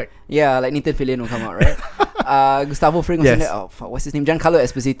a callback. Yeah, like Nathan Fillion will come out, right? Gustavo Fring was in Yes. there. Oh, fuck, what's his name? Giancarlo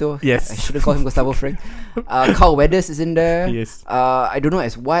Esposito. Yes. I shouldn't call him Gustavo Fring. Carl Weathers is in there. Yes. I don't know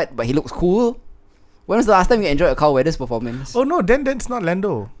as what, but he looks cool. When was the last time you enjoyed a Carl Weathers performance? Oh no, then that's not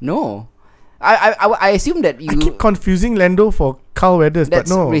Lando. No. I assume that you. I keep confusing Lando for Carl Weathers, That's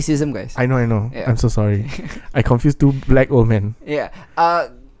but no. racism, guys. I know. Yeah. I'm so sorry. I confused two black old men. Yeah.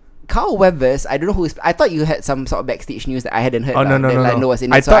 Carl Weathers, I don't know who is. I thought you had some sort of backstage news that I hadn't heard. Oh, no. that Lando was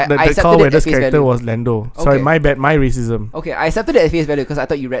in it. I So thought that the accepted Carl it at Weathers face character value. was Lando. Sorry, Okay. my bad. My racism. Okay, I accepted it at face value because I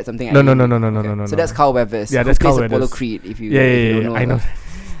thought you read something. No. Okay. So that's Carl Weathers. Yeah, who that's plays Carl Apollo Weathers. Creed. If you, Yeah, if you don't know I know.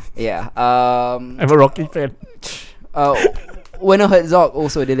 Yeah. I'm a Rocky fan. Werner Herzog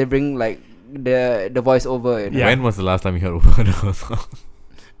also delivering like the voiceover. You know? Yeah. When was the last time you heard Werner Herzog?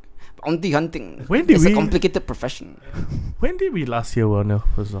 Bounty hunting. When did it's we- a complicated profession. When did we last hear Werner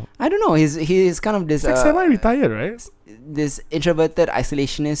Herzog? I don't know. He's kind of this He's like semi-retired, right? this introverted,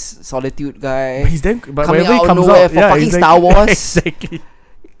 isolationist, solitude guy. But he's then, but Coming whenever he out of comes nowhere out, for fucking exactly, Star Wars. exactly.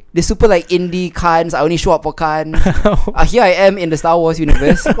 The super like indie Khans. I only show up for Khan. Here I am in the Star Wars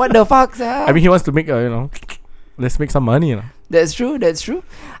universe. What the fuck, sir? I mean, he wants to make let's make some money, That's true.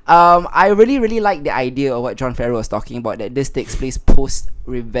 I really like the idea of what Jon Favreau was talking about, that this takes place post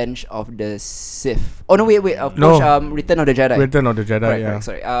Revenge of the Sith. Oh no, wait. Post Return of the Jedi. Return of the Jedi, Correct,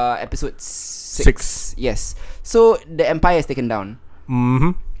 sorry. Episode 6. Yes. So the Empire is taken down.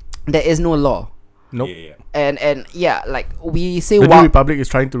 Mm-hmm. There is no law. Nope. Yeah. And yeah, like we say The New Wild Republic is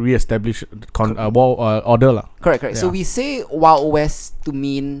trying to re-establish order lah. Correct. So Yeah. we say Wild West to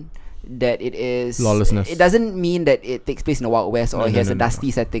mean that it is Lawlessness. It doesn't mean that it takes place in the Wild West or it has a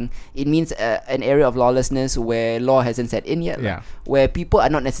dusty setting. It means an area of lawlessness where law hasn't set in yet. Yeah. Where people are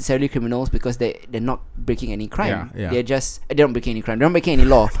not necessarily criminals because they're not breaking any crime. Yeah. They're not breaking any crime. They're not breaking any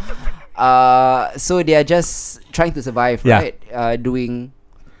law. So they are just trying to survive, Yeah. right? Doing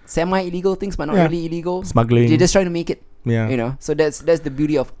semi-illegal things, but not Yeah. really illegal. Smuggling. They're just trying to make it. Yeah. You know, so that's the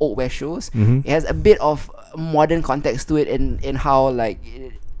beauty of Old West shows. Mhm. It has a bit of modern context to it in how like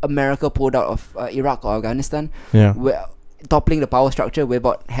America pulled out of Iraq or Afghanistan, Yeah. toppling the power structure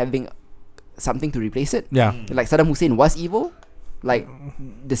without having something to replace it. Yeah. Like Saddam Hussein was evil, like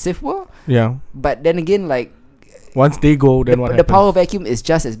the Sith were, Yeah. but then again, like Once they go, then what the happens? power vacuum is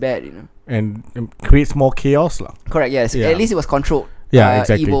just as bad, you know. And creates more chaos lah. Correct. Yes. Yeah. At least it was controlled. Yeah,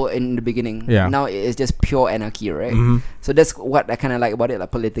 exactly. Evil in the beginning. Yeah. Now it is just pure anarchy, right? Mhm. So that's what I kind of like about it,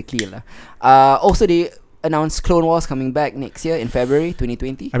 like politically, lah. Also, they announced Clone Wars coming back next year in February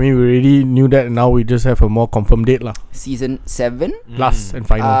 2020. I mean, we already knew that, and now we just have a more confirmed date lah. Season 7. Last and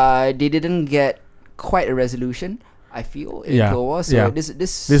final. They didn't get quite a resolution, I feel, in Yeah, Clone Wars. So yeah. this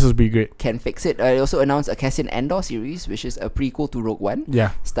This would be great. can fix it. They also announced a Cassian Andor series, which is a prequel to Rogue One,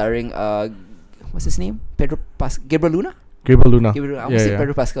 Yeah. starring what's his name? Gabriel Luna. Gabriel Luna. I almost said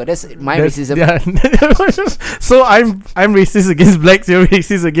Pedro Pascal. That's my That's- racism. Yeah. So I'm racist against blacks. You're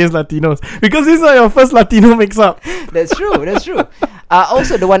racist against Latinos because this is not your first Latino mix-up. That's true.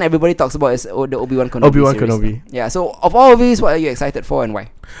 Also, the one everybody talks about is the Obi-Wan Kenobi. Obi-Wan series. Kenobi. Yeah. So, of all of these, what are you excited for and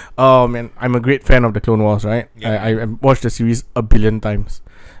why? Oh man, I'm a great fan of the Clone Wars. Right? Yeah. I watched the series a billion times,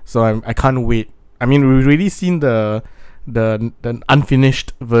 so I can't wait. I mean, we've already seen the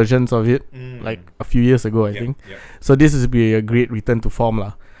unfinished versions of it like a few years ago, I think. So this is be a great return to form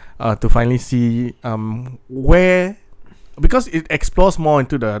lah. To finally see where, because it explores more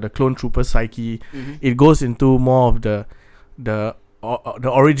into the clone trooper psyche. It goes into more of the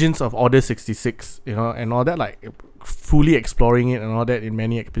origins of Order 66, you know, and all that, like fully exploring it and all that in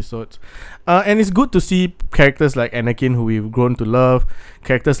many episodes. And it's good to see characters like Anakin, who we've grown to love,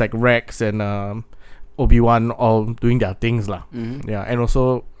 characters like Rex and Obi-Wan all doing their things lah. Yeah, and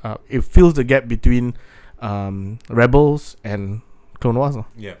also it fills the gap between Rebels and Clone Wars lah.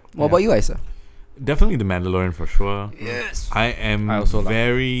 Yeah. What about you, Isa? Definitely the Mandalorian for sure. Yes. I am I also like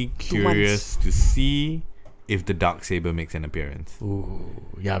very 2 curious to see if the Darksaber makes an appearance. Ooh,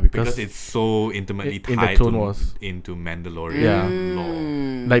 yeah, Because it's so intimately in the tied Clone Wars. into Mandalorian Yeah.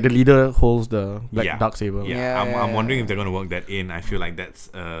 lore. like the leader holds the Yeah. dark saber. Yeah, Yeah, I'm wondering yeah. if they're gonna work that in. I feel like that's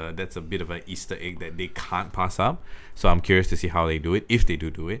a bit of an Easter egg that they can't pass up. So I'm curious to see how they do it, if they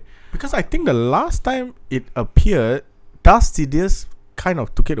do it. Because I think the last time it appeared, Darth Sidious kind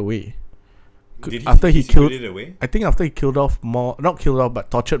of took it away. After he killed, it away? I think after he killed off Maul, not killed off, but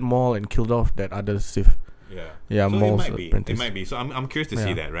tortured Maul and killed off that other Sith. Yeah, so Maul's it apprentice. might be. So I'm curious to see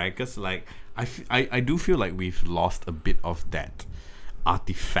Yeah. that, right? Because like I do feel like we've lost a bit of that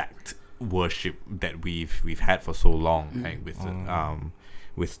artifact worship that we've had for so long, right?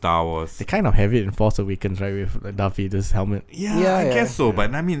 With Star Wars. They kind of have it in Force Awakens, right? With like, Darth Vader's helmet. Yeah, I guess so.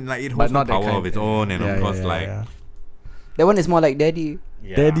 But I mean, like it holds not the that power kind. of its own, and of course, like That one is more like daddy.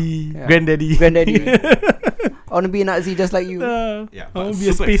 Daddy, Yeah. granddaddy. Granddaddy. I want to be a Nazi just like you. Yeah, I want but to be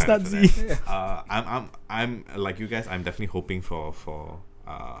a super space excited for Nazi. that. I'm like you guys. I'm definitely hoping for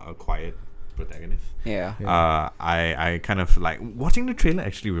a quiet protagonist. Yeah. I kind of like watching the trailer.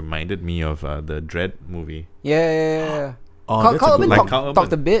 Actually, reminded me of the Dread movie. Yeah. Carl Urban Like Carl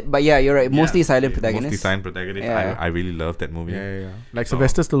talked a Urban. bit, but yeah, you're right. Mostly silent Mostly protagonist. silent protagonist. Yeah. I really love that movie. Yeah. Like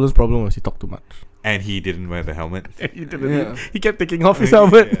Sylvester Stallone's problem was he talked too much. And he didn't wear the helmet. he didn't. Yeah. He kept taking off his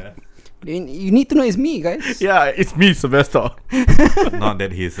helmet. Yeah. You need to know it's me, guys. Yeah, it's me, Sylvester. Not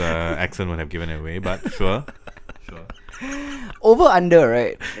that his accent would have given it away, but sure. Over under,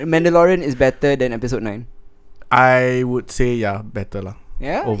 right? Mandalorian is better than episode 9. I would say better lah.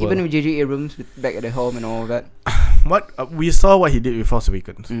 Yeah, Over. even with J.J. Abrams back at the helm and all of that. What we saw what he did with Force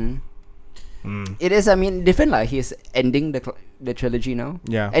Awakens. It is, I mean, different lah. He's ending the trilogy now.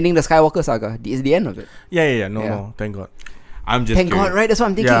 Yeah. Ending the Skywalker saga. Is the end of it. Yeah. No. Thank God. I'm just Thank curious. God, right? That's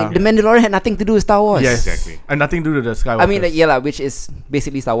what I'm thinking. Yeah. The Mandalorian had nothing to do with Star Wars. Yes, Exactly. And nothing to do with the Skywalker. I mean, like, yeah, lah, which is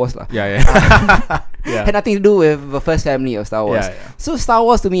basically Star Wars lah. Yeah. Had nothing to do with the first family of Star Wars. Yeah. So Star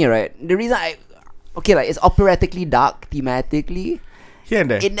Wars to me, right? The reason it's operatically dark thematically. Here and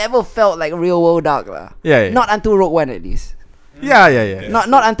there. It never felt like real world dark lah. Yeah. Not until Rogue One at least. Yeah. Not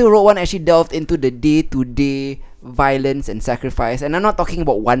until Rogue One actually delved into the day-to-day violence and sacrifice. And I'm not talking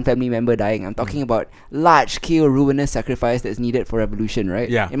about one family member dying. I'm talking about large-scale ruinous sacrifice that's needed for revolution, right?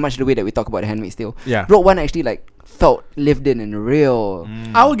 Yeah. In much the way that we talk about The Handmaid's Tale. Yeah. Rogue One actually like felt lived in and real.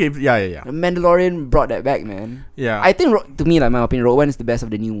 I will give. Yeah. The Mandalorian brought that back, man. Yeah. I think to me, like my opinion, Rogue One is the best of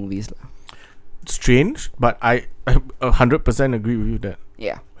the new movies. Strange, but I 100% agree with you that.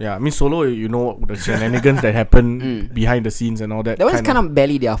 Yeah. Yeah, I mean Solo, you know the shenanigans that happen behind the scenes and all that. That was kind of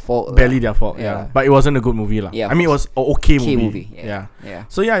barely their fault. barely their fault. Yeah. Yeah. But it wasn't a good movie lah. Yeah, I mean it was an okay movie. Yeah.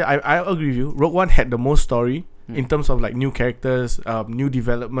 So yeah, I agree with you. Rogue One had the most story in terms of like new characters, new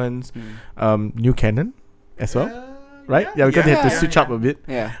developments, new canon as well, right? Yeah, because they had to switch up a bit.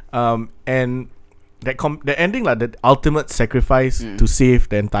 Yeah. And that the ending like the ultimate sacrifice to save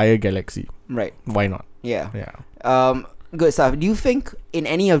the entire galaxy. Right. Why not? Yeah. Yeah. Good stuff. Do you think in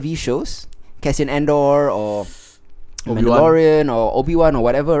any of these shows, Cassian Andor or Obi-Wan. Mandalorian or Obi-Wan or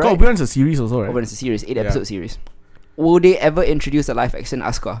whatever, right? Obi-Wan's a series also, right? Obi-Wan's a series, 8-episode series. Will they ever introduce a live action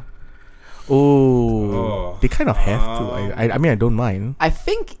Asuka? Oh, they kind of have to. I mean, I don't mind. I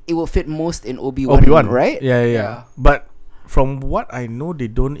think it will fit most in Obi-Wan, right? Yeah. But from what I know, they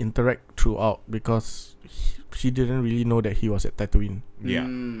don't interact throughout because she didn't really know that he was at Tatooine. Yeah.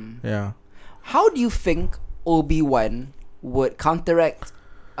 Yeah. How do you think Obi-Wan would counteract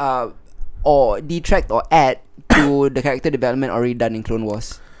or detract or add to the character development already done in Clone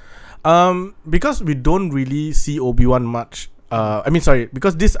Wars? Because we don't really see Obi-Wan much.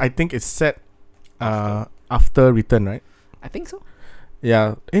 Because this I think is set after Return, right? I think so.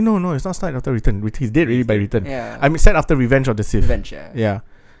 Yeah. No, it's not set after Return. He's dead really by Return. Yeah. I mean, set after Revenge of the Sith. Revenge, yeah. Yeah.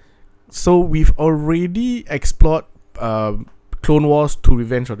 So we've already explored Clone Wars to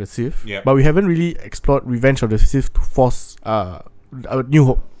Revenge of the Sith, but we haven't really explored Revenge of the Sith to Force New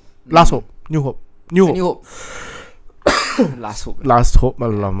Hope. Last Hope. New Hope. Last Hope. Last Hope.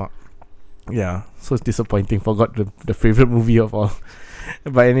 Alamak. Yeah, so it's disappointing. Forgot the favorite movie of all.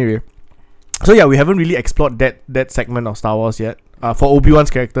 But anyway, so yeah, we haven't really explored that segment of Star Wars yet. For Obi-Wan's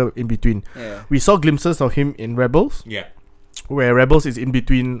character in between, we saw glimpses of him in Rebels. Yeah, where Rebels is in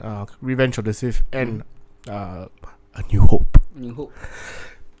between Revenge of the Sith and A New Hope.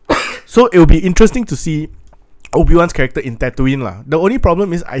 So it will be interesting to see Obi-Wan's character in Tatooine lah. The only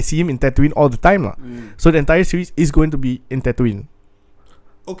problem is I see him in Tatooine all the time lah. So the entire series is going to be in Tatooine.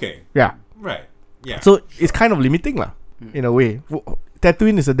 Okay. Yeah. Right. Yeah. So it's kind of limiting lah, in a way.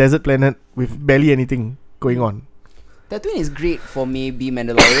 Tatooine is a desert planet with barely anything going on. Tatooine is great for maybe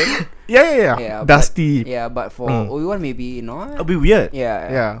Mandalorian. Yeah. Dusty. But for Obi-Wan maybe not. It'll be weird.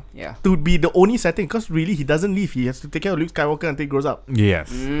 Yeah. To be the only setting, because really he doesn't leave. He has to take care of Luke Skywalker until he grows up.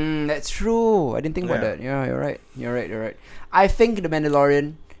 Yes. That's true. I didn't think about that. Yeah, you're right. I think the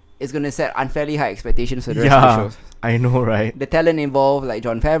Mandalorian is gonna set unfairly high expectations for the rest of the shows. I know, right? The talent involved like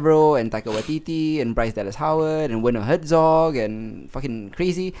Jon Favreau and Taika Waititi and Bryce Dallas Howard and Werner Herzog and fucking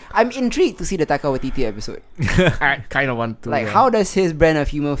crazy. I'm intrigued to see the Taika Waititi episode. I kind of want to. Like, how does his brand of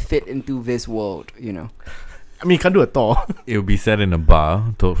humor fit into this world, you know? I mean, you can't do it all. It'll be set in a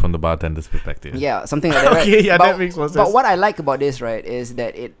bar, told from the bartender's perspective. Yeah, something like that, right? Okay, that makes more sense. But what I like about this, right, is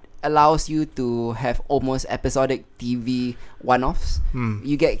that it allows you to have almost episodic TV one-offs.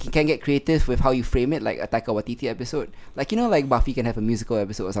 You can get creative with how you frame it, like a Taika Waititi episode. Like, you know, like Buffy can have a musical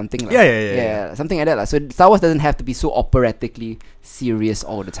episode or something. Like, Yeah, something like that. Like. So Star Wars doesn't have to be so operatically serious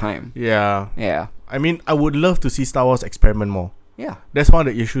all the time. Yeah. I mean, I would love to see Star Wars experiment more. Yeah. That's one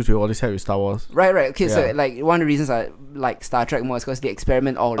of the issues we always have with Star Wars. Right. Okay, so like one of the reasons I like Star Trek more is because they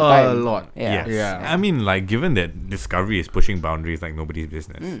experiment all the time. A lot. Yeah. Yes. I mean, like, given that Discovery is pushing boundaries like nobody's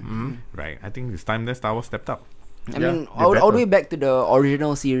business, right? I think it's time that Star Wars stepped up. I mean, all the way back to the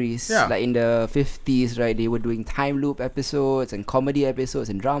original series, like in the 50s, right? They were doing time loop episodes and comedy episodes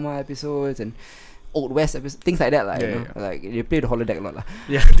and drama episodes and Old West episodes, things like that, like, you know? Like they played the holodeck a lot, lah.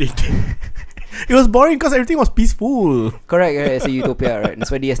 Yeah, they did. It was boring because everything was peaceful. Correct, right? It's a utopia, right?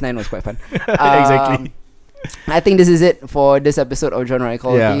 That's why DS9 was quite fun. Exactly. I think this is it for this episode of Genre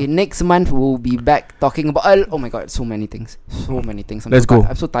Equality. Next month we'll be back talking about oh my god, so many things. Let's go.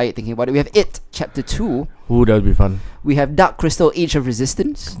 I'm so tired thinking about it. We have It Chapter 2. Ooh, that'll be fun. We have Dark Crystal Age of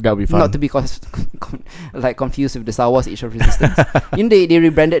Resistance. That'll be fun. Not to be confused with the Star Wars Age of Resistance. You know, they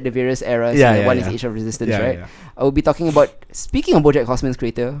rebranded the various eras. One is Age of Resistance, right? Yeah. I will be talking about, speaking of BoJack Horseman's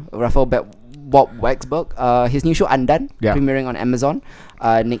creator, Raphael Bob Waxberg, his new show Undone, premiering on Amazon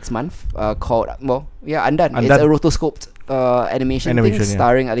next month, called Undone. It's a rotoscoped animation thing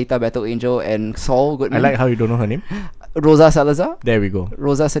starring Alita Battle Angel and Saul Goodman. I like how you don't know her name. Rosa Salazar. There we go.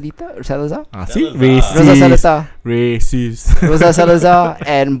 Rosa Salazar. See? Racist. Rosa Salazar. Racist. Rosa Salazar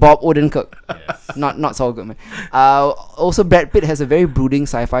and Bob Odenkirk. Yes. Not Saul Goodman. Also, Brad Pitt has a very brooding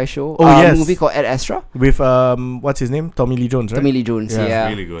sci-fi show. Yes. Movie called Ad Astra. With what's his name? Tommy Lee Jones, right? Tommy Lee Jones. Yeah.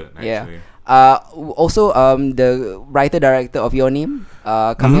 Really good. Actually. Yeah. Also, the writer-director of Your Name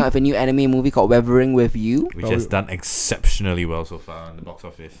coming out with a new anime movie called Weathering with You, which has done exceptionally well so far in the box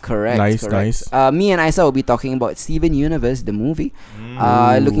office. Correct. Nice. Me and Isa will be talking about Steven Universe, the movie.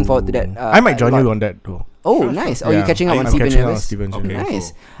 Looking forward to that. I might join you on that though. Oh, nice. Are you catching up on Steven Universe? Okay,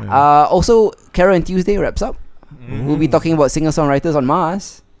 nice. Cool. Yeah. Also, Carol and Tuesday wraps up. We'll be talking about singer-songwriters on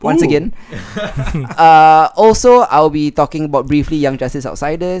Mars. Once again. Also, I'll be talking about briefly Young Justice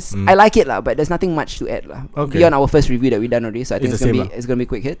Outsiders. I like it, but there's nothing much to add. Beyond our first review that we done already. So I think it's gonna be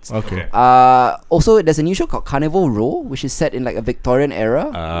quick hits. Okay. Also, there's a new show called Carnival Row, which is set in like a Victorian era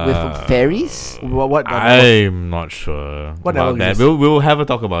with fairies. What I'm not sure about that. We'll have a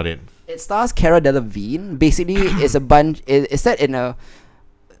talk about it. It stars Cara Delevingne. Basically, it's set in a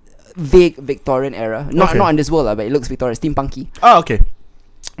vague Victorian era. Not in this world, but it looks Victorian, steampunky. Oh, okay.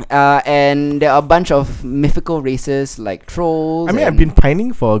 And there are a bunch of mythical races like trolls. I mean, I've been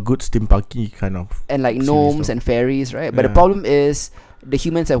pining for a good steampunky kind of. And like gnomes and fairies, right? But the problem is the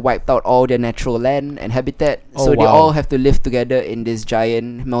humans have wiped out all their natural land and habitat. So they all have to live together in this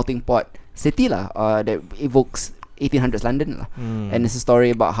giant melting pot city that evokes 1800s London. And it's a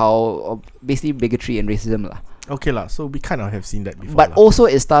story about how basically bigotry and racism. Okay, so we kind of have seen that before. But also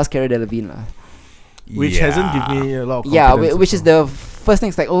it stars Cara Delevingne. Which hasn't given me a lot of confidence. Yeah, which is the first thing.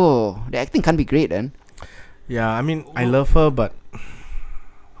 It's like, the acting can't be great then. Yeah, I mean, I love her, but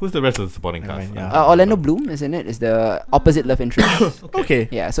who's the rest of the supporting cast? Orlando Bloom is in it. Is the opposite love interest. Okay.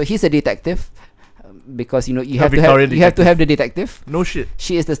 Yeah, so he's a detective. Because you have to have the detective. No shit.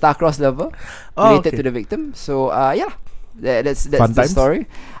 She is the star-crossed lover related to the victim. So that's the story.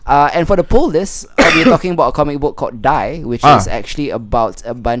 And for the poll list, I'll be talking about a comic book called Die, which is actually about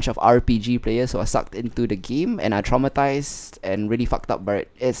a bunch of RPG players who are sucked into the game and are traumatized and really fucked up by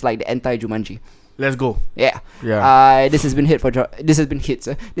it. It's like the anti-Jumanji. Let's go. Yeah. This has been This has been hits.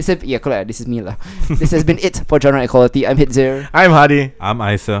 This is me lah. This has been it for Genre Equality. I'm Hitzer. I'm Hadi. I'm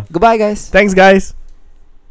Isa. Goodbye, guys. Thanks, guys.